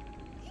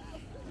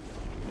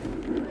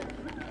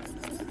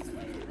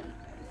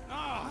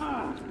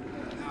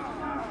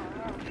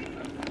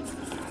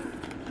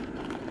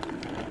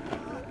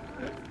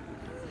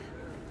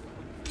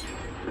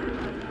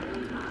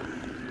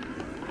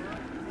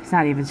 He's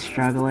not even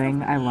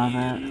struggling. I love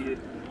it.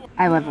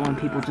 I love it when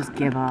people just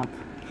give up.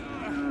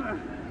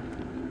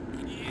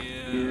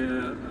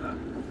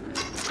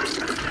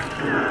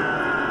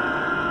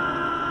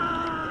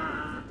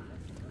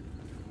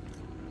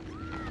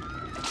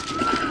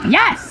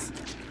 Yes!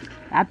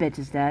 That bitch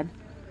is dead.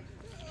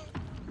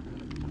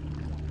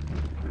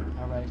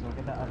 Alright, go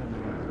get the other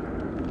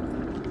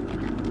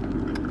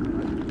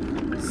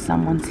one.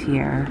 Someone's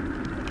here.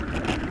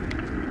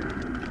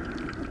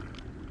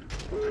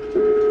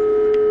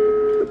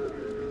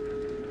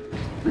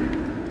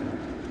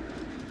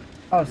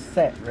 Oh,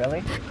 shit,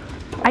 really?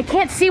 I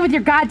can't see with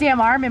your goddamn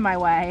arm in my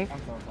way. I'm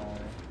so sorry.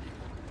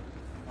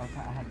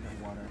 Okay, I had to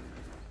get water.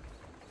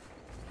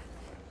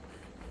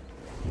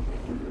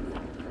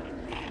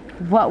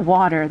 What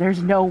water?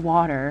 There's no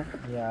water.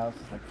 Yeah, I was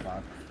just like,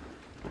 fuck.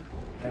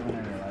 Right when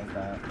I realized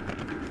that.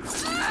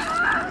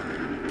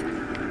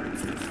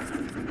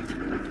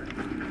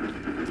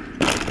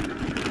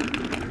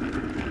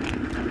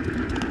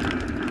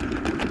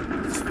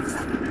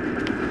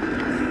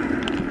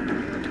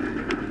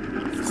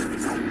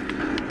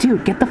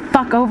 Dude, get the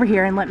fuck over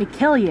here and let me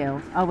kill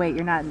you. Oh wait,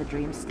 you're not in the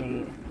dream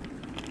state.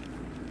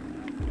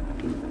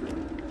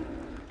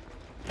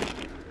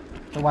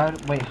 So why,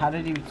 wait, how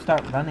did he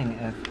start running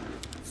if...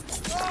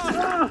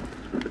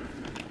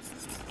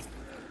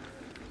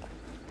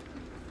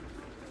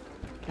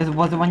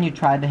 Was it when you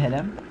tried to hit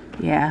him?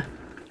 Yeah.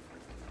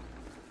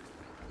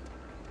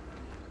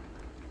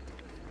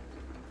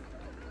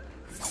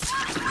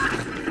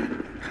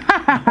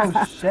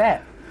 Oh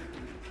shit.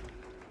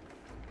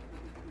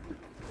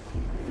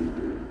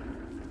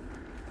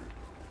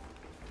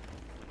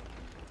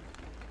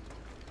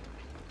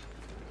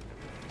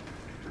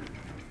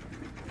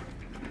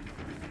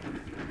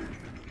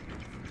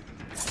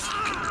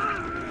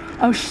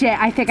 Oh shit,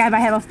 I think I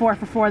might have a 4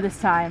 for 4 this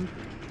time.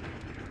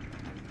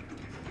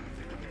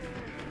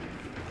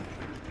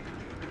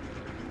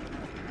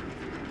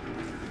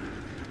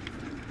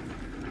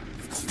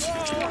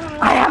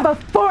 I have a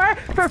 4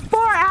 for 4,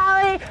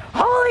 Allie!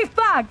 Holy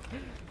fuck!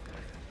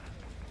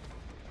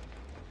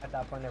 At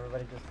that point,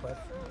 everybody just quits.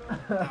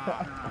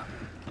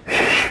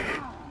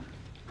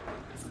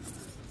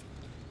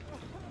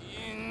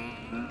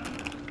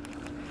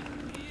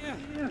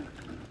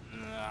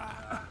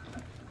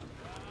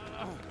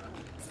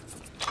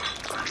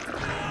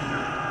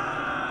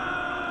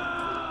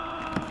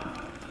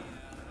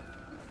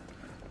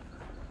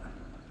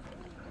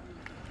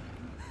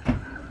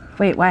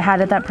 Wait, why? How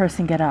did that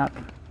person get up?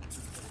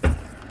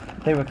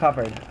 They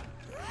recovered.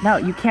 No,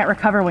 you can't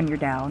recover when you're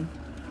down.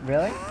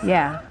 Really?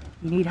 Yeah,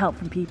 you need help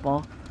from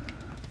people.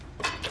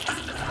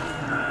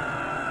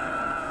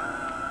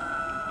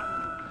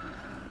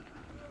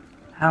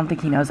 I don't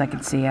think he knows I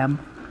can see him.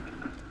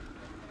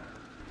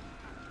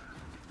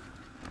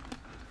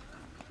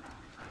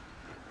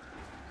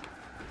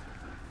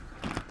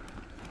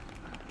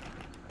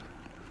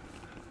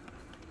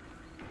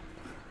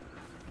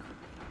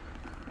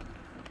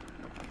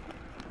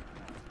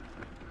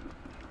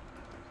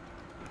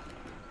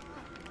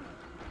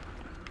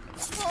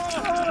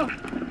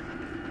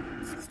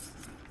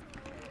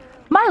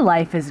 My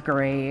life is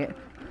great.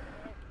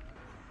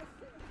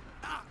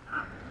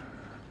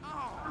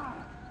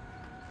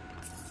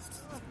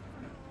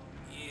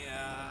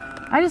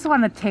 I just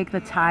want to take the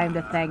time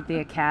to thank the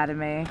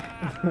Academy.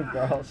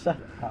 Girl, shut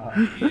up.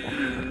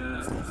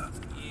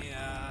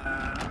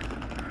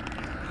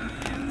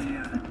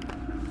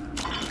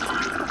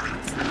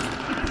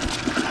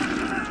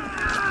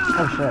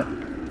 Oh shit.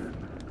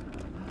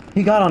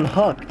 He got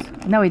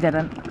unhooked. No, he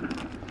didn't.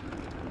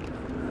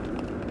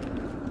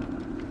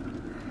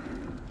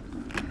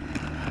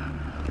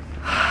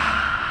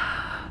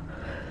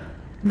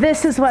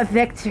 This is what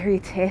victory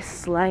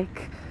tastes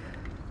like.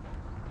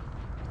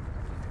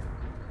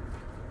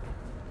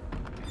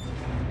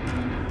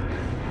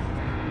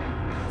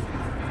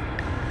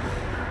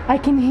 I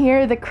can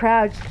hear the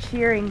crowd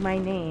cheering my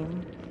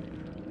name.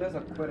 There's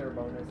a quitter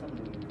bonus.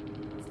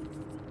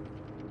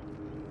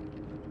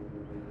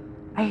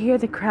 I hear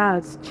the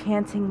crowds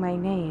chanting my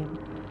name.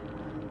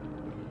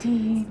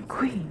 Dean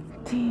Queen,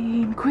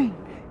 Dean Queen,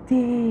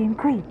 Dean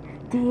Queen,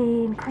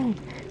 Dean Queen,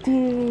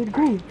 Dean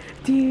Queen,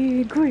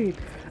 Dean Queen.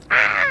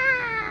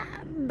 Ah!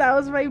 That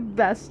was my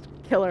best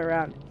killer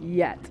round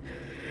yet.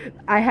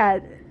 I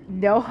had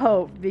no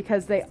hope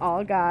because they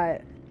all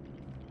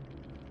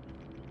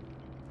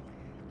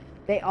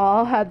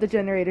had the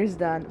generators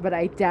done, but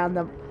I downed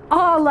them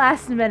all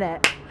last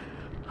minute.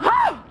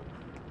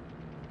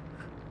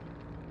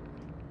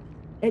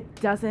 It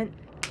doesn't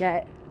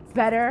get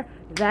better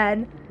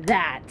than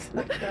that.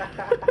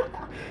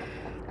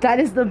 That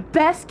is the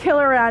best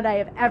killer round I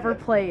have ever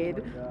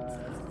played.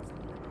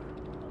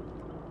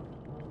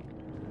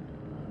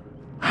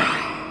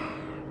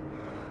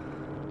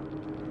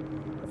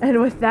 And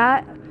with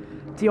that,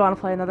 do you want to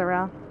play another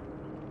round?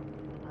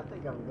 I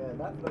think I'm good.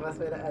 That's the best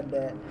way to end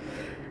it.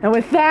 And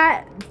with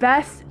that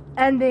best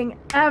ending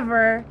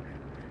ever,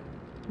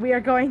 we are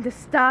going to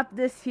stop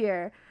this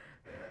here.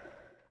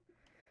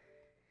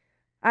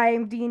 I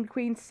am Dean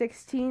Queen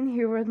 16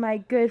 here with my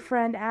good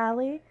friend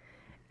Allie,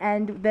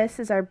 and this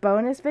is our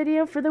bonus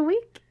video for the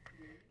week.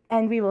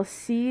 And we will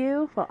see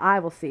you, well, I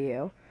will see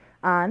you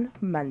on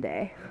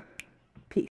Monday.